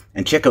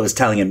 And Chico is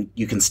telling him,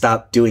 you can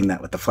stop doing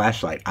that with the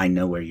flashlight. I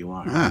know where you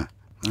are.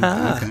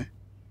 Okay.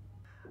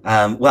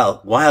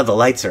 Well, while the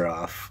lights are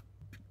off,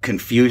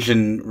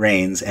 confusion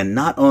reigns, and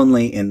not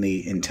only in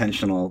the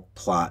intentional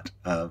plot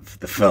of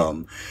the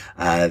film.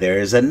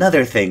 There's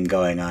another thing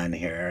going on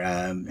here,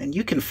 and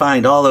you can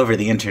find all over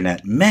the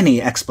internet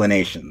many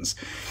explanations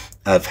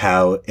of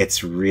how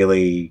it's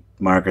really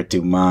Margaret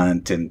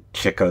Dumont in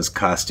Chico's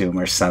costume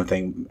or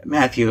something.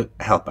 Matthew,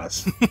 help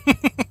us.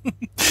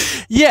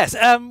 Yes.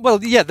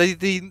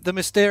 The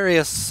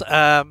mysterious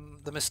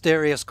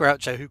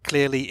Groucho, who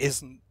clearly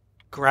isn't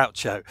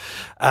Groucho.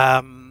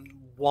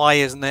 Why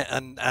isn't it?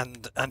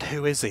 And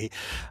who is he?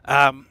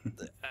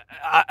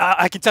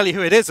 I can tell you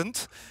who it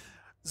isn't.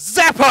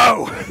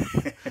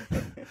 Zeppo.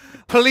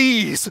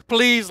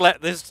 Please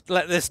let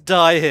this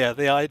die here.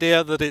 The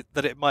idea that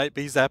it might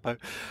be Zeppo.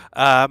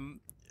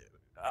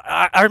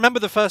 I remember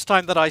the first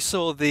time that I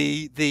saw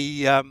the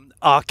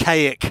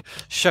archaic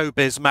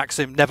showbiz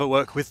maxim, never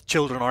work with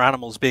children or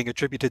animals, being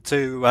attributed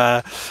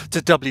to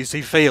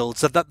W.C. Fields.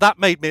 So that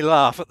made me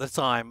laugh at the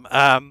time.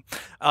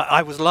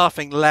 I was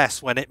laughing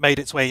less when it made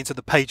its way into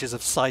the pages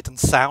of Sight and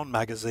Sound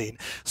magazine.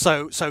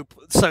 So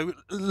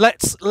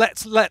let's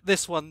let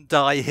this one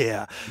die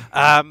here.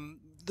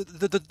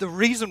 The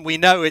reason we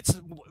know it's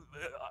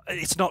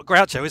not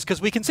Groucho is because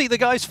we can see the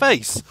guy's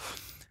face.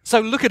 So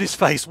look at his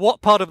face.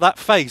 What part of that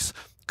face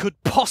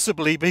could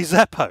possibly be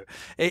Zeppo?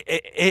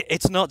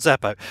 It's not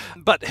Zeppo.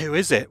 But who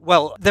is it?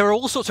 Well, there are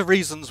all sorts of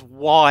reasons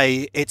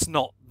why it's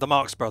not the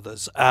Marx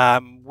Brothers.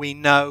 We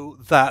know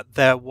that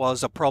there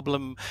was a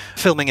problem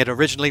filming it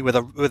originally with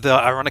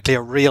ironically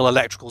a real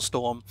electrical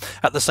storm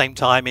at the same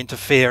time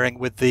interfering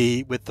with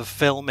the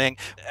filming,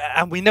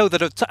 and we know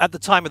that at the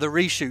time of the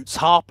reshoots,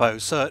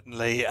 Harpo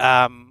certainly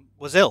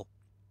was ill.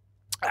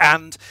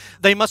 And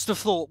they must have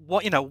thought,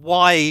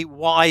 why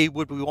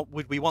would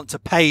we want to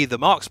pay the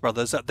Marx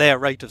Brothers at their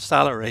rate of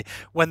salary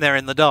when they're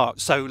in the dark?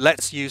 So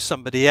let's use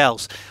somebody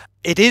else.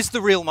 It is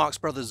the real Marx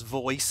Brothers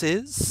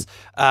voices.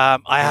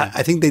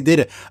 I think they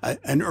did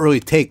an early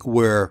take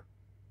where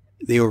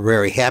they were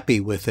very happy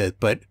with it,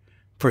 but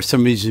for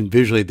some reason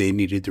visually they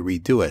needed to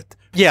redo it.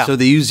 Yeah. So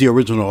they used the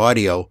original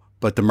audio,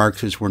 but the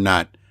Marxists were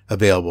not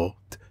available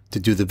to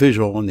do the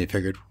visual, and they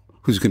figured,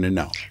 who's going to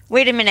know?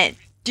 Wait a minute.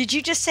 Did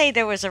you just say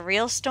there was a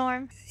real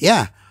storm?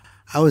 Yeah.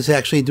 I was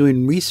actually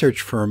doing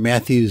research for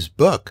Matthew's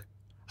book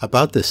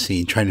about this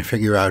scene, trying to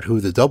figure out who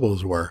the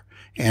doubles were.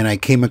 And I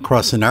came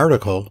across an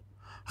article.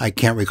 I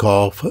can't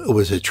recall if it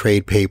was a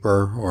trade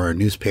paper or a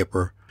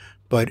newspaper,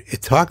 but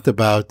it talked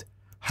about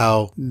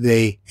how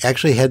they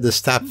actually had to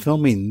stop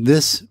filming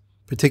this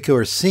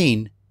particular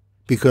scene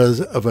because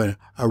of a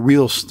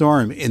real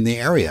storm in the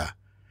area.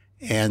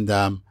 And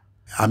I'm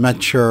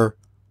not sure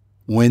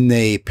when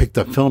they picked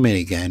up filming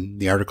again.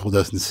 The article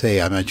doesn't say.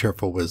 I'm not sure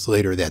if it was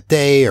later that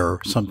day or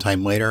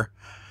sometime later.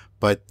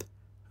 But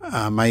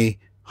my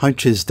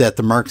hunch is that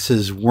the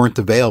Marxists weren't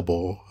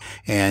available,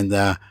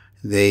 and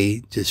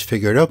they just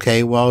figured,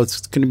 okay, well,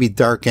 it's going to be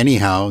dark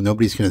anyhow.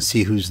 Nobody's going to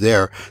see who's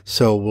there,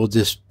 so we'll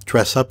just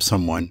dress up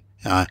someone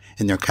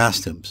in their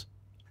costumes.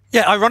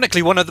 Yeah,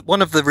 ironically, one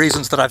of the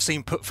reasons that I've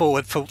seen put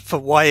forward for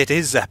why it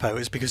is Zeppo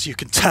is because you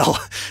can tell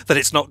that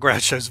it's not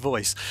Groucho's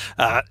voice.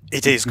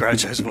 It is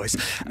Groucho's voice,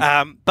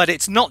 but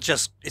it's not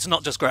just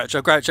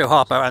Groucho. Groucho,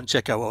 Harpo, and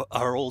Chico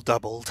are all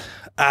doubled.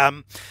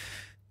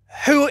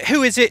 Who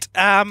is it?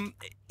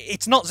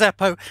 It's not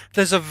Zeppo.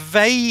 There's a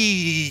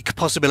vague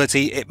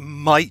possibility it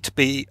might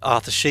be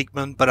Arthur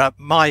Sheikman, but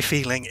my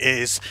feeling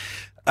is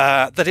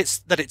that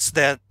it's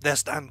their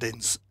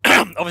stand-ins.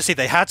 Obviously,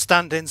 they had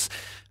stand-ins.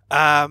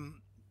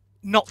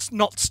 Not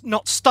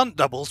stunt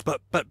doubles,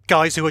 but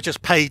guys who were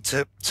just paid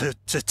to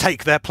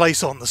take their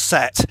place on the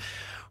set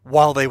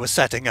while they were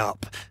setting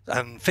up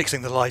and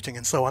fixing the lighting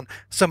and so on.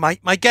 So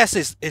my guess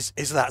is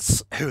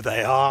that's who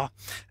they are.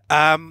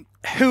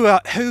 Who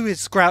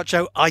is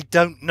Groucho? I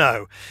don't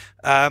know.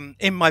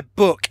 In my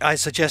book, I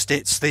suggest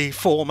it's the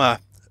former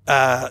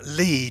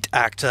lead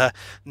actor,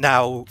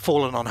 now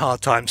fallen on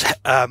hard times,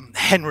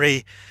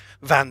 Henry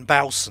Van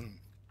Bouwsen.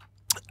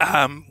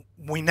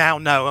 We now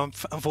know,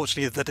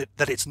 unfortunately,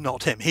 that it's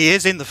not him. He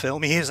is in the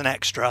film. He is an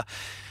extra.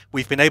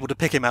 we've been able to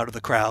pick him out of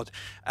the crowd,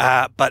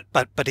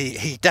 but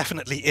he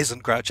definitely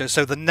isn't Groucho.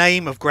 So the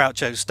name of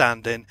Groucho's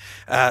stand-in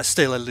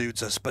still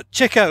eludes us. But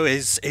Chico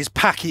is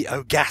Packy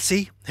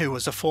O'Gassi, who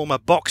was a former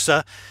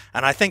boxer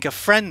and I think a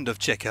friend of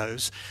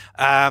Chico's,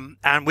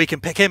 and we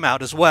can pick him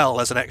out as well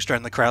as an extra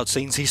in the crowd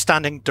scenes. He's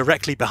standing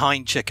directly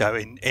behind Chico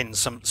in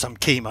some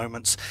key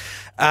moments.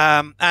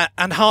 And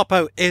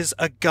Harpo is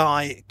a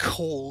guy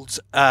called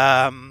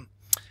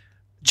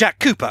Jack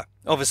Cooper,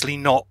 obviously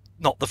not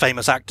the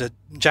famous actor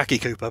Jackie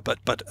Cooper,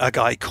 but a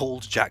guy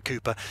called Jack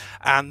Cooper,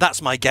 and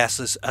that's my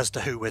guess as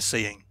to who we're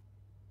seeing.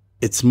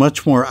 It's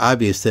much more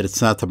obvious that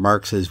it's not the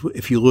Marxes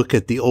if you look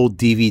at the old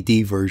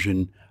DVD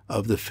version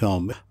of the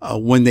film.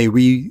 When they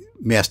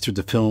remastered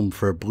the film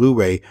for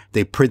Blu-ray,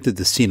 they printed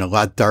the scene a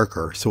lot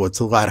darker, so it's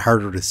a lot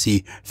harder to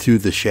see through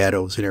the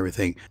shadows and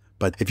everything.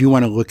 But if you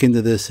want to look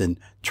into this and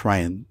try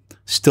and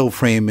still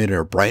frame it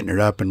or brighten it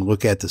up and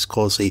look at this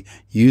closely,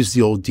 use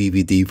the old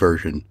DVD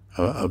version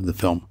of the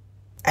film.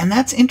 And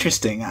that's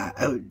interesting.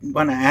 I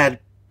want to add,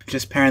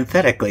 just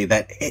parenthetically,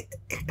 that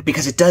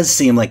because it does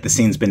seem like the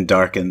scene's been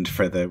darkened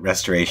for the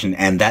restoration,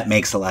 and that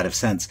makes a lot of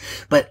sense.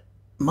 But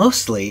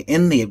mostly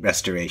in the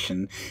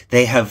restoration,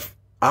 they have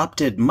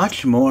opted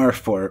much more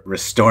for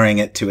restoring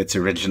it to its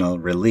original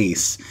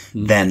release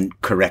than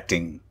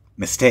correcting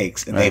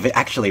mistakes. And they've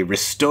actually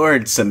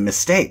restored some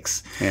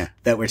mistakes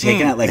that were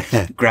taken out, like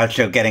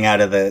Groucho getting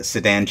out of the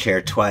sedan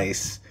chair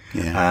twice.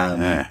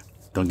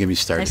 Don't get me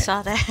started. I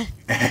saw that.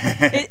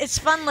 It's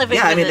fun living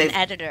with an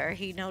editor.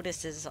 He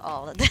notices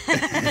all of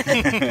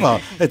that.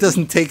 Well, it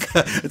doesn't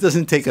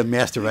take a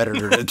master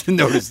editor to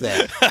notice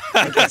that.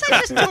 I guess I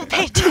just don't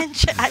pay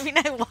attention. I mean,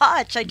 I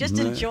watch. I just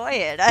enjoy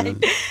it.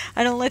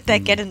 I don't let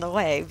that get in the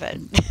way. But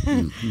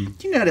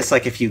do you notice,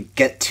 like, if you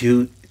get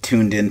too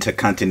tuned into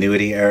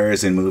continuity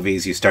errors in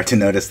movies, you start to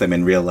notice them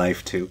in real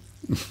life too?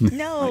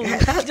 No,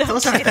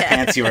 those aren't the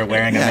pants you were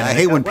wearing. I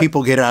hate when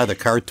people get out of the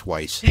car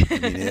twice.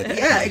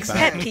 Yeah,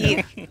 exactly.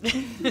 Pet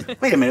peeve.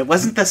 Wait a minute,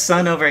 wasn't the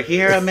sun over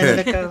here a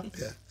minute ago?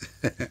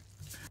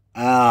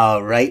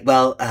 All right.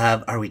 Well,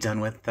 are we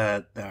done with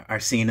our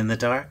scene in the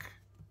dark?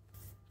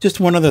 Just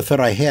one other thought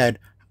I had.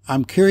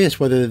 I'm curious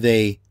whether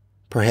they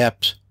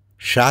perhaps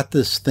shot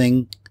this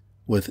thing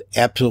with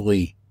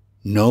absolutely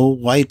no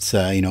lights,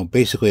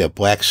 basically a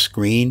black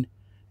screen,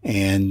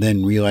 and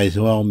then realized,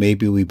 well,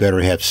 maybe we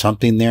better have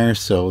something there.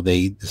 So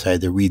they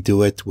decided to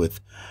redo it with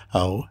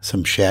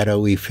some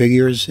shadowy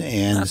figures.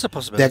 And that's a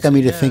possibility. That got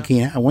me to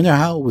thinking, I wonder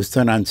how it was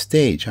done on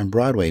stage on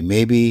Broadway.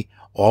 Maybe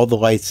all the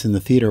lights in the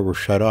theater were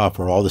shut off,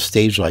 or all the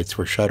stage lights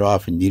were shut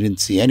off and you didn't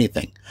see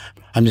anything.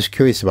 I'm just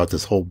curious about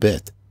this whole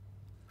bit.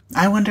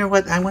 I wonder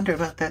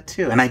about that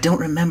too. And I don't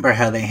remember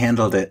how they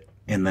handled it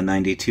in the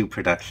 92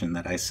 production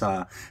that I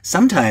saw.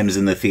 Sometimes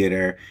in the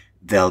theater,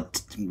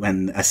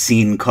 when a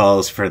scene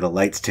calls for the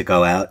lights to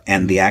go out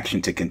and the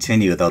action to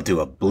continue, they'll do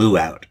a blue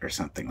out or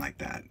something like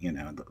that.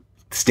 The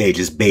stage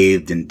is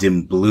bathed in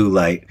dim blue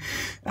light,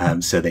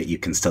 so that you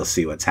can still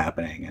see what's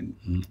happening,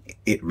 and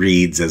it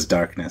reads as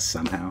darkness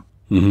somehow.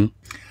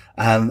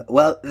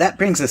 Well, that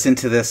brings us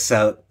into this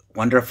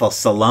wonderful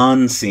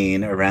salon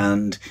scene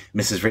around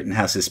Mrs.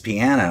 Rittenhouse's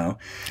piano.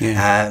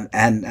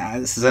 And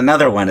this is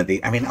another one of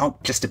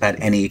just about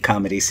any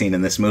comedy scene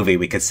in this movie,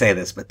 we could say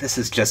this, but this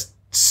is just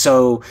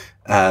so,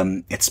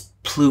 it's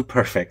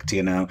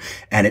pluperfect,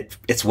 and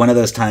it's one of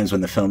those times when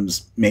the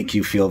films make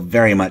you feel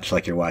very much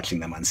like you're watching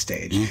them on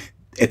stage.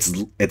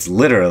 It's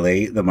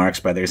literally the Marx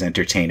Brothers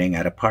entertaining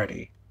at a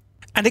party.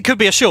 And it could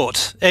be a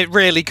short. It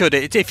really could.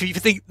 If you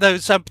think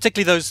those,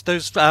 particularly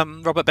those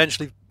Robert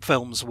Benchley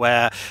films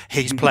where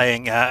he's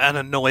playing an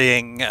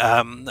annoying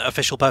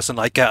official person,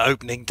 like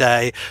Opening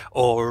Day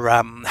or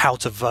How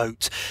to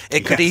Vote,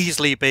 it could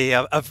easily be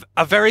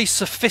a very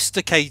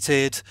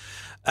sophisticated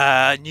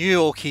New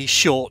Yorkie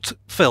short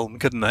film,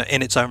 couldn't it,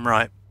 in its own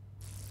right?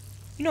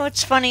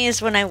 What's funny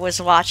is when I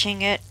was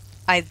watching it,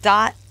 I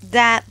thought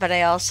that, but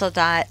I also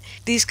thought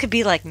these could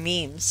be like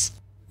memes.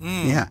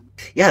 Yeah,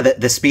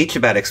 the speech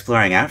about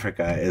exploring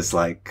Africa is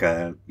like,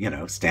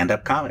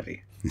 stand-up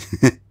comedy.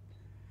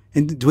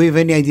 And do we have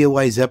any idea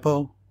why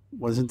Zeppo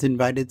wasn't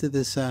invited to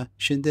this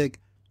shindig?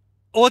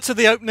 Or to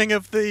the opening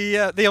of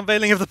the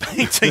unveiling of the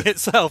painting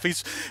itself.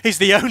 He's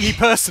the only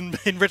person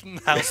in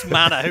Rittenhouse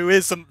Manor who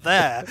isn't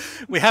there.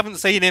 We haven't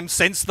seen him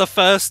since the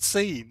first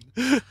scene.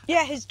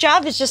 Yeah, his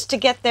job is just to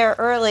get there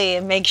early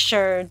and make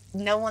sure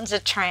no one's a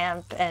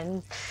tramp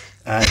and...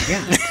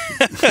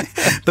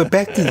 But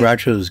back to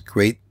Groucho's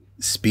great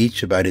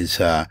speech about his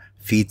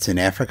feats in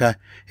Africa,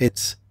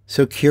 it's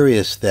so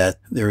curious that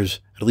there's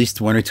at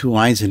least one or two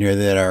lines in here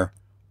that are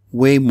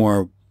way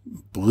more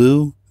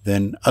blue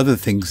than other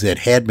things that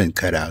had been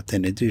cut out,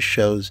 and it just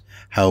shows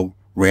how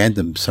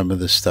random some of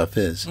this stuff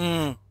is.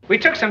 We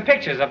took some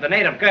pictures of the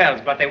native girls,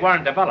 but they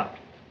weren't developed.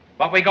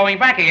 But we're going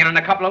back again in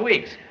a couple of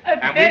weeks.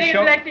 A very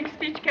enlightening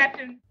speech,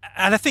 Captain.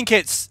 And I think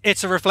it's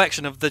a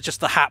reflection of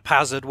the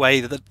haphazard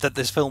way that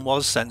this film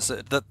was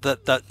censored.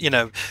 That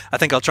I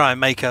think I'll try and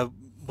make a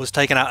was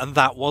taken out and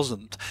that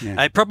wasn't.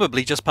 Yeah. It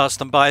probably just passed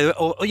them by,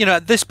 or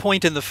at this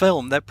point in the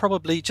film, they're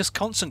probably just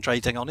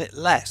concentrating on it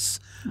less.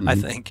 I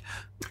think.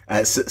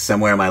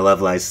 Somewhere My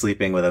Love Lies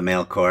Sleeping with a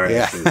male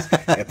chorus is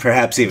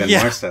perhaps even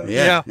more so.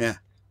 Yeah.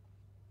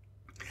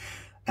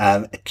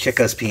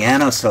 Chico's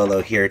piano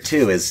solo here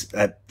too is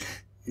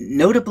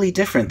notably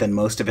different than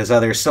most of his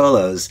other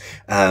solos,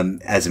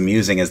 as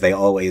amusing as they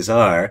always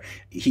are.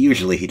 He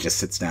just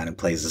sits down and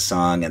plays a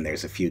song and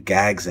there's a few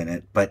gags in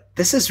it, but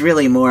this is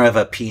really more of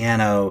a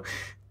piano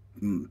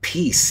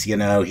piece.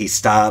 He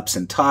stops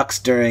and talks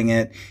during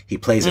it. He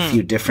plays a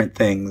few different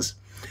things.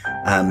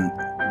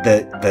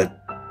 The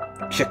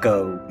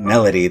Chico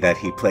melody that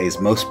he plays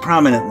most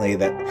prominently,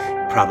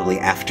 that probably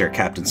after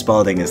Captain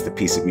Spaulding is the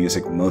piece of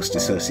music most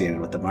associated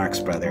with the Marx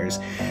Brothers,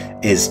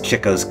 is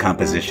Chico's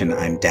composition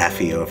I'm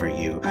Daffy Over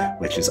You,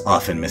 which is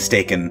often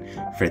mistaken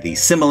for the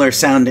similar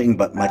sounding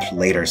but much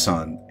later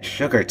song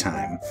Sugar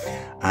Time.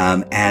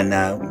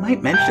 We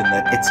might mention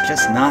that it's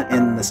just not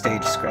in the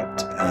stage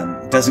script.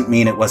 Doesn't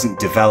mean it wasn't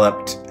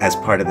developed as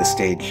part of the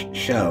stage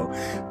show,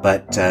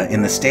 but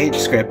in the stage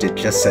script it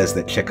just says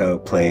that Chico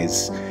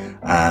plays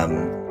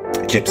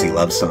Gypsy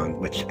Love Song,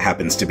 which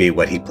happens to be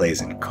what he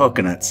plays in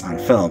Cocoanuts on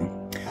film.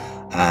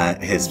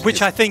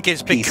 Which I think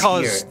is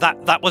because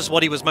that was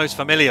what he was most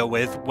familiar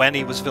with when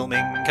he was filming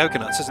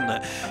Cocoanuts, isn't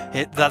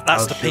it?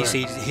 That's the piece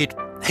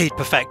he'd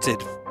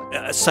perfected.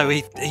 So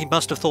he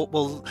must have thought,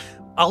 well,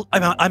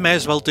 I may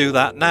as well do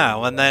that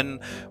now. And then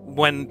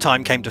when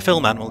time came to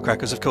film Animal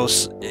Crackers, of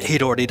course,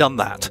 he'd already done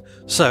that.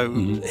 So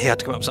he had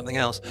to come up with something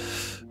else.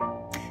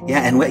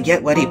 Yeah, and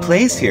yet what he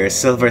plays here,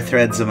 Silver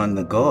Threads Among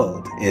the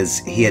Gold, is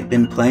he had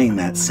been playing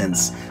that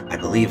since, I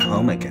believe,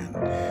 Home Again.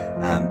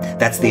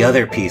 That's the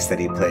other piece that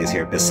he plays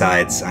here,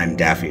 besides I'm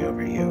Daffy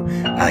Over You.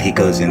 He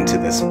goes into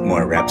this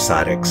more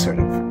rhapsodic, sort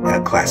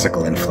of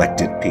classical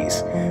inflected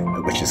piece,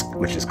 which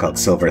is called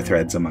Silver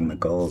Threads Among the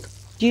Gold.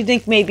 Do you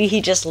think maybe he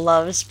just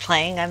loves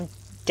playing I'm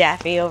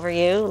Daffy Over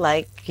You?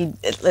 Like,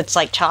 it's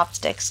like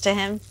chopsticks to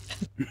him?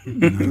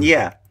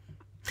 Yeah.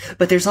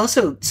 But there's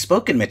also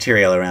spoken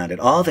material around it.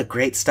 All the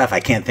great stuff. I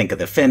can't think of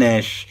the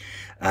finish.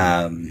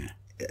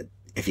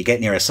 If you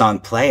get near a song,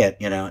 play it.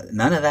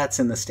 None of that's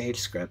in the stage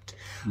script.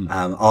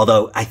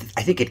 Although I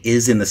think it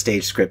is in the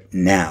stage script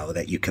now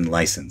that you can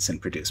license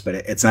and produce, but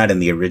it's not in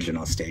the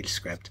original stage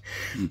script.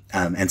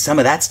 And some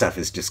of that stuff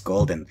is just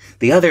golden.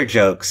 The other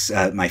jokes,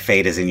 My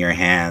Fate Is in Your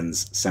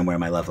Hands, Somewhere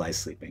My Love Lies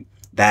Sleeping,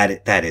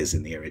 that is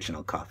in the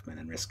original Kaufman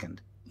and Riskind.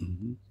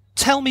 Mm-hmm.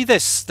 Tell me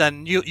this,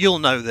 then. You'll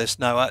know this,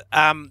 Noah.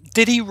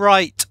 Did he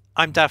write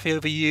I'm Daffy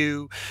Over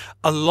You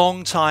a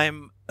long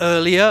time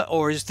earlier,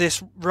 or is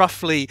this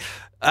roughly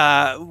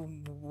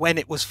when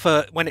it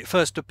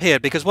first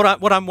appeared? Because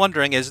what I'm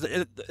wondering is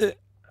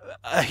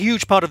a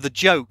huge part of the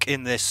joke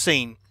in this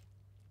scene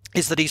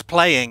is that he's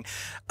playing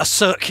a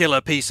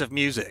circular piece of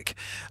music,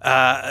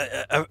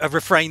 a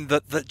refrain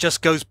that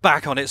just goes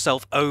back on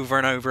itself over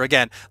and over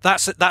again.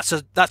 That's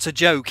a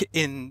joke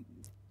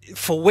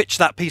for which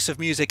that piece of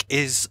music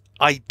is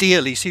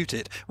ideally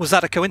suited. Was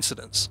that a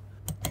coincidence?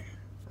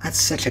 That's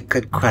such a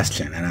good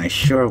question, and I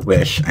sure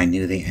wish I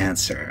knew the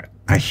answer.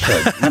 I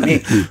should.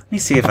 Let me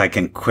see if I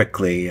can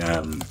quickly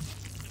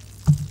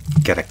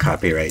get a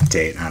copyright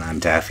date on I'm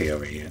Daffy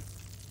Over You.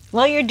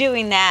 While you're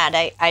doing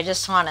that, I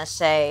just want to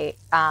say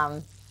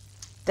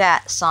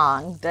that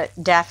song, that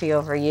Daffy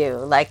Over You,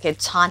 like,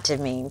 it's haunted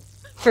me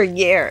for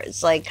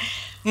years. Like,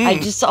 I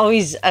just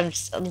always, I'm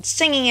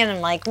singing it, and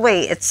I'm like,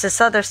 wait, it's this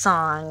other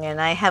song,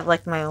 and I have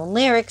like my own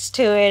lyrics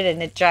to it,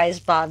 and it drives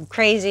Bob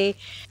crazy.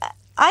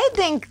 I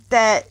think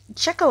that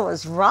Chico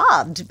was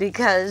robbed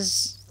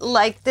because,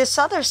 like, this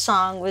other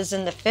song was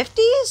in the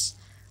 50s.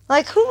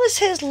 Like, who was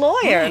his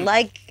lawyer?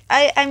 Like,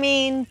 I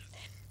mean,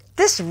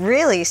 this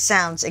really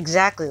sounds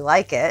exactly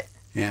like it.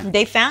 Yeah.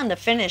 They found a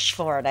finish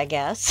for it, I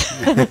guess.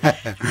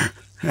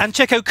 And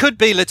Chico could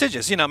be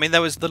litigious. I mean,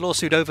 there was the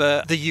lawsuit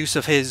over the use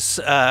of his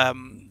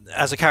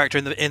as a character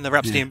in the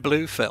Rhapsody in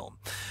Blue film.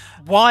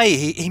 Why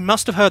he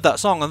must have heard that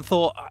song and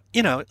thought,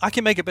 I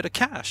can make a bit of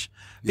cash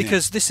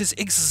because this is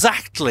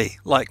exactly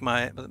like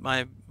my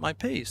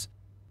piece.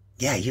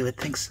 Yeah, you would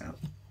think so.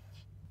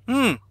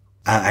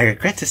 I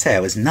regret to say I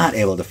was not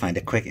able to find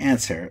a quick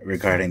answer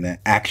regarding the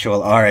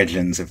actual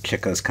origins of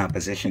Chico's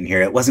composition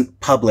here. It wasn't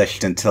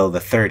published until the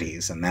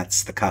 30s, and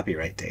that's the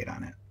copyright date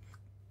on it.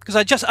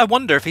 Because I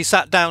wonder if he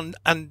sat down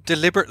and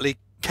deliberately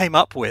came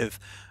up with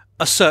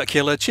a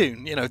circular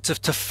tune,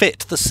 to fit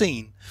the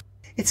scene.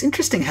 It's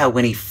interesting how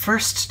when he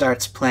first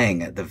starts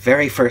playing it, the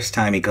very first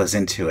time he goes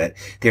into it,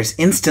 there's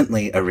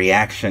instantly a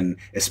reaction,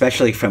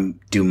 especially from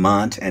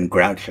Dumont and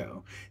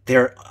Groucho.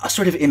 They're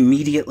sort of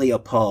immediately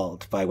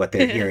appalled by what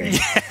they're hearing.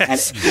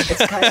 Yes.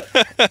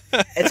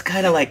 And it's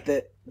kind of like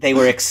they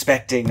were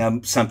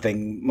expecting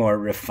something more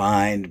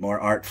refined, more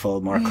artful,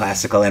 more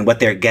classical, and what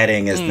they're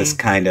getting is this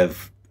kind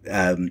of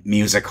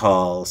music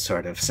hall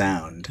sort of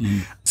sound.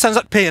 Sounds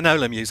like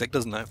pianola music,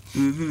 doesn't it?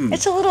 Mm-hmm.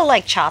 It's a little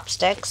like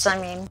chopsticks,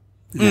 I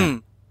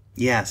mean.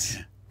 Yes.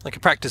 Like a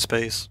practice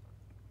piece.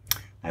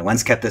 I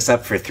once kept this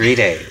up for 3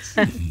 days.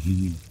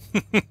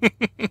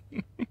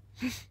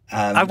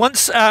 I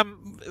once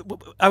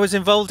I was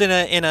involved in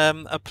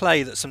a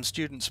play that some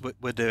students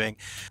were doing,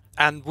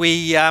 and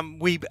we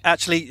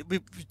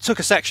took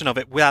a section of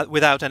it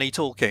without any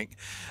talking,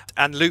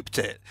 and looped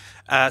it.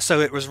 So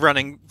it was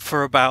running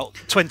for about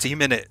 20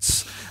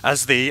 minutes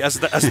as the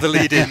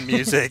lead-in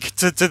music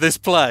to this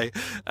play,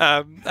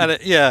 and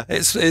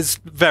it's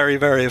very,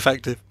 very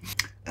effective.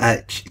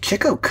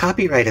 Chico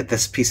copyrighted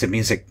this piece of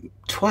music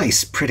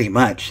twice, pretty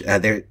much.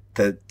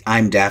 The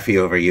 "I'm Daffy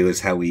Over You"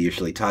 is how we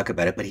usually talk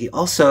about it, but he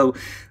also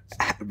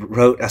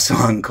wrote a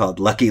song called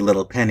 "Lucky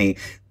Little Penny"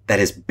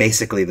 that is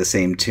basically the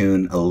same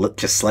tune,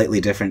 just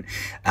slightly different,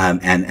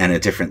 and a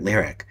different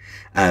lyric.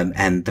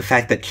 And the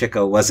fact that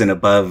Chico wasn't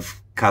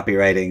above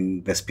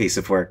copywriting this piece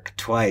of work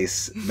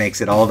twice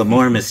makes it all the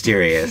more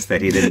mysterious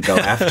that he didn't go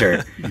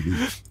after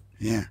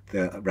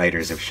the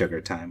writers of Sugar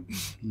Time.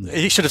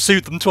 He should have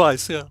sued them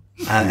twice, yeah.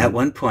 At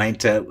one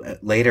point,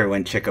 later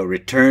when Chico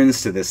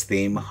returns to this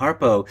theme,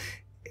 Harpo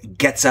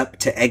gets up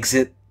to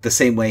exit the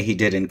same way he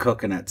did in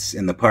Cocoanuts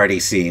in the party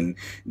scene.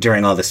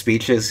 During all the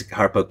speeches,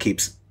 Harpo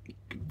keeps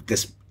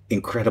this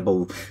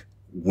incredible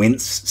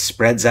wince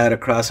spreads out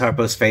across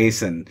Harpo's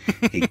face, and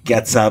he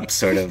gets up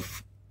sort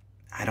of,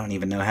 I don't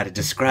even know how to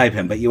describe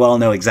him, but you all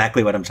know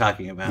exactly what I'm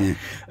talking about.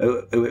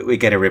 Yeah. We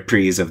get a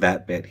reprise of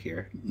that bit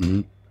here.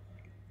 Mm-hmm.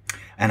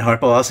 And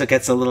Harpo also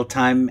gets a little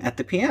time at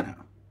the piano.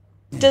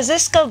 Does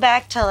this go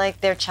back to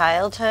like their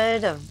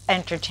childhood of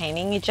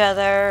entertaining each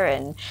other,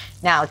 and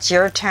now it's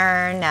your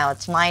turn, now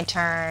it's my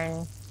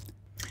turn?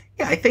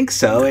 Yeah, I think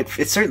so. It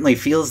certainly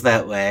feels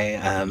that way.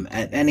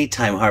 At any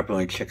time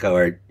Harpo and Chico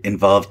are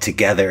involved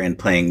together in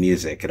playing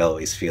music, it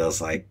always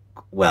feels like,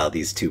 well,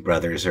 these two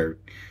brothers are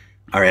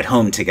at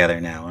home together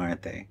now,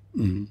 aren't they?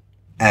 Mm-hmm.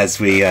 As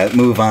we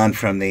move on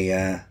from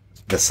the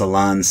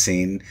salon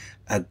scene,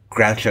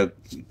 Groucho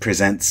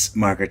presents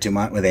Margaret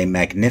Dumont with a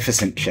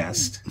magnificent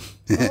chest.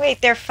 Oh,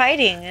 wait, they're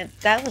fighting.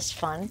 That was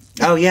fun.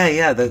 Oh,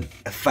 yeah. The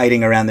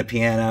fighting around the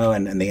piano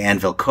and the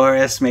anvil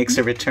chorus makes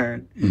a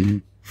return. Mm-hmm.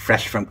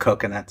 Fresh from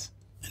Cocoanuts.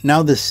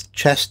 Now this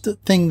chest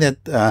thing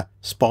that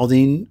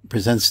Spaulding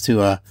presents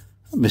to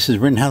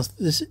Mrs. Rittenhouse,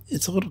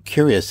 it's a little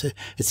curious.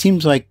 It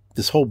seems like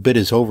this whole bit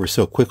is over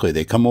so quickly.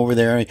 They come over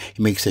there,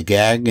 he makes a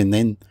gag, and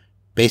then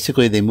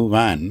basically they move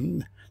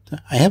on.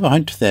 I have a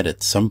hunch that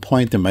at some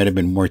point there might have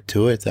been more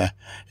to it.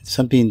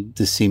 Something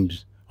just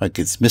seems like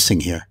it's missing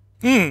here.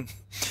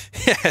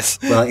 Yes.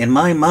 Well, in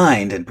my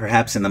mind, and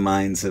perhaps in the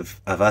minds of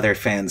other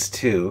fans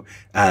too,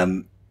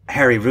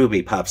 Harry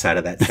Ruby pops out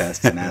of that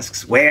chest and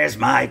asks, "Where's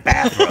my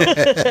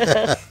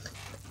bathrobe?"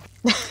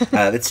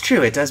 It's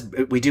true. It does.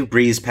 We do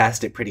breeze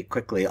past it pretty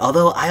quickly.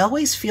 Although I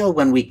always feel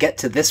when we get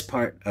to this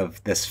part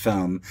of this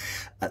film,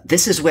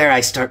 this is where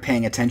I start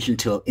paying attention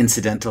to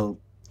incidental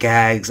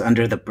gags,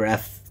 under the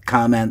breath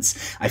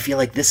comments. I feel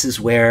like this is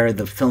where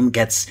the film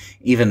gets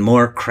even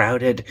more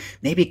crowded.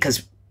 Maybe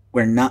because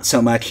we're not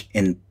so much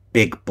in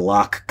big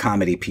block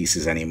comedy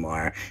pieces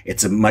anymore.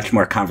 It's a much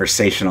more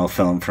conversational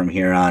film from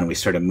here on. We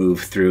sort of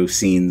move through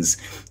scenes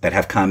that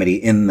have comedy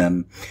in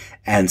them.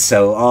 And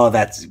so all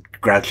that's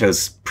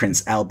Groucho's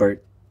Prince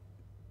Albert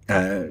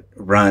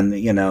run,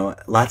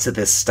 lots of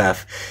this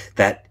stuff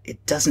that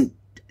it doesn't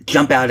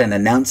jump out and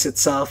announce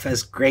itself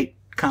as great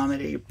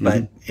comedy,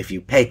 but if you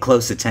pay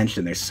close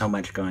attention, there's so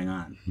much going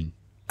on.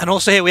 And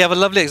also here we have a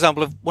lovely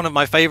example of one of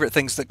my favourite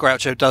things that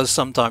Groucho does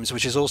sometimes,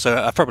 which is also,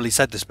 I've probably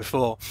said this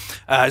before,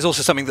 is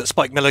also something that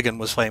Spike Milligan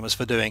was famous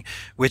for doing,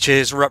 which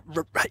is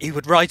he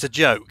would write a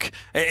joke.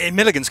 In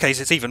Milligan's case,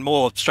 it's even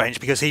more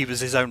strange because he was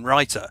his own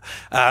writer.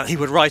 He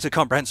would write a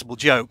comprehensible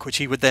joke, which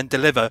he would then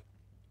deliver,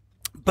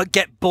 but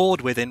get bored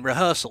with in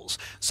rehearsals,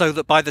 so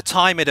that by the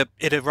time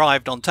it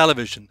arrived on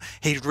television,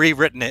 he'd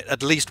rewritten it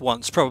at least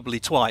once, probably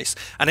twice,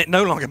 and it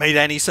no longer made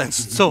any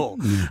sense at all.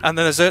 And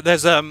there's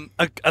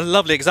a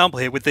lovely example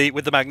here with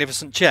the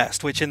Magnificent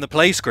Chest, which in the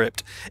play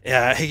script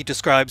he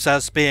describes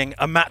as being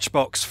a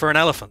matchbox for an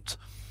elephant,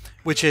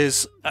 which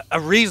is a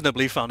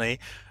reasonably funny,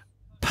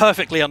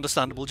 perfectly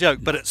understandable joke,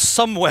 but it's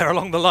somewhere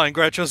along the line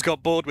Groucho's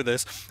got bored with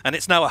this, and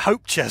it's now a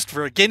hope chest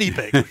for a guinea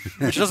pig,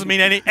 which doesn't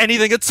mean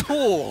anything at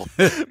all,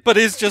 but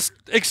is just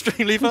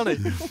extremely funny.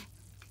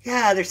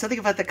 Yeah, there's something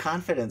about the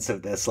confidence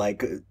of this.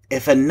 Like,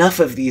 if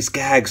enough of these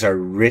gags are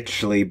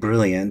richly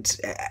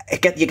brilliant,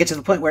 you get to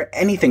the point where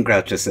anything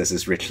Groucho says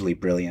is richly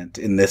brilliant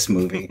in this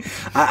movie.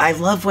 I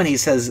love when he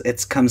says,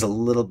 it comes a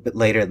little bit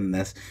later than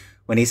this,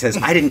 when he says,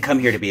 "I didn't come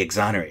here to be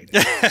exonerated."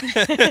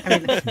 I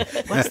mean,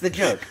 what's the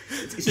joke?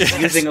 He's just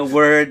using a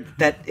word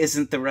that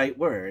isn't the right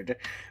word.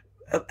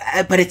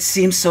 But it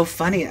seems so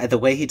funny, the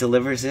way he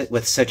delivers it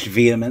with such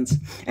vehemence.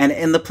 And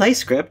in the play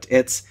script,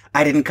 it's,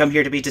 "I didn't come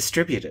here to be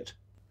distributed."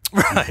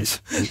 Right.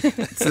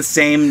 It's the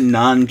same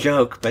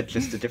non-joke, but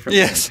just a different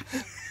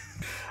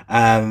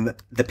word.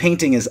 The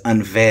painting is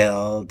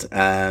unveiled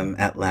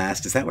at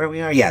last. Is that where we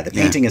are? Yeah, the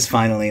painting is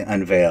finally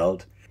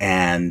unveiled,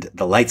 and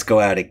the lights go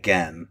out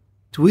again.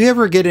 Do we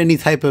ever get any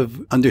type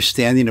of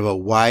understanding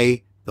about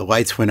why the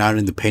lights went out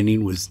and the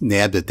painting was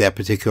nabbed at that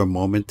particular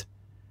moment?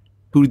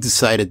 Who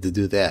decided to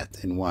do that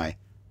and why?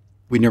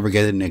 We never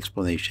get an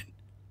explanation.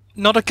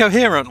 Not a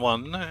coherent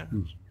one, no.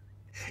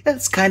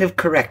 That's kind of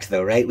correct,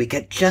 though, right? We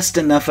get just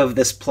enough of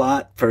this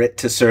plot for it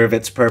to serve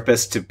its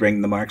purpose to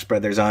bring the Marx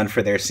Brothers on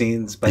for their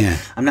scenes, but Yeah.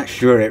 I'm not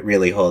sure it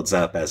really holds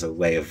up as a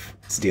way of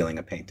stealing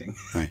a painting.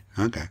 Right.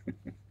 Okay.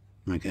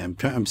 Okay.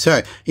 I'm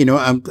sorry. You know,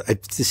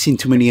 I've just seen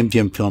too many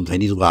MGM films. I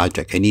need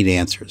logic. I need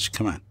answers.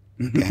 Come on.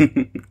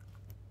 Okay.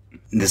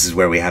 This is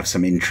where we have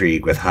some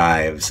intrigue with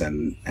Hives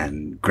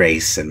and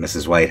Grace and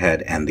Mrs.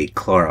 Whitehead and the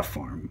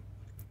chloroform.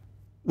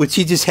 Which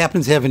he just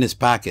happens to have in his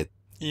pocket.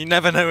 You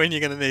never know when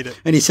you're going to need it.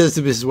 And he says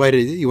to Mrs.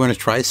 Whitehead, "You want to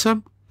try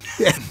some?"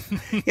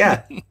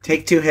 Yeah,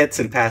 take 2 hits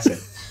and pass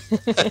it.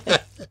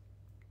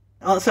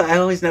 Also, I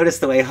always notice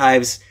the way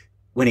Hives,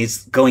 when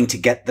he's going to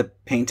get the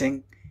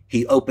painting,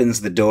 he opens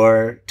the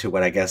door to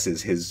what I guess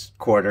is his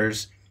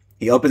quarters.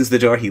 He opens the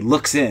door, he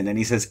looks in, and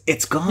he says,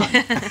 "It's gone."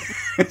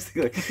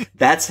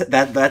 That's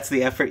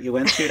the effort you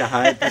went to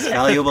hide this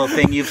valuable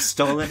thing you've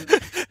stolen?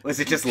 Was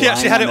it just lying? He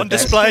actually had it on bed?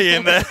 display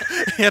in there.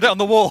 He had it on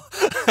the wall.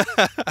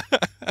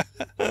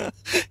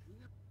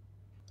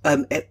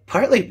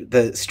 Partly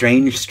the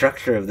strange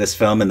structure of this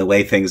film and the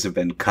way things have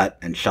been cut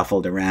and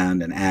shuffled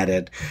around and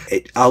added.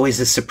 It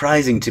always is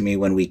surprising to me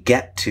when we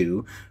get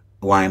to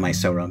Why Am I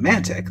So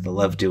Romantic, the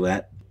love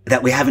duet,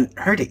 that we haven't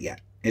heard it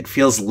yet. It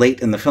feels late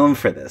in the film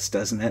for this,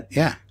 doesn't it?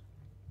 Yeah.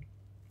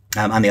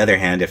 On the other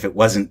hand, if it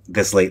wasn't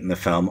this late in the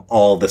film,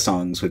 all the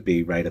songs would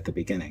be right at the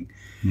beginning.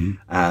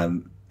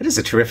 Mm-hmm. It is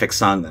a terrific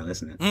song, though,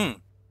 isn't it? Mm.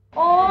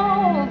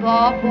 All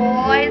the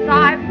boys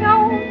I've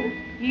known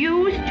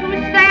used to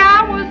say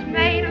I was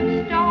made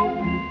of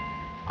stone.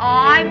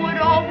 I would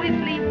always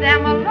leave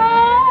them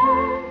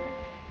alone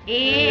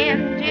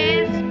in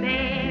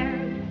despair.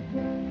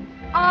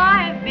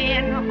 I've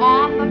been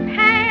on the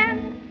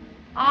pan,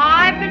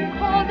 I've been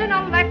called an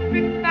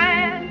electric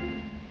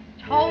fan,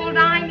 told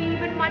I'm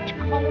even much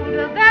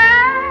colder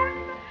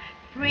than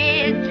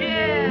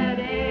frigid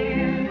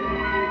air.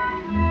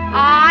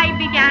 I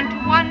began to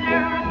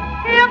wonder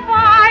if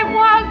I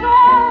was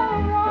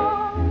all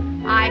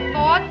wrong. I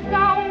thought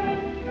so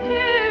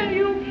till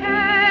you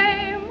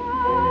came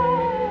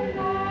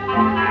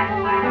along.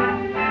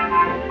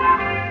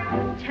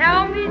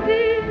 Tell me,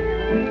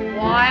 dear,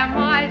 why am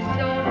I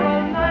so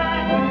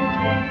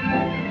romantic?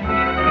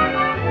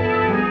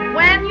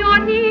 When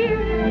you're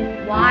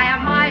near, why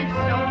am I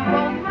so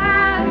romantic?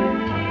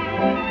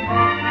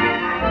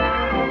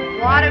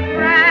 What a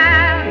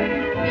grand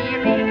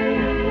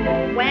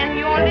feeling when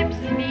your lips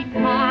meet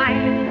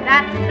mine.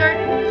 That's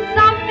certain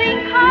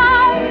something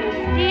comes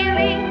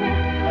stealing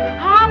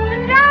up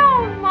and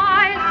down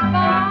my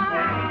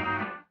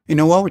spine. You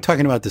know, while we're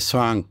talking about the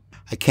song,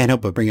 I can't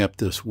help but bring up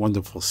this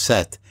wonderful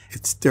set.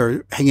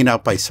 They're hanging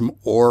out by some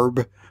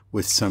orb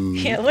with some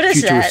what is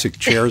futuristic that?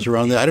 chairs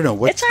around there. I don't know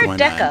what's It's Art going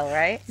Deco, on.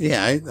 right?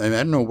 Yeah, I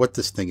don't know what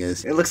this thing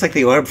is. It looks like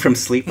the orb from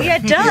Sleeper. Yeah,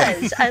 it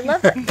does. I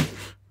love it.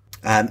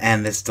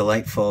 And this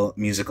delightful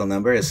musical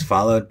number is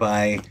followed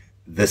by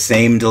the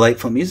same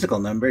delightful musical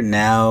number,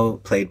 now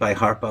played by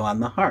Harpo on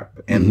the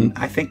harp. And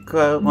I think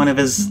one of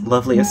his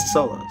loveliest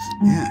solos.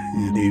 Yeah,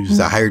 and he was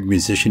a hired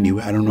musician.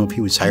 I don't know if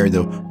he was hired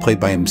to play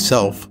by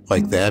himself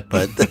like that,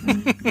 but...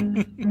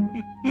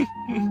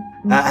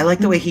 I like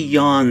the way he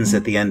yawns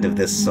at the end of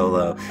this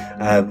solo.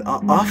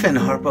 Often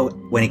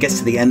Harpo, when he gets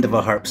to the end of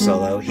a harp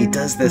solo, he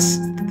does this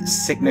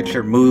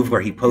signature move where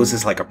he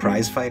poses like a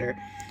prize fighter.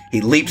 He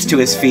leaps to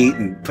his feet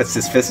and puts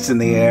his fists in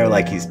the air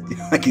like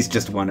he's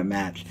just won a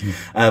match.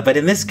 But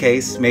in this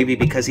case, maybe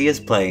because he is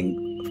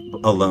playing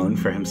alone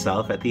for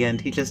himself at the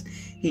end, he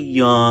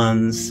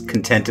yawns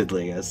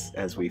contentedly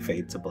as we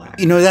fade to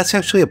black. You know, that's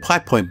actually a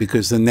plot point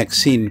because the next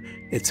scene,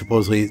 it's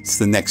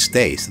the next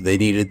day. So they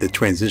needed the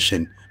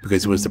transition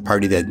because it was the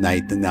party that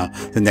night, and now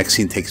the next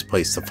scene takes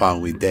place the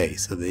following day.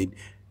 So they...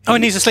 Oh, he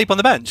needs to sleep on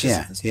the bench.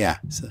 Yeah, yeah.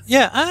 So.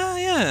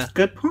 Yeah.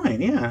 Good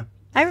point, yeah.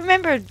 I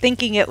remember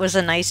thinking it was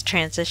a nice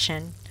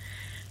transition.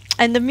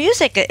 And the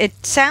music,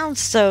 it sounds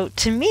so,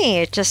 to me,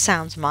 it just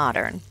sounds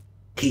modern.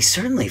 He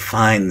certainly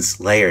finds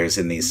layers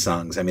in these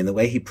songs. I mean, the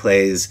way he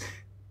plays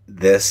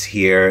this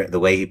here, the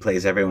way he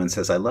plays Everyone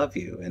Says I Love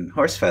You and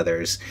Horse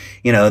Feathers,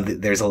 you know,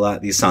 there's a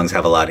lot, these songs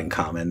have a lot in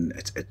common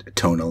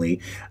tonally.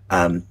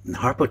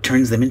 Harpo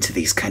turns them into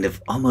these kind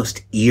of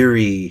almost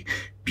eerie,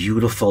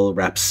 beautiful,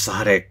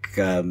 rhapsodic,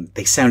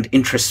 they sound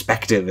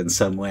introspective in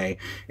some way,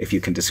 if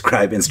you can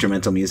describe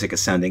instrumental music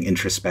as sounding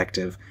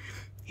introspective.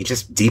 He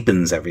just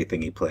deepens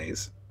everything he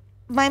plays.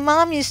 My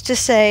mom used to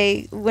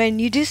say, when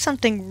you do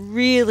something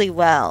really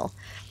well,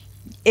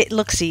 it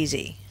looks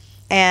easy.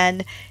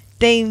 And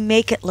they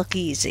make it look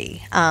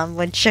easy.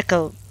 When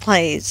Chico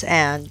plays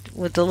and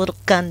with the little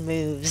gun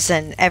moves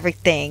and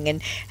everything,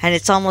 and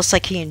it's almost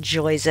like he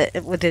enjoys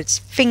it with his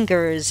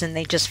fingers, and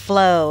they just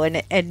flow,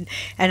 and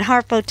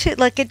Harpo too,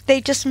 they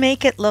just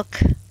make it look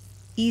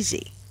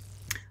easy.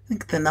 I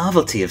think the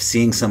novelty of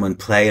seeing someone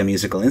play a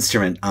musical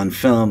instrument on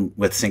film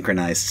with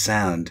synchronized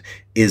sound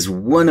is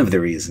one of the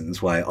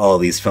reasons why all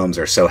these films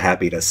are so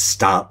happy to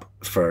stop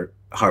for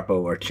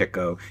Harpo or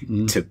Chico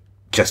to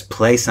just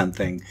play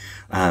something.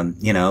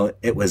 You know,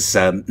 it was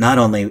not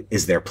only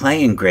is their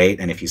playing great,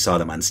 and if you saw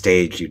them on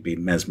stage, you'd be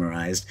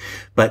mesmerized,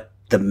 but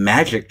the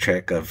magic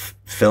trick of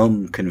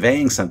film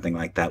conveying something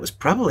like that was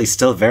probably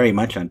still very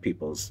much on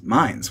people's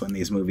minds when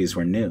these movies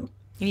were new.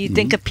 You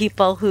think of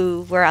people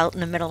who were out in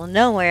the middle of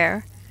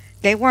nowhere.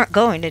 They weren't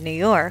going to New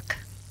York.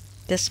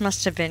 This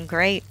must have been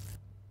great.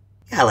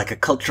 Yeah, like a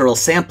cultural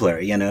sampler,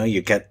 you know,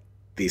 you get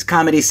these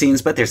comedy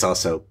scenes, but there's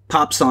also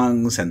pop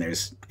songs and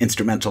there's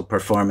instrumental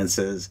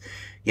performances.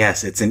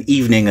 Yes, it's an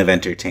evening of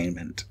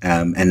entertainment,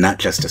 and not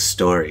just a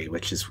story,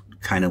 which is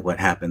kind of what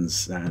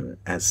happens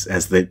as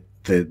the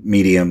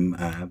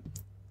medium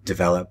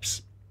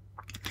develops.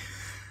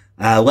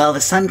 Well,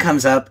 the sun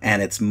comes up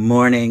and it's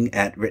morning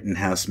at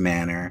Rittenhouse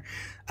Manor,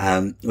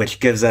 which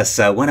gives us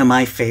one of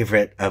my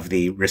favorite of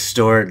the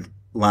restored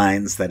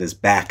lines that is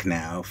back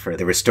now for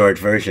the restored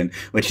version,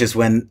 which is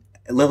when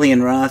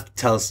Lillian Roth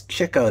tells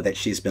Chico that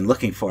she's been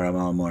looking for him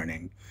all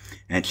morning.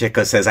 And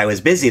Chico says, "I was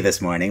busy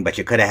this morning, but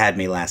you could have had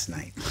me last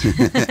night."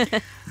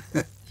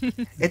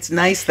 It's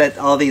nice that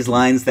all these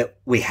lines that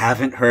we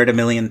haven't heard a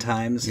million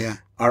times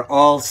are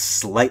all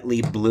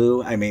slightly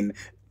blue. I mean,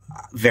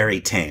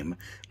 very tame.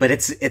 But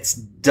it's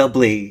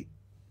doubly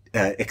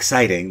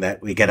exciting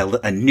that we get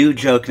a new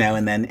joke now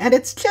and then, and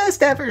it's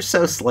just ever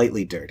so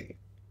slightly dirty.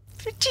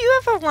 Do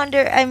you ever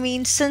wonder, I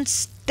mean,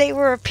 since they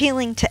were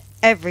appealing to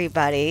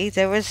everybody,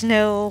 there was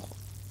no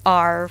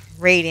R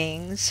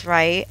ratings,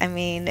 right? I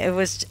mean, it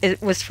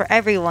was for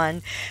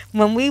everyone.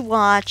 When we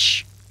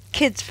watch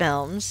kids'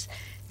 films,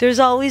 there's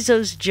always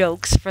those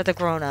jokes for the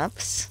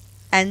grown-ups,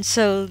 and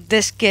so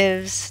this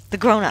gives the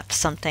grown-ups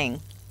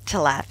something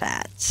to laugh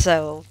at.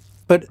 So,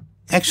 but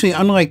actually,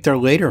 unlike their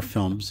later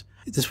films,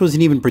 this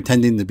wasn't even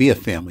pretending to be a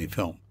family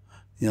film.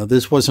 You know,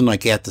 this wasn't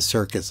like At the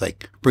Circus,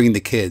 like bring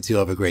the kids, you'll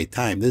have a great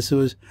time. This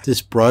was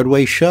this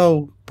Broadway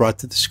show brought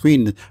to the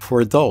screen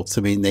for adults.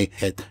 I mean, they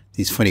had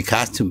these funny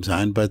costumes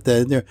on, but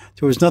there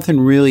was nothing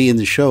really in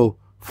the show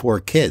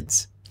for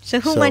kids. So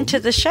who went to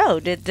the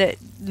show?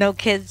 No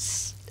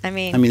kids? I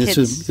mean, kids.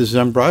 This is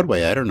on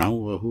Broadway. I don't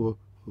know who.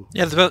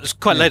 Yeah, it was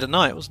quite late at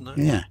night, wasn't it?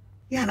 Yeah.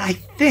 Yeah, and I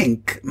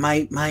think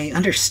my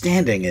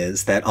understanding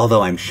is that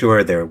although I'm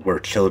sure there were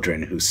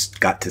children who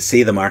got to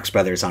see the Marx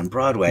Brothers on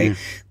Broadway,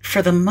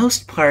 for the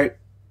most part,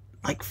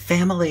 like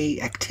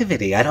family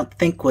activity, I don't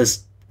think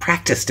was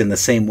practiced in the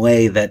same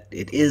way that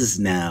it is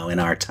now in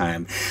our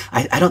time.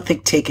 I don't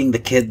think taking the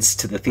kids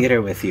to the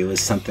theater with you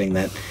is something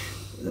that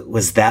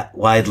was that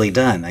widely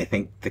done. I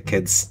think the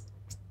kids,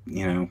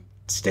 you know,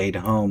 stayed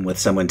home with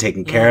someone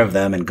taking care of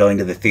them and going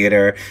to the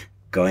theater,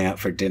 going out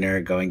for dinner,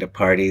 going to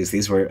parties.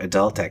 These were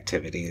adult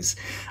activities.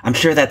 I'm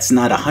sure that's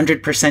not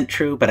 100%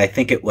 true, but I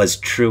think it was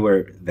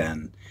truer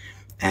then.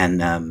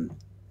 And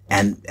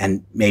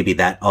maybe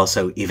that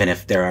also, even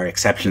if there are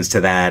exceptions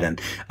to that,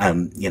 and,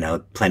 you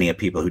know, plenty of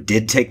people who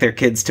did take their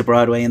kids to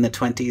Broadway in the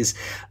 20s,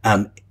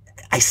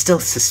 I still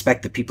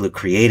suspect the people who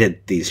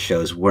created these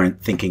shows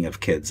weren't thinking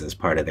of kids as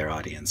part of their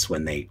audience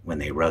when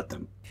they wrote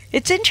them.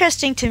 It's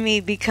interesting to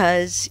me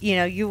because, you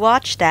know, you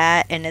watch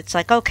that and it's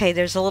like, okay,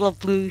 there's a little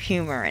blue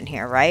humor in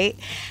here, right?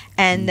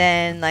 And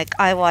then, like,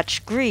 I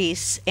watched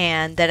Grease,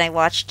 and then I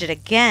watched it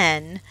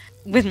again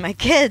with my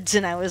kids,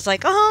 and I was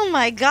like, oh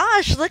my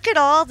gosh, look at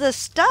all the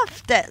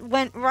stuff that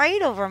went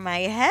right over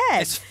my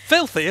head. It's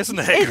filthy, isn't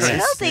it? It's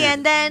filthy,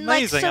 and then,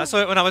 amazing. Like, I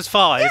saw it when I was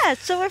 5. Yeah,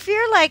 so if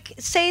you're, like,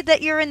 say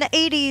that you're in the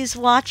 80s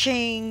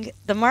watching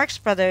the Marx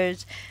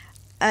Brothers,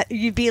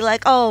 you'd be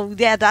like, oh,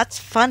 yeah, that's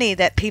funny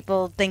that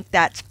people think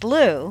that's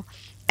blue.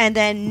 And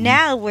then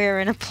now we're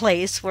in a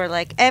place where,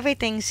 like,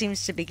 everything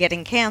seems to be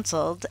getting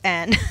canceled.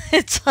 And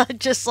it's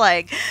just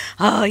like,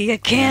 oh, you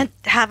can't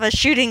have a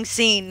shooting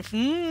scene.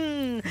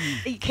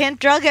 You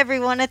can't drug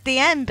everyone at the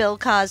end, Bill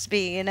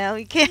Cosby, you know.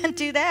 You can't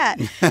do that,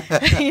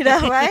 you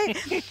know, right?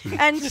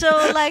 And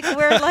so, like,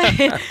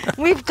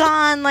 we've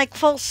gone, like,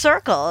 full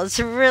circle. It's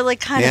really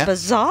kind of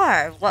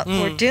bizarre what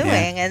we're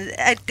doing.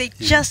 And they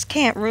just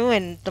can't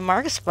ruin the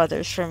Marx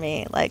Brothers for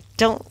me. Like,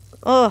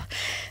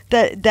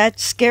 that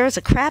scares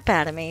the crap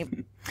out of me.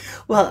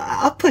 Well,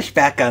 I'll push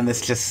back on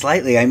this just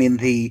slightly. I mean,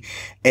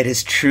 it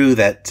is true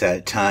that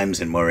times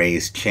and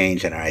mores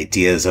change, and our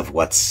ideas of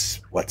what's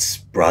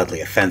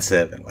broadly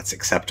offensive and what's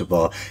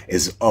acceptable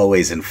is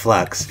always in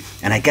flux.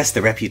 And I guess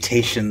the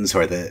reputations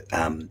or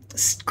the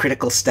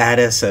critical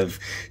status of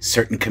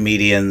certain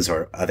comedians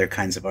or other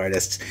kinds of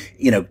artists,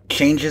 you know,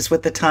 changes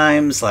with the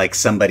times. Like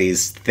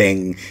somebody's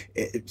thing,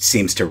 it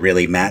seems to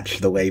really match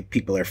the way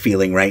people are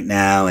feeling right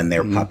now, and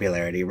their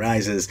popularity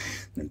rises.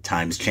 And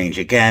times change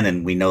again,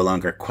 and we no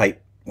longer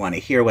quite want to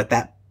hear what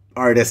that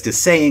artist is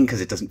saying because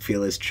it doesn't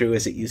feel as true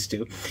as it used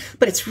to.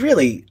 But it's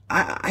really,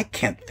 I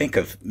can't think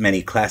of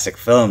many classic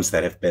films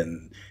that have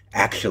been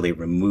actually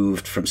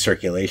removed from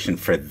circulation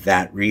for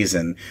that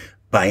reason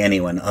by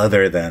anyone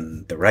other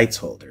than the rights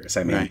holders.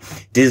 I mean,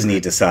 Disney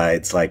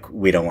decides, like,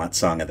 we don't want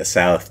Song of the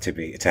South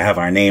to have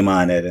our name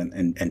on it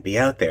and be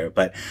out there.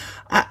 But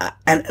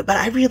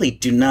I really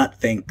do not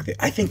think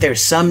I think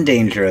there's some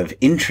danger of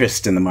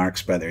interest in the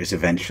Marx Brothers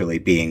eventually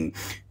being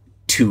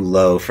too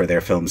low for their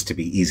films to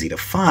be easy to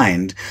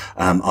find,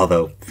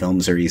 although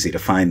films are easy to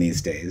find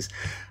these days.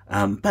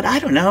 But I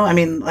don't know. I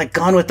mean, like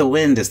Gone with the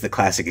Wind is the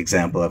classic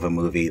example of a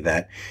movie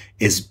that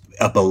is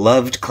a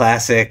beloved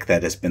classic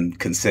that has been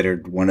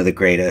considered one of the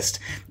greatest.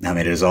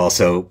 It is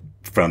also,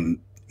 from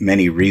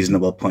many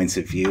reasonable points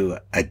of view,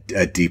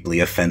 a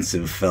deeply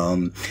offensive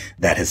film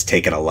that has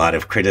taken a lot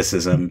of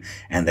criticism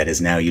and that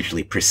is now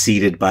usually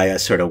preceded by a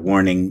sort of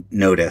warning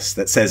notice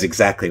that says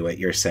exactly what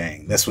you're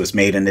saying. This was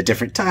made in a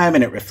different time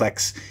and it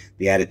reflects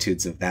the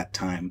attitudes of that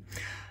time.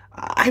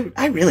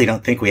 I really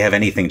don't think we have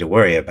anything to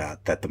worry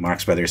about, that the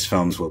Marx Brothers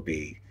films will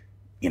be,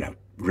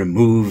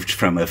 removed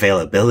from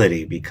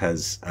availability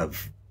because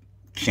of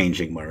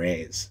changing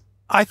mores.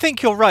 I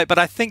think you're right, but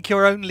I think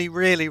you're only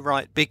really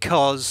right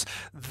because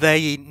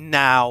they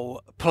now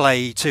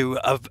play to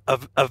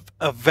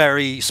a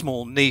very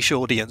small niche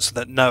audience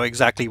that know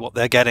exactly what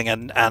they're getting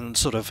and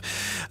sort of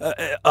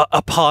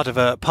a part of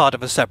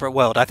a separate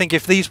world. I think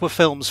if these were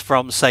films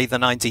from, say, the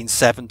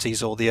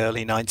 1970s or the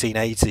early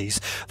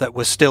 1980s that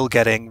were still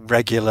getting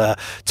regular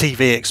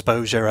TV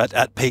exposure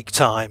at peak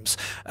times,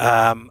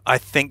 I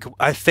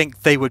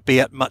think they would be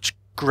at much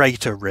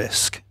greater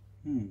risk.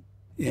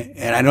 Yeah,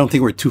 and I don't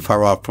think we're too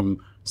far off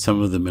from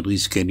some of them at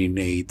least getting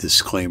a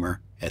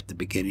disclaimer at the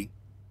beginning.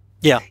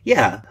 Yeah.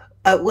 Yeah.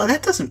 Well,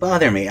 that doesn't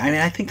bother me. I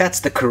mean, I think that's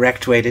the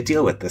correct way to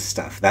deal with this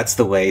stuff. That's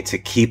the way to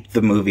keep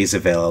the movies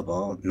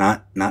available,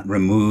 not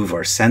remove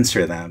or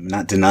censor them,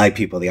 not deny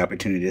people the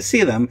opportunity to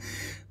see them,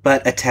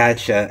 but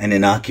attach an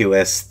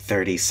innocuous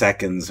 30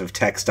 seconds of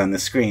text on the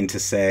screen to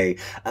say,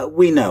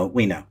 we know,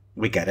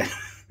 we get it.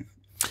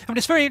 I mean,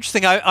 it's very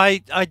interesting.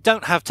 I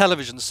don't have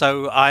television,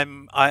 so I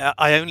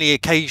only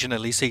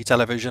occasionally see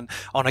television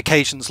on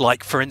occasions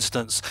like, for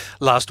instance,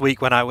 last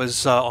week when I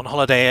was on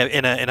holiday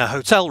in a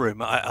hotel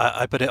room,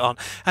 I put it on.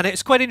 And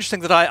it's quite interesting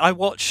that I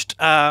watched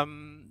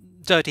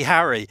Dirty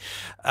Harry,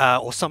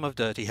 or some of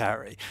Dirty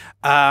Harry,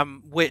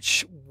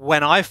 which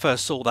when I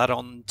first saw that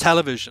on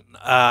television,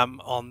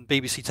 on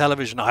BBC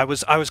television, I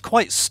was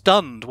quite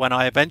stunned when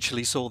I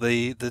eventually saw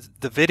the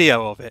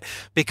video of it,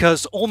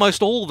 because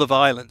almost all the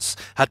violence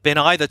had been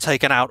either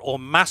taken out or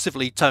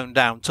massively toned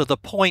down to the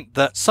point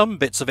that some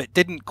bits of it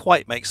didn't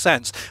quite make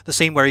sense. The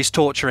scene where he's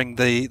torturing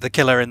the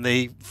killer in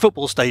the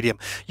football stadium,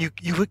 you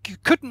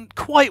couldn't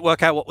quite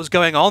work out what was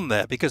going on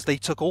there because they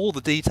took all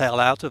the detail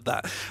out of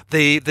that.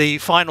 The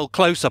final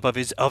close-up of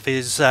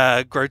his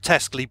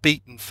grotesquely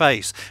beaten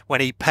face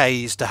when he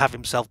pays to have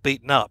himself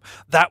beaten up,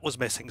 that was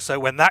missing. So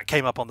when that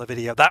came up on the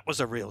video, that was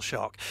a real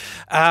shock.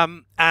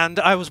 And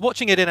I was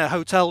watching it in a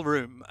hotel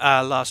room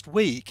last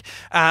week,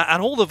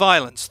 and all the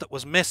violence that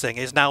was missing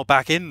is now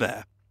back in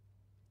there.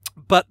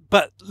 But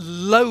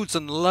loads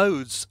and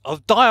loads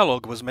of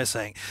dialogue was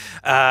missing.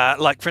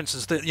 Like, for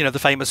instance, the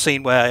famous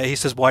scene where he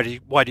says, "Why do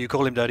you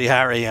call him Dirty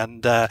Harry?"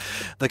 And the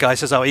guy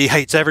says, "Oh, he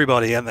hates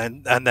everybody,"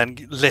 and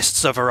then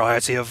lists a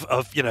variety of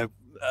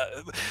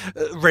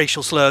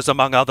racial slurs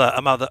among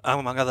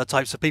other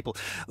types of people.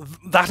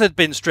 That had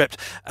been stripped.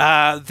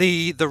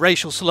 The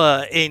racial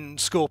slur in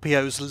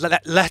Scorpio's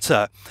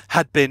letter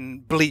had been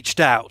bleached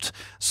out,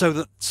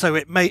 so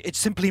it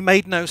simply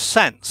made no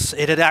sense.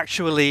 It had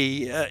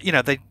actually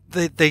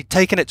they'd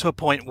taken it to a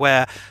point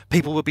where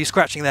people would be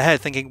scratching their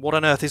head thinking, what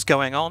on earth is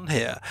going on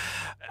here?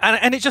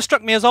 And it just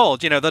struck me as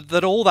odd,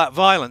 that all that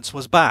violence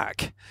was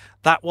back.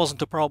 That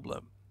wasn't a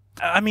problem.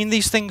 I mean,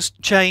 these things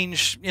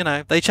change,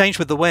 they change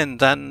with the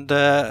wind, and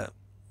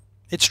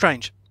it's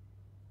strange.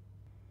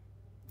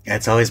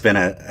 It's always been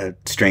a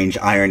strange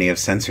irony of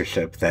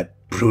censorship that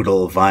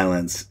brutal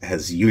violence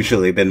has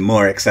usually been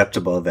more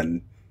acceptable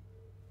than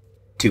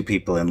two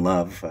people in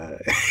love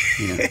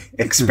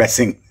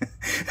expressing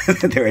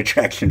their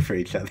attraction for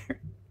each other.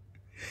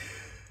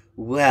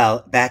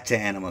 Well, back to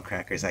animal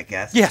crackers, I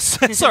guess. Yes,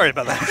 sorry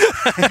about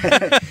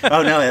that.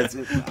 Oh, no,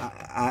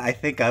 I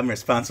think I'm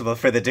responsible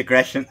for the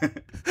digression.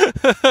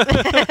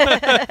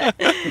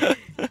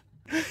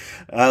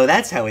 Oh,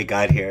 that's how we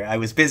got here. I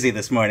was busy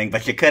this morning,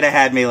 but you could have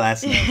had me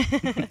last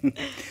night.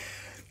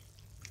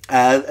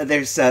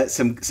 There's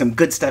some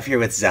good stuff here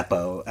with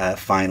Zeppo,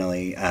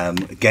 finally,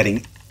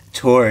 getting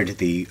toward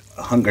the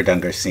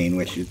Hunger-Dunger scene,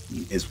 which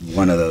is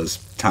one of those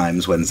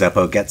times when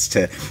Zeppo gets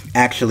to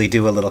actually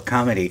do a little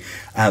comedy.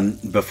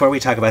 Before we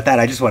talk about that,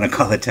 I just want to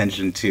call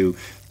attention to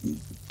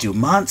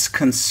Dumont's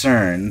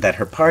concern that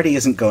her party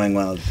isn't going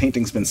well, the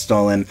painting's been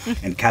stolen,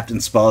 and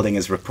Captain Spaulding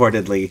is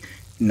reportedly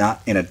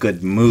not in a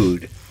good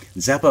mood.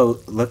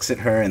 Zeppo looks at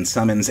her and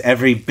summons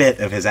every bit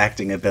of his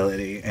acting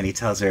ability, and he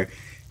tells her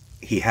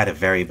he had a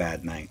very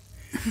bad night.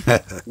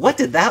 What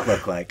did that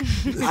look like?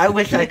 I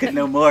wish I could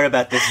know more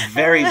about this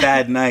very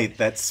bad night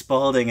that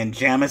Spaulding and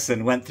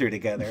Jamison went through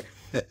together.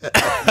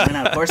 Went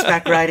out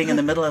horseback riding in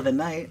the middle of the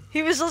night.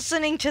 He was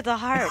listening to the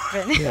harp,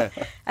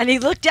 and he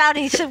looked out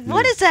and he said,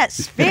 "What is that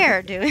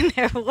spare doing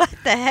there? What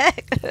the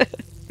heck?"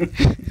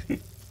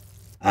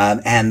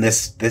 And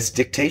this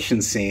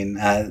dictation scene,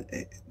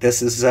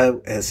 this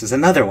is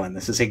another one.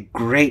 This is a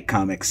great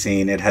comic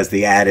scene. It has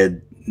the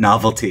added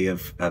novelty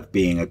of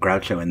being a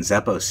Groucho and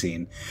Zeppo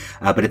scene.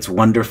 But it's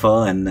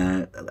wonderful,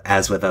 and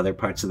as with other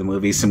parts of the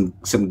movie, some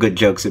good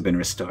jokes have been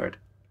restored.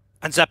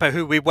 And Zeppo,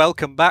 who we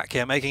welcome back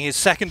here, making his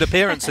second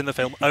appearance in the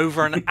film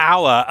over an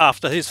hour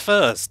after his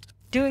first.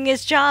 Doing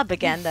his job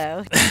again,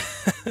 though.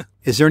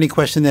 Is there any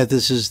question that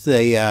this is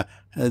the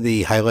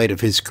highlight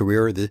of his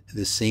career,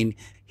 this scene?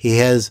 He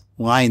has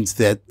lines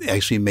that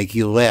actually make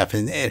you laugh,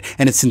 and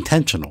it's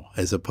intentional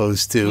as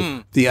opposed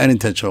to the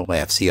unintentional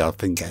laughs he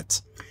often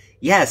gets.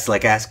 Yes,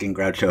 like asking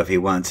Groucho if he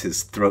wants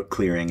his throat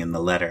clearing in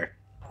the letter.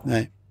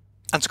 Right.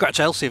 And Scratch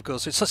Elsie, of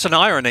course. It's such an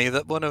irony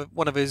that one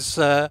of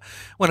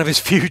his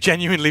few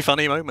genuinely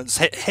funny moments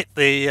hit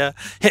the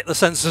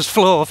censor's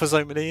floor for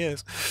so many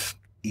years.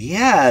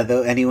 Yeah,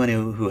 though anyone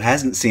who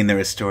hasn't seen the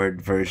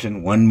restored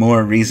version, one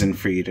more reason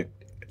for you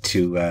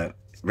to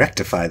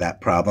rectify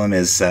that problem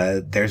is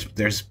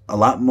there's a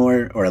lot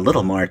more, or a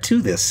little more,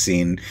 to this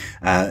scene.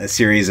 A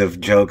series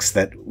of jokes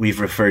that we've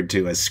referred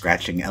to as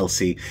scratching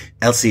Elsie.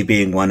 Elsie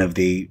being one of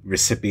the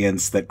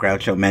recipients that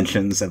Groucho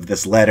mentions of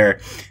this letter,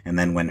 and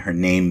then when her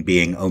name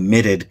being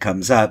omitted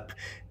comes up,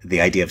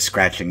 the idea of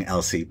scratching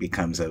Elsie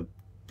becomes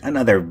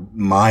another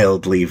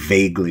mildly,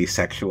 vaguely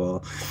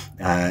sexual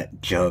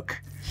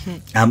joke.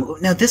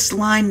 Now, this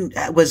line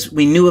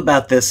we knew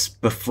about this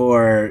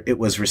before it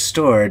was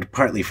restored,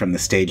 partly from the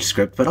stage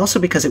script, but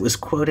also because it was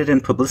quoted in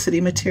publicity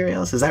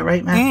materials. Is that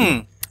right,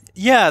 Matthew?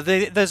 Yeah,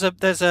 there's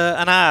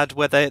an ad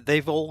where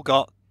they've all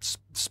got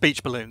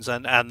speech balloons,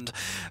 and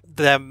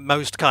their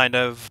most kind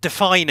of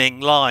defining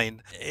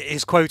line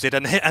is quoted,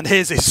 and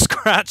here's his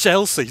Scratch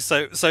Elsie.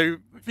 So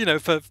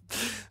for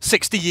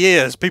 60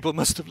 years, people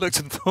must have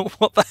looked and thought,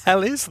 what the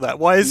hell is that?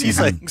 Why is he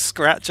saying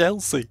Scratch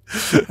Elsie?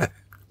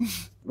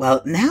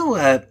 Well,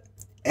 now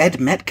Ed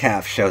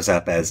Metcalf shows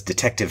up as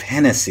Detective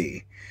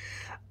Hennessy.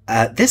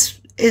 This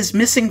is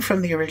missing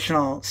from the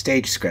original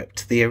stage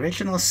script. The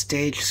original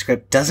stage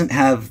script doesn't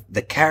have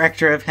the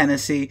character of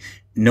Hennessy,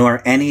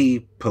 nor any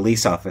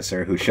police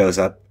officer who shows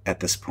up at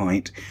this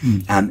point.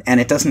 And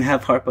it doesn't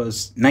have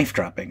Harpo's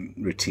knife-dropping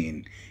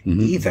routine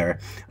either.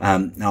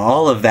 Now,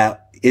 all of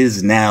that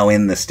is now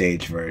in the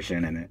stage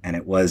version, and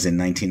it was in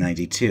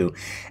 1992.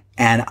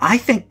 And I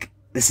think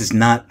this is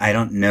not, I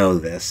don't know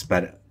this,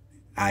 but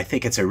I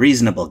think it's a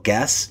reasonable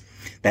guess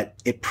that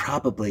it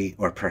probably,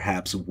 or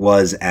perhaps,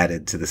 was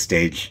added to the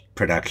stage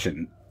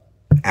production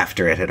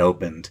after it had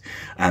opened.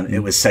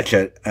 It was such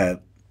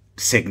a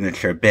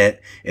signature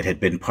bit. It had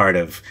been part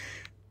of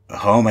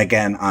Home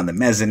Again, On the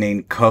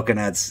Mezzanine,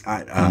 Cocoanuts,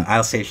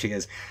 I'll Say She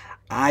Is.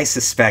 I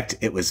suspect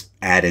it was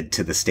added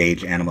to the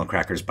stage Animal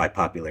Crackers by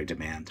popular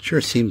demand.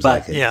 Sure seems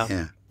like it.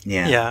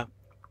 Yeah.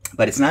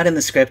 But it's not in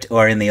the script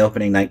or in the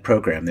opening night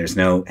program. There's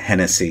no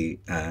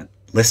Hennessy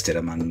listed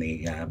among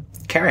the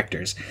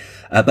characters.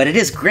 But it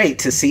is great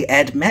to see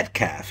Ed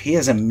Metcalf. He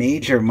is a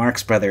major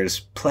Marx Brothers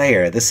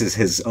player. This is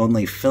his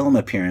only film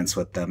appearance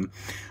with them.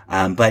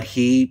 But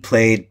he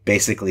played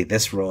basically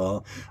this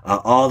role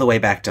all the way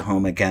back to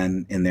Home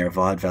Again in their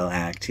vaudeville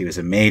act. He was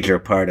a major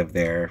part of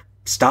their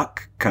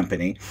stock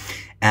company.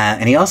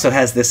 And he also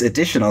has this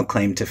additional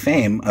claim to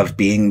fame of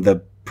being the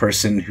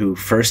person who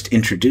first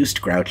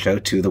introduced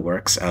Groucho to the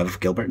works of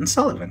Gilbert and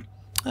Sullivan.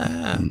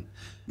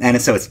 And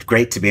so it's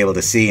great to be able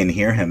to see and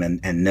hear him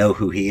and know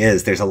who he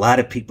is. There's a lot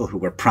of people who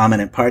were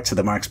prominent parts of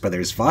the Marx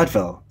Brothers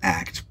vaudeville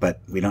act,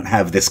 but we don't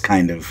have this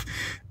kind of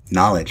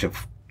knowledge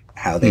of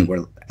how they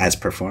were as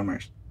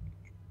performers.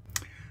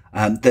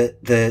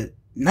 The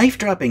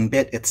knife-dropping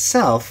bit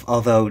itself,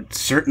 although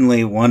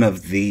certainly one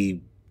of the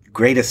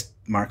greatest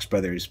Marx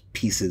Brothers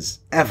pieces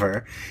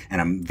ever, and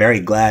I'm very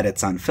glad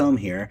it's on film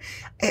here,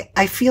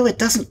 I feel it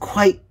doesn't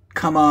quite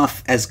come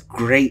off as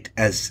great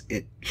as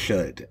it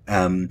should.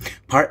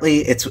 Partly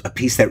it's a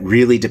piece that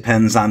really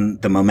depends on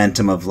the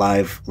momentum of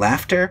live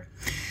laughter,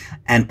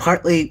 and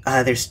partly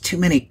there's too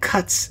many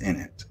cuts in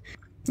it.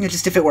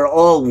 Just if it were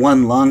all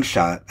one long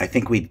shot, I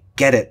think we'd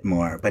get it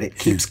more, but it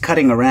keeps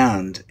cutting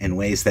around in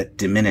ways that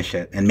diminish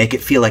it and make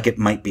it feel like it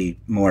might be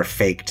more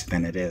faked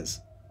than it is.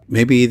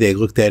 Maybe they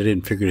looked at it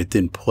and figured it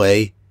didn't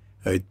play.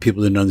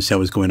 People didn't understand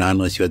what was going on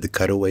unless you had the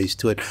cutaways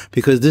to it.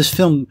 Because this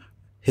film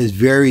has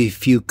very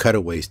few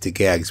cutaways to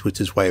gags,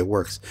 which is why it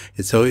works.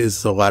 It's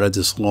always a lot of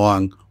just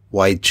long,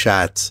 wide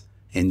shots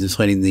and just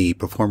letting the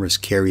performers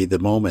carry the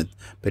moment.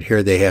 But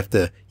here they have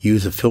to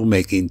use a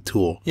filmmaking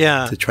tool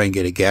to try and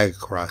get a gag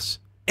across.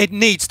 It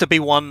needs to be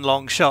one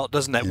long shot,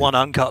 doesn't it? One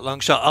uncut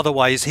long shot.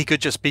 Otherwise, he could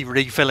just be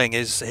refilling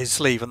his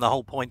sleeve and the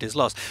whole point is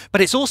lost.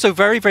 But it's also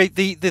very, very...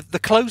 The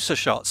closer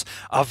shots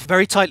are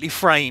very tightly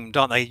framed,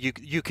 aren't they?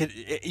 You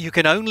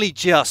can only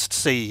just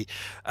see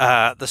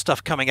the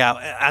stuff coming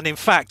out. And in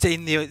fact,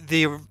 in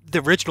the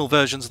original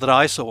versions that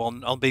I saw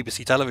on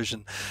BBC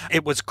television,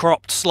 it was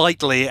cropped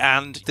slightly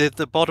and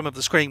the bottom of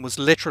the screen was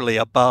literally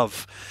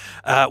above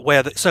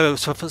so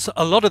for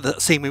a lot of the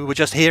scene, we were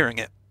just hearing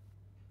it.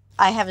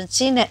 I haven't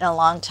seen it in a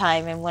long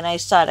time, and when I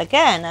saw it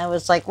again, I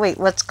was like, wait,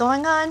 what's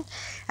going on?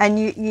 And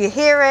you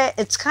hear it,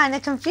 it's kind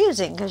of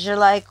confusing, because you're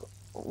like,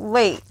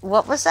 wait,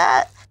 what was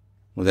that?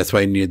 Well, that's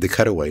why I needed the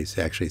cutaways,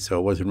 actually. So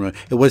it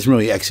wasn't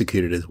really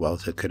executed as well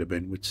as it could have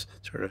been, which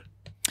sort of...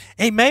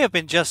 He may have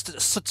been just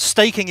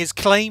staking his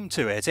claim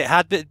to it. It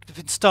had been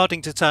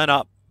starting to turn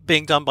up,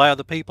 being done by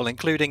other people,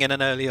 including in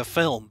an earlier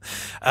film,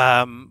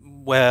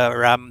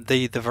 where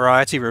the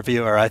Variety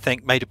reviewer, I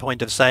think, made a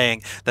point of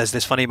saying there's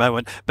this funny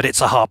moment, but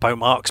it's a Harpo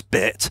Marx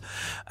bit.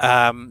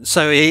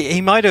 So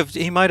he might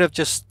have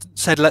just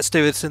said, let's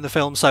do this in the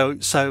film, so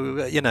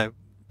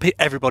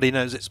everybody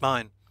knows it's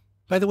mine.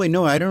 By the way,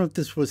 no, I don't know if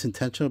this was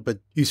intentional, but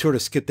you sort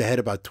of skipped ahead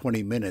about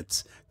 20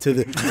 minutes to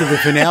the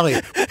finale,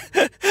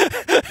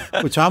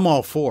 which I'm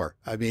all for.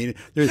 I mean,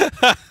 there's,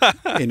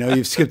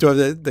 you've skipped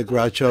over the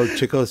Groucho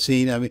Chico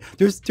scene. I mean,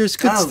 there's good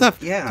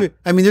stuff. Yeah.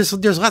 I mean,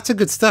 there's lots of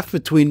good stuff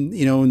between,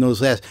 in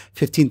those last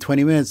 15,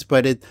 20 minutes,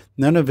 but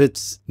none of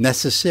it's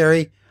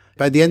necessary.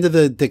 By the end of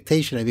the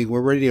dictation, I think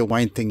we're ready to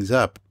wind things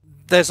up.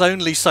 There's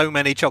only so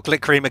many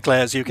chocolate cream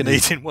eclairs you can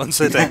eat in one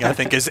sitting, I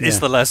think is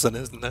the lesson,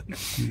 isn't it?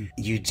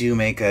 You do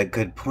make a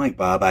good point,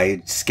 Bob.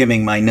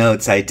 Skimming my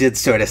notes, I did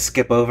sort of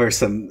skip over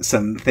some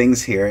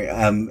things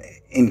here,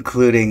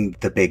 including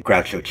the big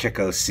Groucho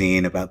Chico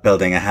scene about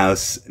building a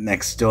house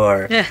next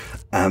door. Yeah.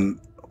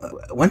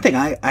 One thing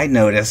I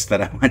noticed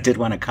that I did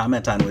want to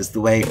comment on was the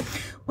way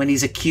when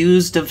he's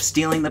accused of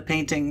stealing the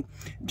painting,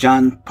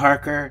 John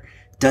Parker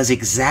does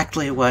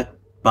exactly what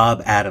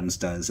Bob Adams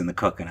does in the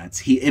Cocoanuts.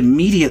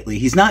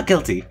 He's not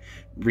guilty,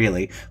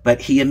 really,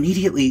 but he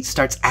immediately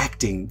starts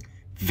acting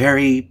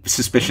very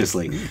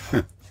suspiciously.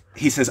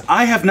 He says,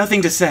 I have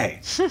nothing to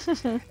say.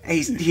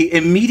 He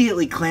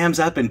immediately clams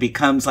up and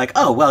becomes like,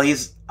 oh, well,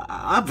 he's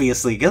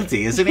obviously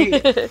guilty, isn't he?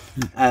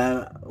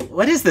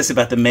 What is this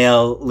about the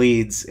male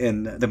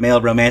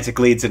romantic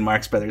leads in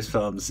Marx Brothers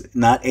films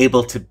not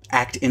able to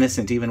act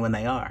innocent even when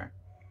they are?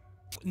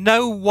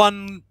 No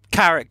one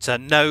character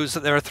knows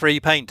that there are 3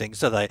 paintings,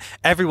 do they?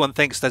 Everyone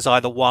thinks there's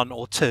either 1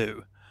 or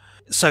 2.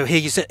 So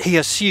he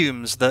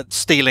assumes that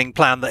stealing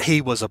plan that he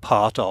was a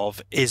part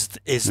of is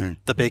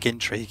the big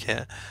intrigue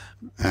here.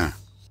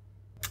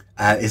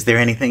 Is there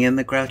anything in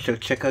the Groucho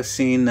Chico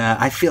scene?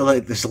 I feel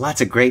like there's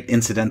lots of great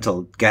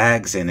incidental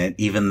gags in it,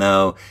 even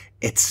though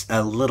it's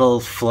a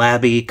little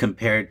flabby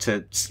compared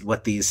to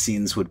what these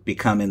scenes would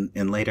become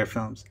in later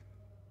films.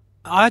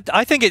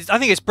 I think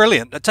it's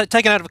brilliant.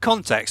 Taken out of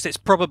context, it's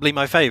probably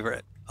my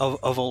favourite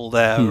of all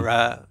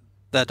their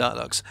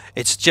dialogues.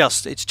 It's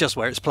just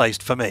where it's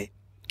placed for me.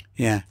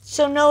 Yeah.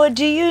 So Noah,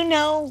 do you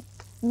know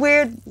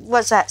where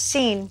was that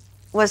scene?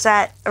 Was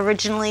that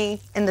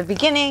originally in the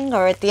beginning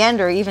or at the end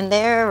or even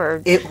there?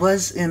 Or it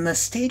was in the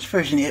stage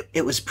version.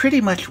 It was pretty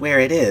much where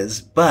it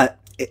is, but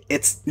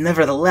it's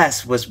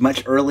nevertheless was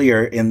much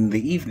earlier in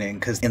the evening,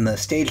 because in the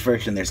stage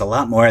version there's a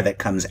lot more that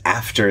comes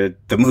after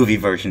the movie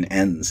version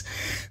ends.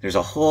 There's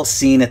a whole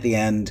scene at the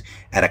end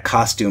at a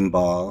costume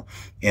ball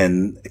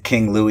in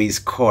King Louis's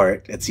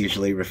court. It's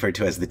usually referred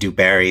to as the Du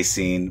Barry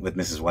scene, with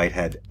Mrs.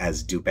 Whitehead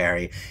as Du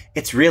Barry.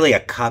 It's really a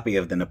copy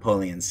of the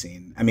Napoleon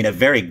scene. I mean, a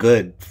very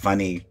good,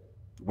 funny,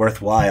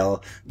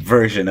 worthwhile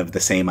version of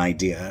the same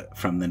idea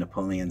from the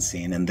Napoleon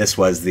scene. And this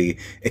was the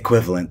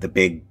equivalent, the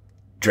big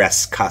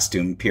dress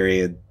costume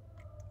period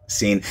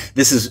scene.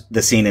 This is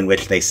the scene in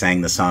which they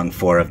sang the song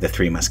 4 of the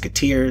Three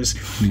Musketeers.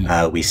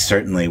 We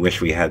certainly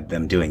wish we had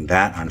them doing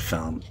that on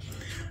film.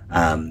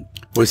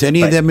 Was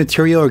any of that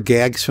material or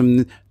gags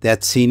from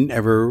that scene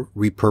ever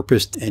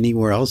repurposed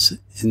anywhere else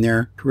in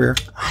their career?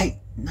 I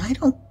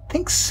don't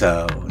think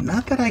so.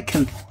 Not that I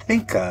can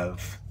think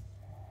of.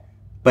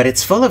 But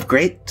it's full of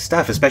great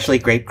stuff, especially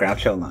great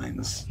Groucho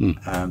lines.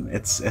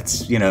 It's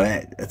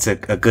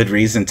a good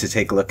reason to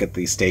take a look at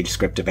the stage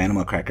script of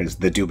Animal Crackers.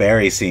 The Du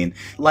Barry scene,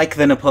 like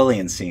the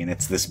Napoleon scene,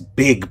 it's this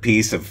big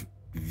piece of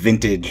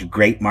vintage,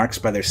 great Marx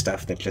Brothers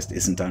stuff that just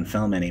isn't on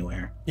film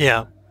anywhere.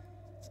 Yeah.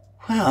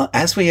 Well,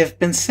 as we have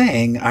been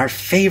saying, our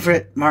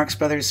favorite Marx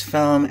Brothers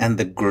film and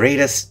the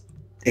greatest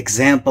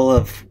example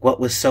of what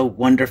was so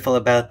wonderful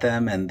about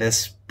them and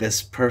this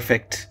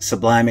perfect,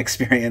 sublime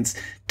experience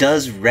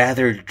does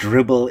rather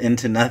dribble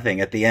into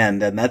nothing at the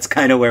end, and that's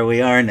kind of where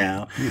we are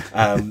now.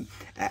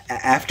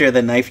 After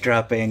the knife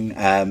dropping,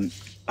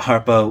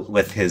 Harpo,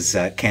 with his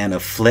can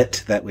of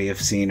flit that we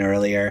have seen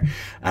earlier,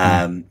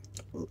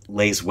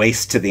 lays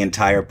waste to the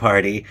entire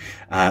party,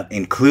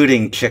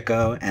 including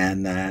Chico,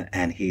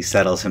 and he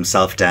settles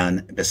himself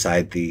down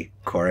beside the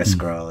chorus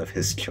girl of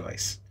his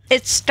choice.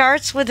 it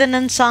starts with an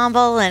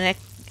ensemble and it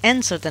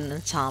ends with an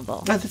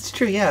ensemble. Oh, that's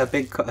true. Yeah, a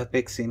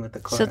big scene with the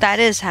chorus. So that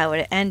is how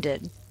it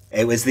ended.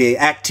 It was the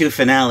Act 2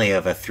 finale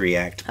of a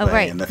 3-act play,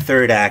 right. And the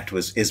third act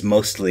is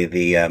mostly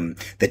the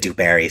Du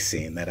Barry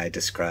scene that I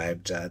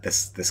described,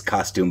 this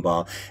costume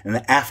ball.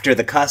 And after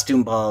the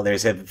costume ball,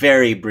 there's a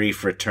very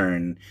brief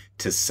return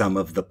to some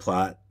of the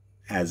plot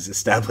as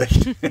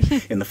established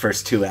in the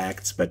first 2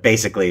 acts, but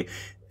basically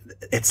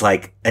it's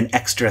like an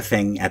extra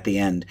thing at the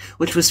end,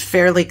 which was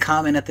fairly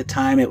common at the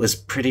time. It was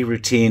pretty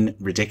routine,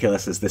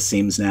 ridiculous as this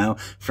seems now,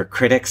 for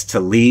critics to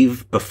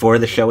leave before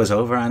the show was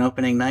over on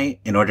opening night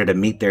in order to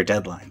meet their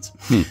deadlines.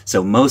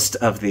 So most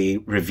of the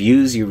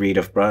reviews you read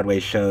of Broadway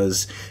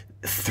shows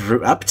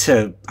through up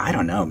to, I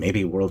don't know,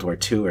 maybe World War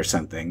II or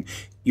something,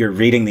 you're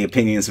reading the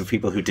opinions of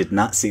people who did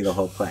not see the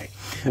whole play.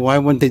 Why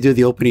wouldn't they do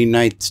the opening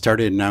night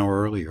started an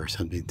hour earlier or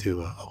something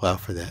to allow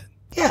for that?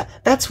 Yeah,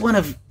 that's one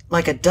of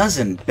like a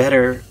dozen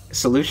better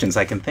solutions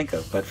I can think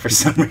of, but for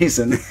some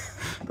reason...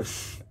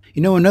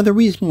 You know, another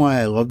reason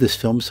why I love this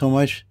film so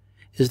much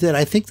is that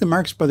I think the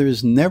Marx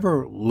Brothers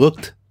never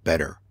looked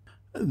better.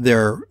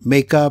 Their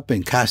makeup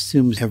and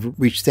costumes have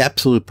reached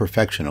absolute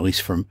perfection, at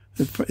least from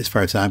as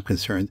far as I'm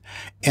concerned.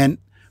 And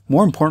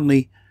more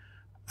importantly,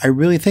 I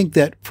really think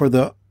that for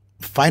the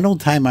final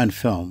time on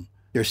film,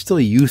 they're still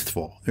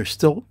youthful. They're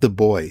still the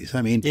boys.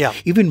 I mean,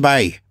 even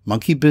by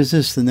Monkey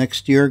Business the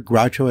next year,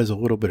 Groucho has a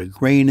little bit of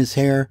gray in his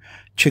hair.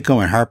 Chico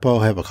and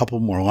Harpo have a couple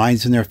more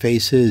lines in their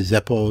faces.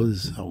 Zeppo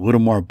is a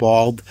little more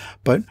bald.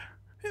 But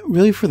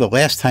really, for the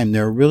last time,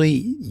 they're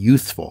really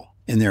youthful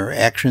in their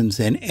actions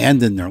and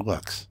in their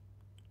looks.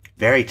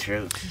 Very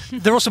true.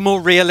 They're also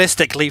more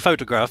realistically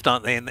photographed,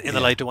 aren't they, in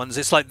the later ones?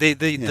 It's like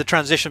the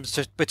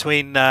transitions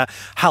between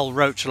Hal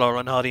Roach, Laurel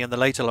and Hardy, and the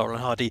later Laurel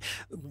and Hardy.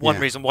 One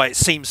reason why it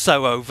seems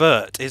so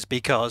overt is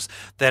because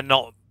they're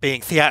not being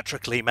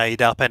theatrically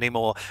made up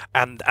anymore,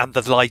 and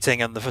the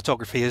lighting and the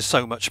photography is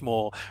so much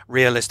more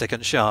realistic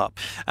and sharp.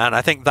 And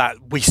I think that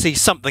we see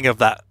something of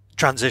that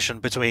transition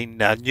between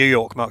New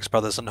York Marx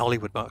Brothers and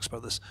Hollywood Marx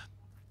Brothers.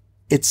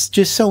 It's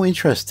just so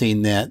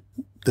interesting that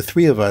the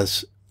three of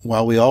us,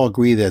 while we all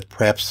agree that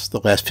perhaps the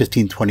last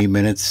 15, 20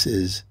 minutes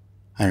is,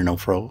 I don't know,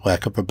 for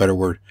lack of a better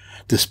word,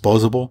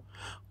 disposable,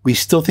 we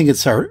still think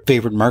it's our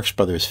favorite Marx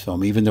Brothers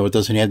film, even though it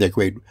doesn't have that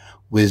great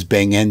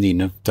whiz-bang ending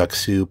of Duck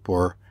Soup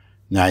or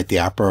Night at the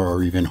Opera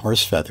or even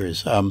Horse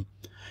Feathers.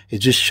 It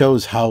just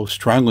shows how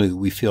strongly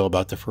we feel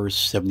about the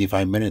first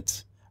 75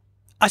 minutes.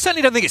 I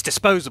certainly don't think it's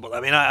disposable. I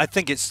mean, I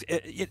think it's.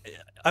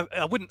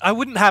 I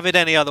wouldn't have it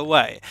any other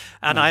way.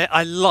 And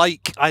I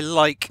like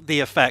the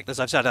effect, as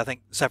I've said, I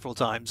think several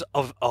times,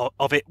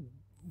 of it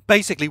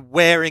basically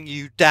wearing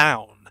you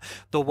down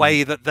the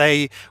way that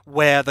they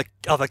wear the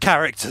other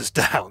characters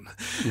down.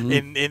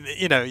 In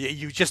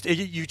you just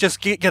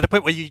get a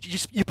point where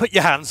you put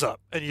your hands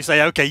up and you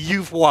say, okay,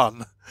 you've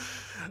won.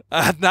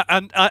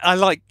 And I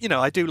like,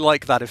 I do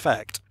like that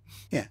effect.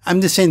 Yeah,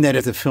 I'm just saying that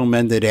if the film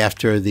ended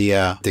after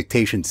the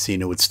dictation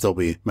scene, it would still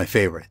be my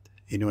favorite.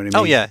 You know what I mean?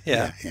 Oh, yeah.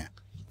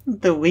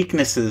 The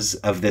weaknesses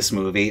of this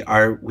movie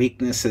are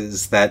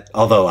weaknesses that,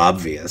 although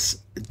obvious,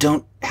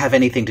 don't have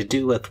anything to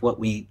do with what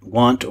we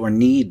want or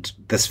need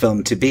this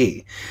film to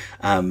be.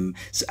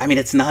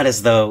 It's not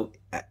as though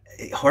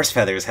Horse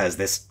Feathers has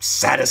this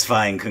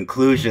satisfying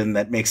conclusion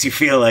that makes you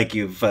feel like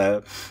you've,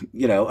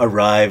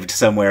 arrived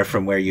somewhere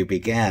from where you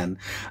began.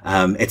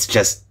 It's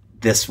just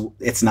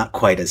it's not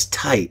quite as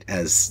tight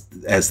as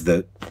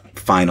the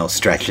final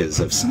stretches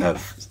of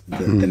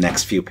the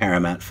next few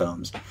Paramount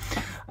films.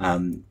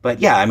 But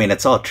yeah,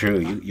 it's all true.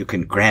 You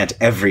can grant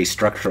every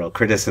structural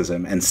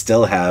criticism and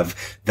still have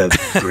the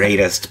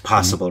greatest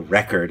possible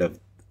record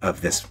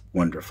of this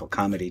wonderful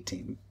comedy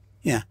team.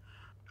 Yeah.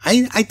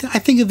 I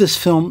think of this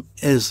film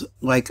as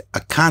like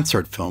a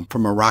concert film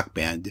from a rock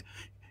band.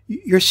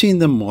 You're seeing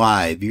them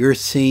live. You're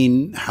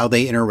seeing how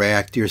they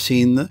interact. You're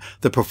seeing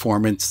the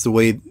performance, the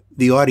way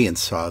the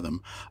audience saw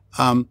them.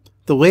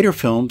 The later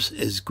films,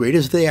 as great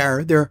as they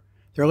are, they're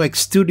like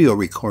studio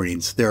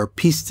recordings. They're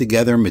pieced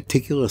together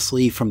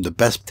meticulously from the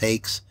best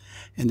takes,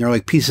 and they're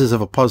like pieces of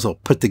a puzzle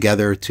put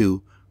together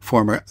to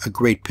form a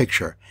great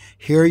picture.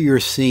 Here you're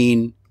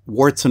seeing,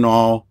 warts and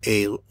all,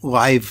 a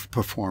live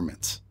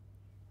performance.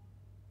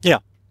 Yeah,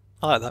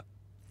 I like that.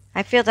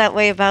 I feel that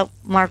way about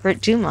Margaret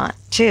Dumont,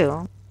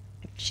 too.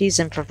 She's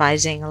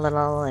improvising a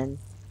little, and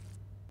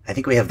I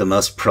think we have the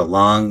most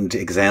prolonged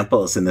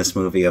examples in this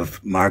movie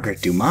of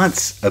Margaret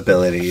Dumont's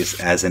abilities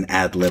as an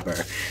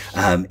ad-libber.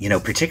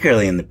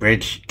 Particularly in the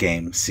bridge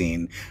game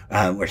scene,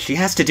 where she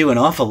has to do an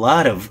awful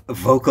lot of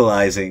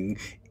vocalizing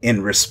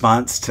in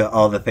response to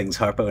all the things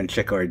Harpo and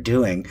Chico are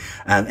doing.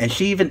 And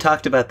she even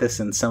talked about this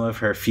in some of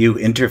her few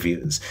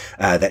interviews,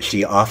 that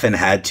she often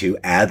had to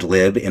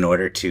ad-lib in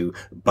order to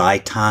buy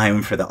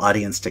time for the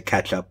audience to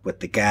catch up with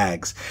the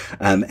gags.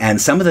 And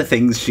some of the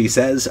things she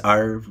says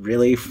are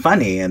really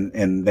funny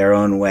in their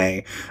own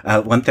way.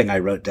 One thing I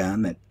wrote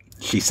down that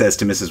she says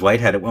to Mrs.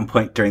 Whitehead at one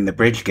point during the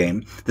bridge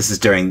game, this is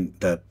during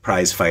the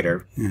prize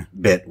fighter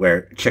bit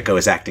where Chico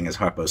is acting as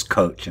Harpo's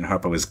coach and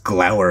Harpo is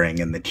glowering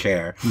in the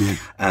chair.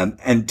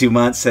 And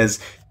Dumont says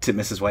to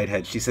Mrs.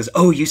 Whitehead, she says,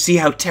 "Oh, you see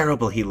how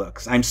terrible he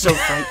looks. I'm so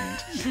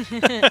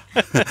frightened."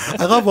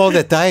 I love all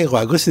that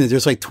dialogue. Listen,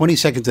 there's like 20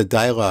 seconds of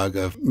dialogue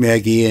of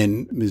Maggie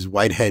and Ms.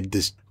 Whitehead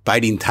just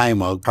biding time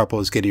while Harpo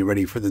is getting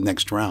ready for the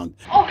next round.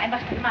 Oh, I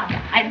must get them out.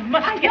 I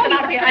must get them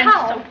out of here. I'm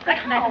so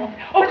frightened.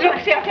 Oh, look,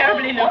 see how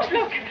terrible he looks.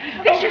 Look,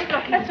 vicious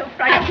looking. I'm so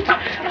frightened.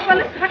 Well,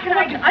 listen, what can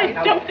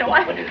I don't know.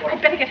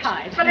 I'd better get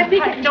Hyde. Well, let me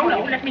get No,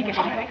 let me get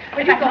him.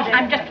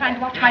 I'm just trying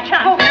to watch my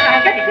chance. Oh,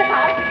 I'll get him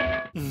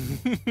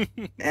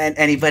out. And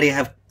anybody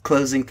have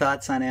closing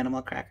thoughts on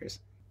Animal Crackers?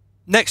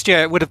 Next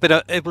year it would have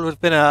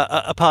been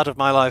a part of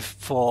my life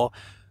for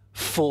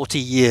 40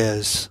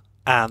 years,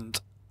 and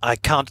I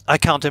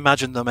can't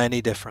imagine them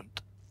any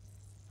different.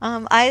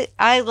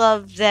 I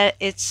love that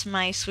it's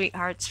my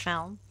sweetheart's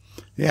film.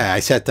 Yeah, I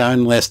sat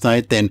down last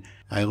night, then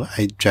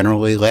I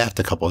generally laughed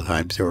a couple of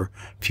times. There were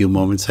a few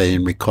moments I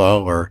didn't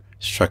recall or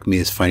struck me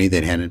as funny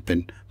that hadn't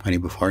been funny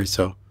before,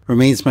 so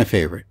remains my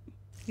favorite.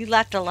 You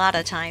laughed a lot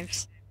of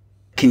times.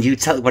 Can you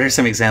tell, what are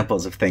some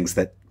examples of things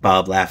that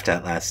Bob laughed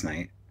at last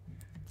night?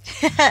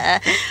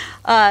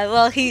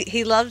 Well,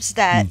 he loves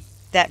that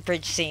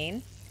bridge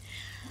scene.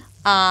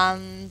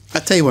 I'll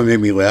tell you what made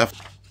me laugh.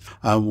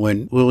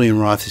 When Lillian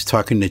Roth is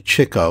talking to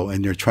Chico,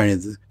 and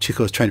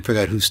Chico's trying to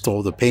figure out who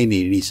stole the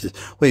painting, and he says,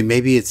 wait,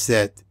 maybe it's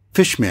that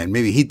Fishman.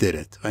 Maybe he did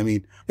it. I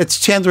mean, it's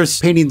Chandler's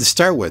painting to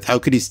start with. How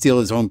could he steal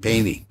his own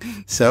painting?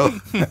 So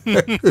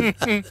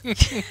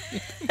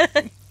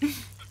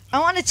I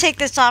want to take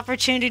this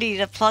opportunity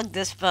to plug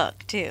this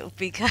book, too,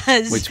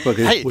 because... Which book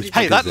is,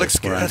 hey, that looks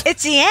good.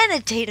 It's the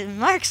annotated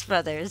Marx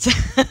Brothers.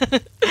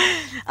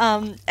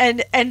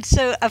 And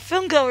so a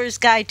filmgoer's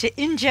guide to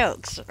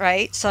in-jokes,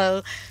 right?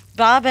 So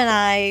Bob and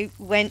I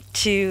went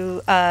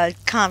to a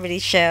comedy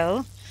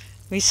show.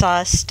 We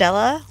saw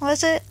Stella,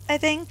 was it, I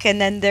think?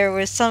 And then there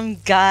was some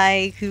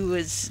guy who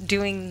was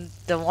doing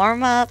the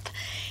warm-up,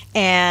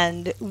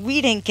 and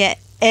we didn't get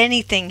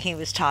anything he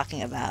was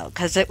talking about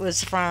because it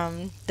was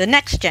from the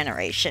next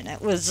generation.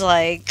 It was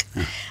like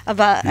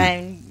about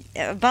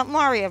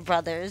Mario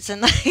Brothers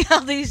and like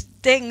all these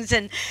things,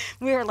 and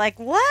we were like,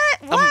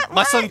 what?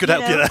 My son could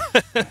help you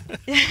there.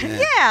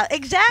 Yeah,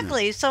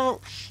 exactly.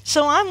 So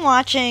I'm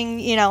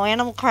watching,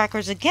 Animal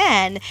Crackers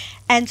again,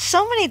 and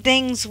so many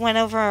things went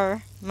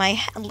over my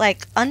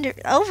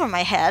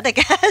head, I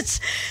guess.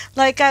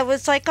 Like I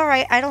was like, all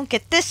right, I don't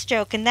get this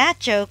joke and that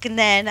joke, and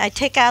then I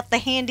take out the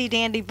handy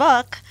dandy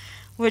book,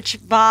 which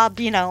Bob,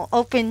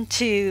 opened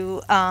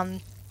to,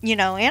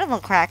 Animal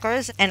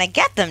Crackers, and I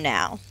get them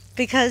now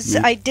because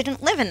I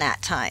didn't live in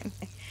that time.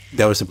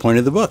 that was the point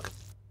of the book.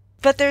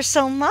 But there's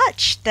so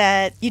much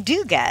that you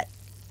do get,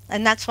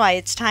 and that's why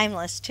it's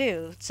timeless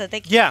too. So they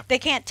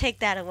can't take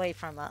that away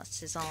from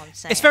us. Is all I'm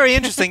saying. It's very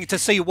interesting to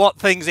see what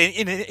things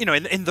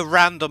in the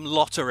random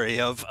lottery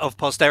of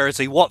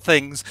posterity, what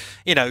things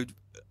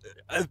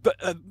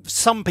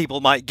some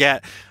people might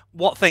get,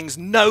 what things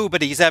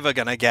nobody's ever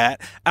going to get,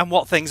 and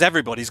what things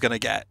everybody's going to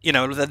get.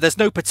 There's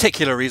no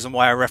particular reason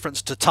why a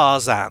reference to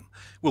Tarzan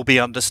will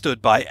be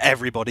understood by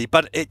everybody,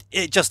 but it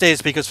just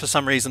is because for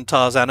some reason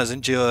Tarzan has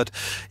endured,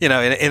 in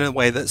a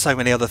way that so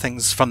many other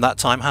things from that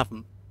time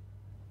haven't.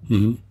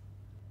 Mm-hmm.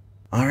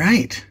 All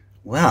right.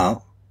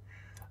 Well,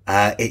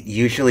 it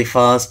usually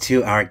falls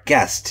to our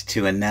guest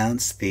to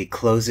announce the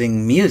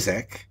closing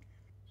music.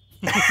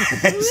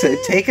 So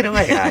take it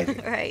away, Heidi.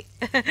 Right.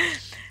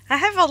 I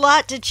have a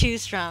lot to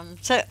choose from,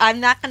 so I'm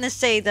not going to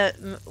say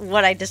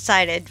what I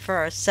decided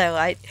first. So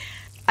I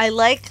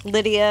like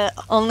Lydia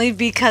only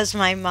because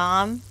my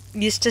mom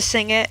used to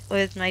sing it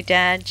with my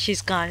dad.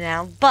 She's gone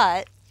now,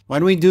 but... Why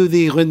don't we do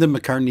the Linda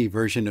McCartney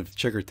version of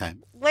Sugar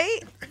Time?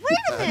 Wait a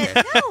minute.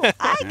 No,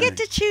 I get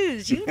to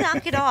choose. You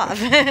knock it off.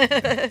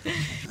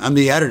 I'm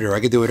the editor. I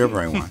can do whatever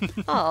I want.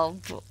 Oh,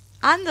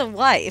 I'm the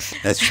wife.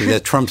 That's true.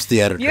 That trumps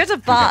the editor. You're the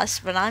boss,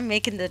 but I'm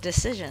making the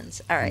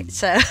decisions. All right,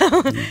 so...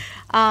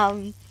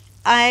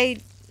 I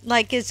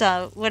like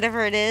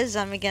whatever it is,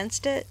 I'm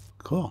against it.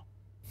 Cool.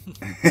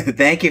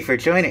 Thank you for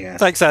joining us.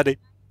 Thanks, Andy.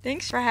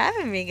 Thanks for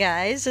having me,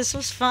 guys. This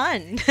was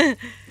fun.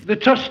 The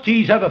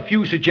trustees have a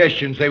few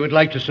suggestions they would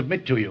like to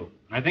submit to you.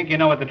 I think you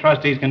know what the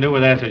trustees can do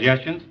with their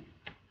suggestions.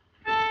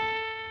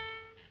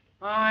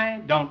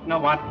 I don't know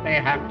what they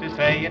have to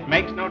say. It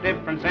makes no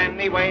difference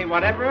anyway.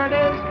 Whatever it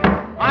is,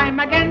 I'm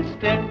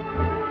against it.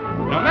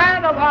 No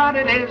matter what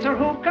it is or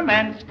who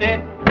commenced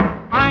it,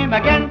 I'm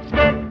against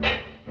it.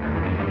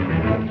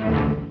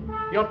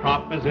 Your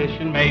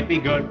proposition may be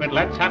good, but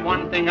let's have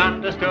one thing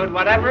understood.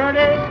 Whatever it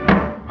is,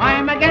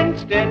 I'm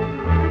against it.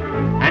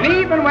 And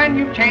even when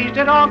you've changed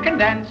it or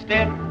condensed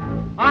it,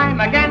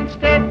 I'm against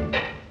it.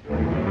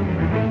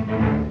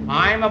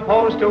 I'm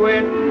opposed to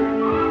it.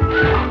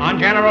 On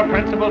general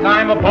principles,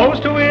 I'm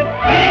opposed to it.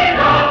 He's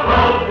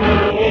opposed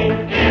to it.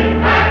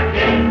 In fact,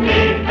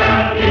 indeed,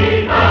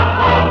 he's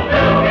opposed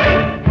to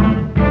it.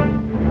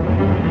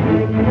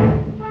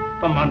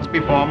 For months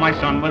before my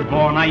son was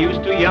born, I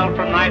used to yell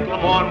from night till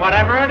morn,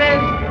 whatever it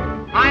is,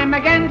 I'm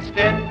against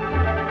it.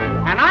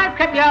 And I've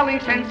kept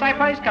yelling since I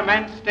first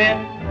commenced it.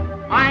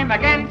 I'm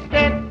against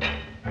it.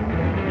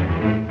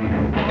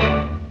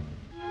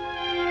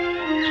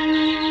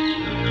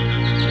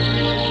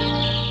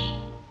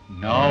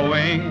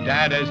 Knowing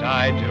that as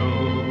I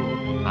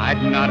do,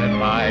 I'd not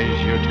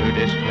advise you to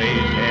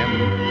displease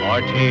him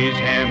or tease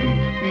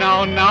him.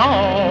 No,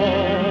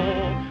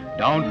 no,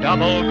 don't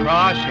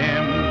double-cross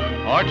him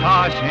or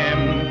toss him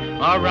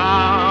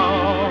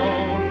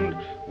around.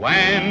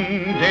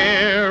 When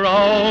dear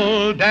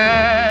old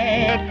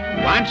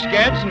Dad once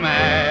gets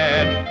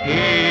mad,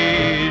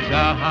 he's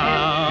a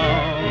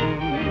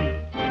hound.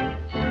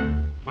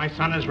 My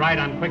son is right,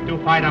 I'm quick to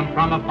fight, I'm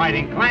from a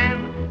fighting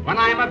clan. When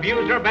I'm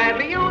abused or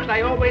badly used,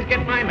 I always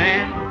get my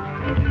man.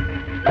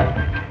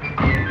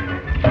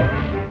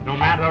 No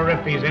matter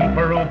if he's in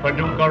Peru,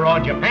 Paducah, or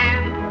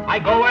Japan, I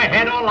go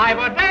ahead or live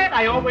or dead,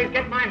 I always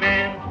get my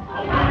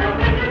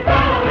man.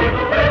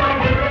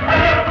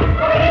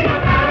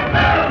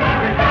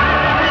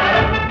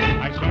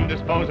 I soon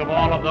dispose of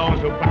all of those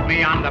who put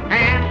me on the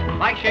pan.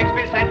 Like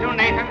Shakespeare said to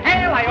Nathan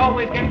Hale, I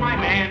always get my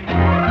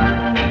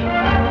man.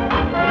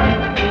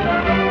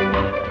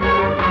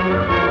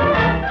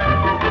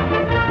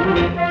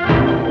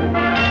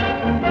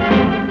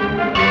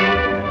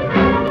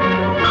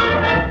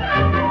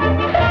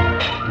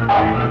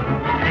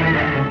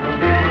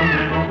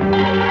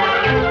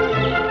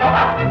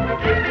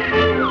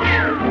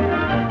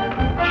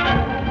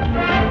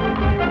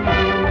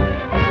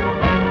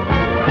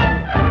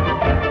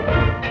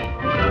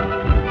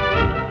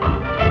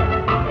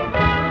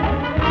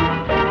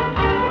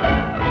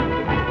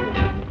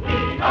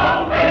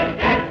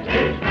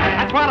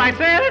 That's what I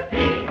said.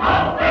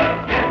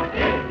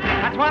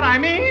 That's what I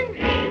mean.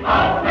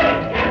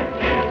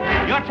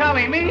 You're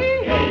telling me.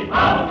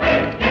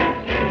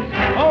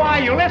 Oh, are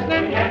you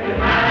listening?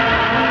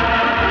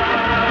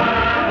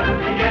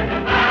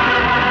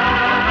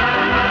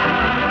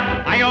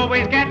 I always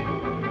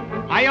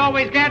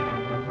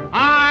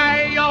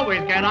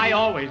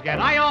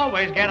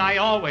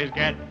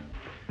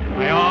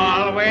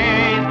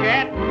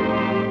get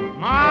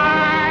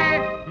my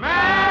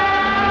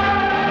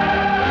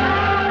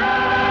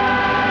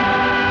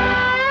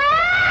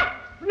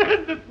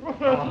man.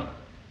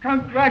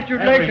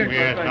 Congratulations,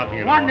 Yes, Professor. nothing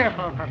at all.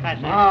 Wonderful,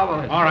 Professor.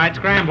 Marvelous. All right,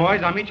 scram,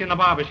 boys. I'll meet you in the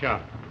barber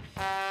shop.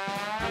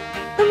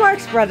 The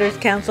Marx Brothers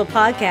Council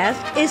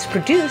podcast is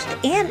produced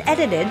and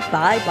edited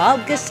by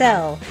Bob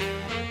Gassel.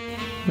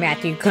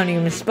 Matthew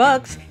Cunningham's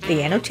books,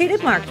 The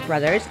Annotated Marx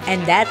Brothers,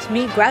 and That's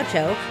Me,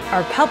 Groucho,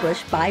 are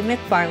published by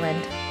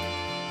McFarland.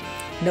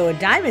 Noah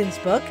Diamond's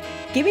book,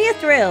 Give Me a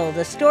Thrill,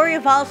 The Story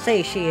of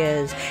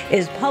Alsatia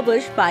is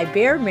published by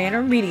Bear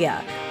Manor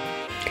Media.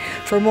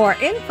 For more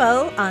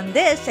info on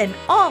this and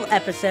all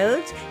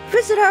episodes,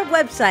 visit our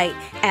website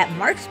at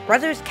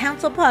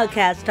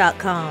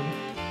marxbrotherscouncilpodcast.com.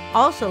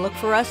 Also look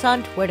for us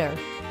on Twitter.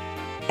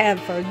 And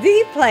for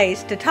the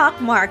place to talk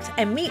Marx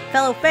and meet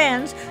fellow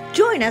fans,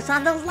 join us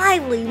on the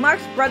lively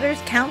Marx Brothers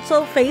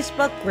Council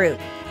Facebook group.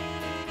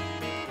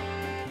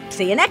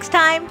 See you next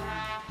time!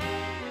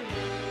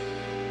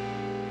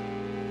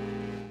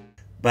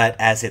 But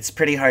as it's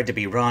pretty hard to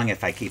be wrong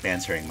if I keep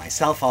answering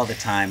myself all the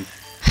time,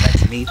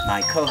 let's meet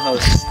my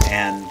co-hosts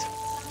and...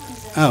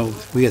 Oh,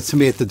 we got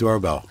somebody at the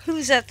doorbell.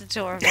 Who's at the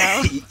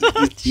doorbell?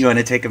 You want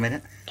to take a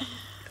minute?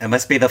 It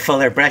must be the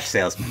Fuller brush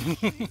salesman.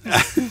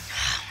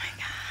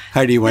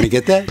 How do you want to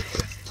get that?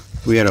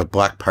 We had a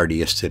block party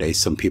yesterday.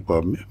 Some people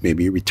are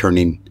maybe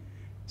returning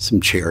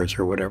some chairs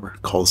or whatever.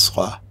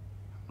 Coleslaw.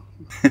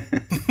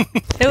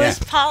 It was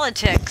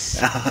politics.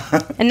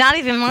 And not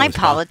even my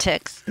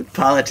politics.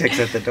 Politics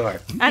at the door.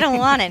 I don't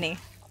want any.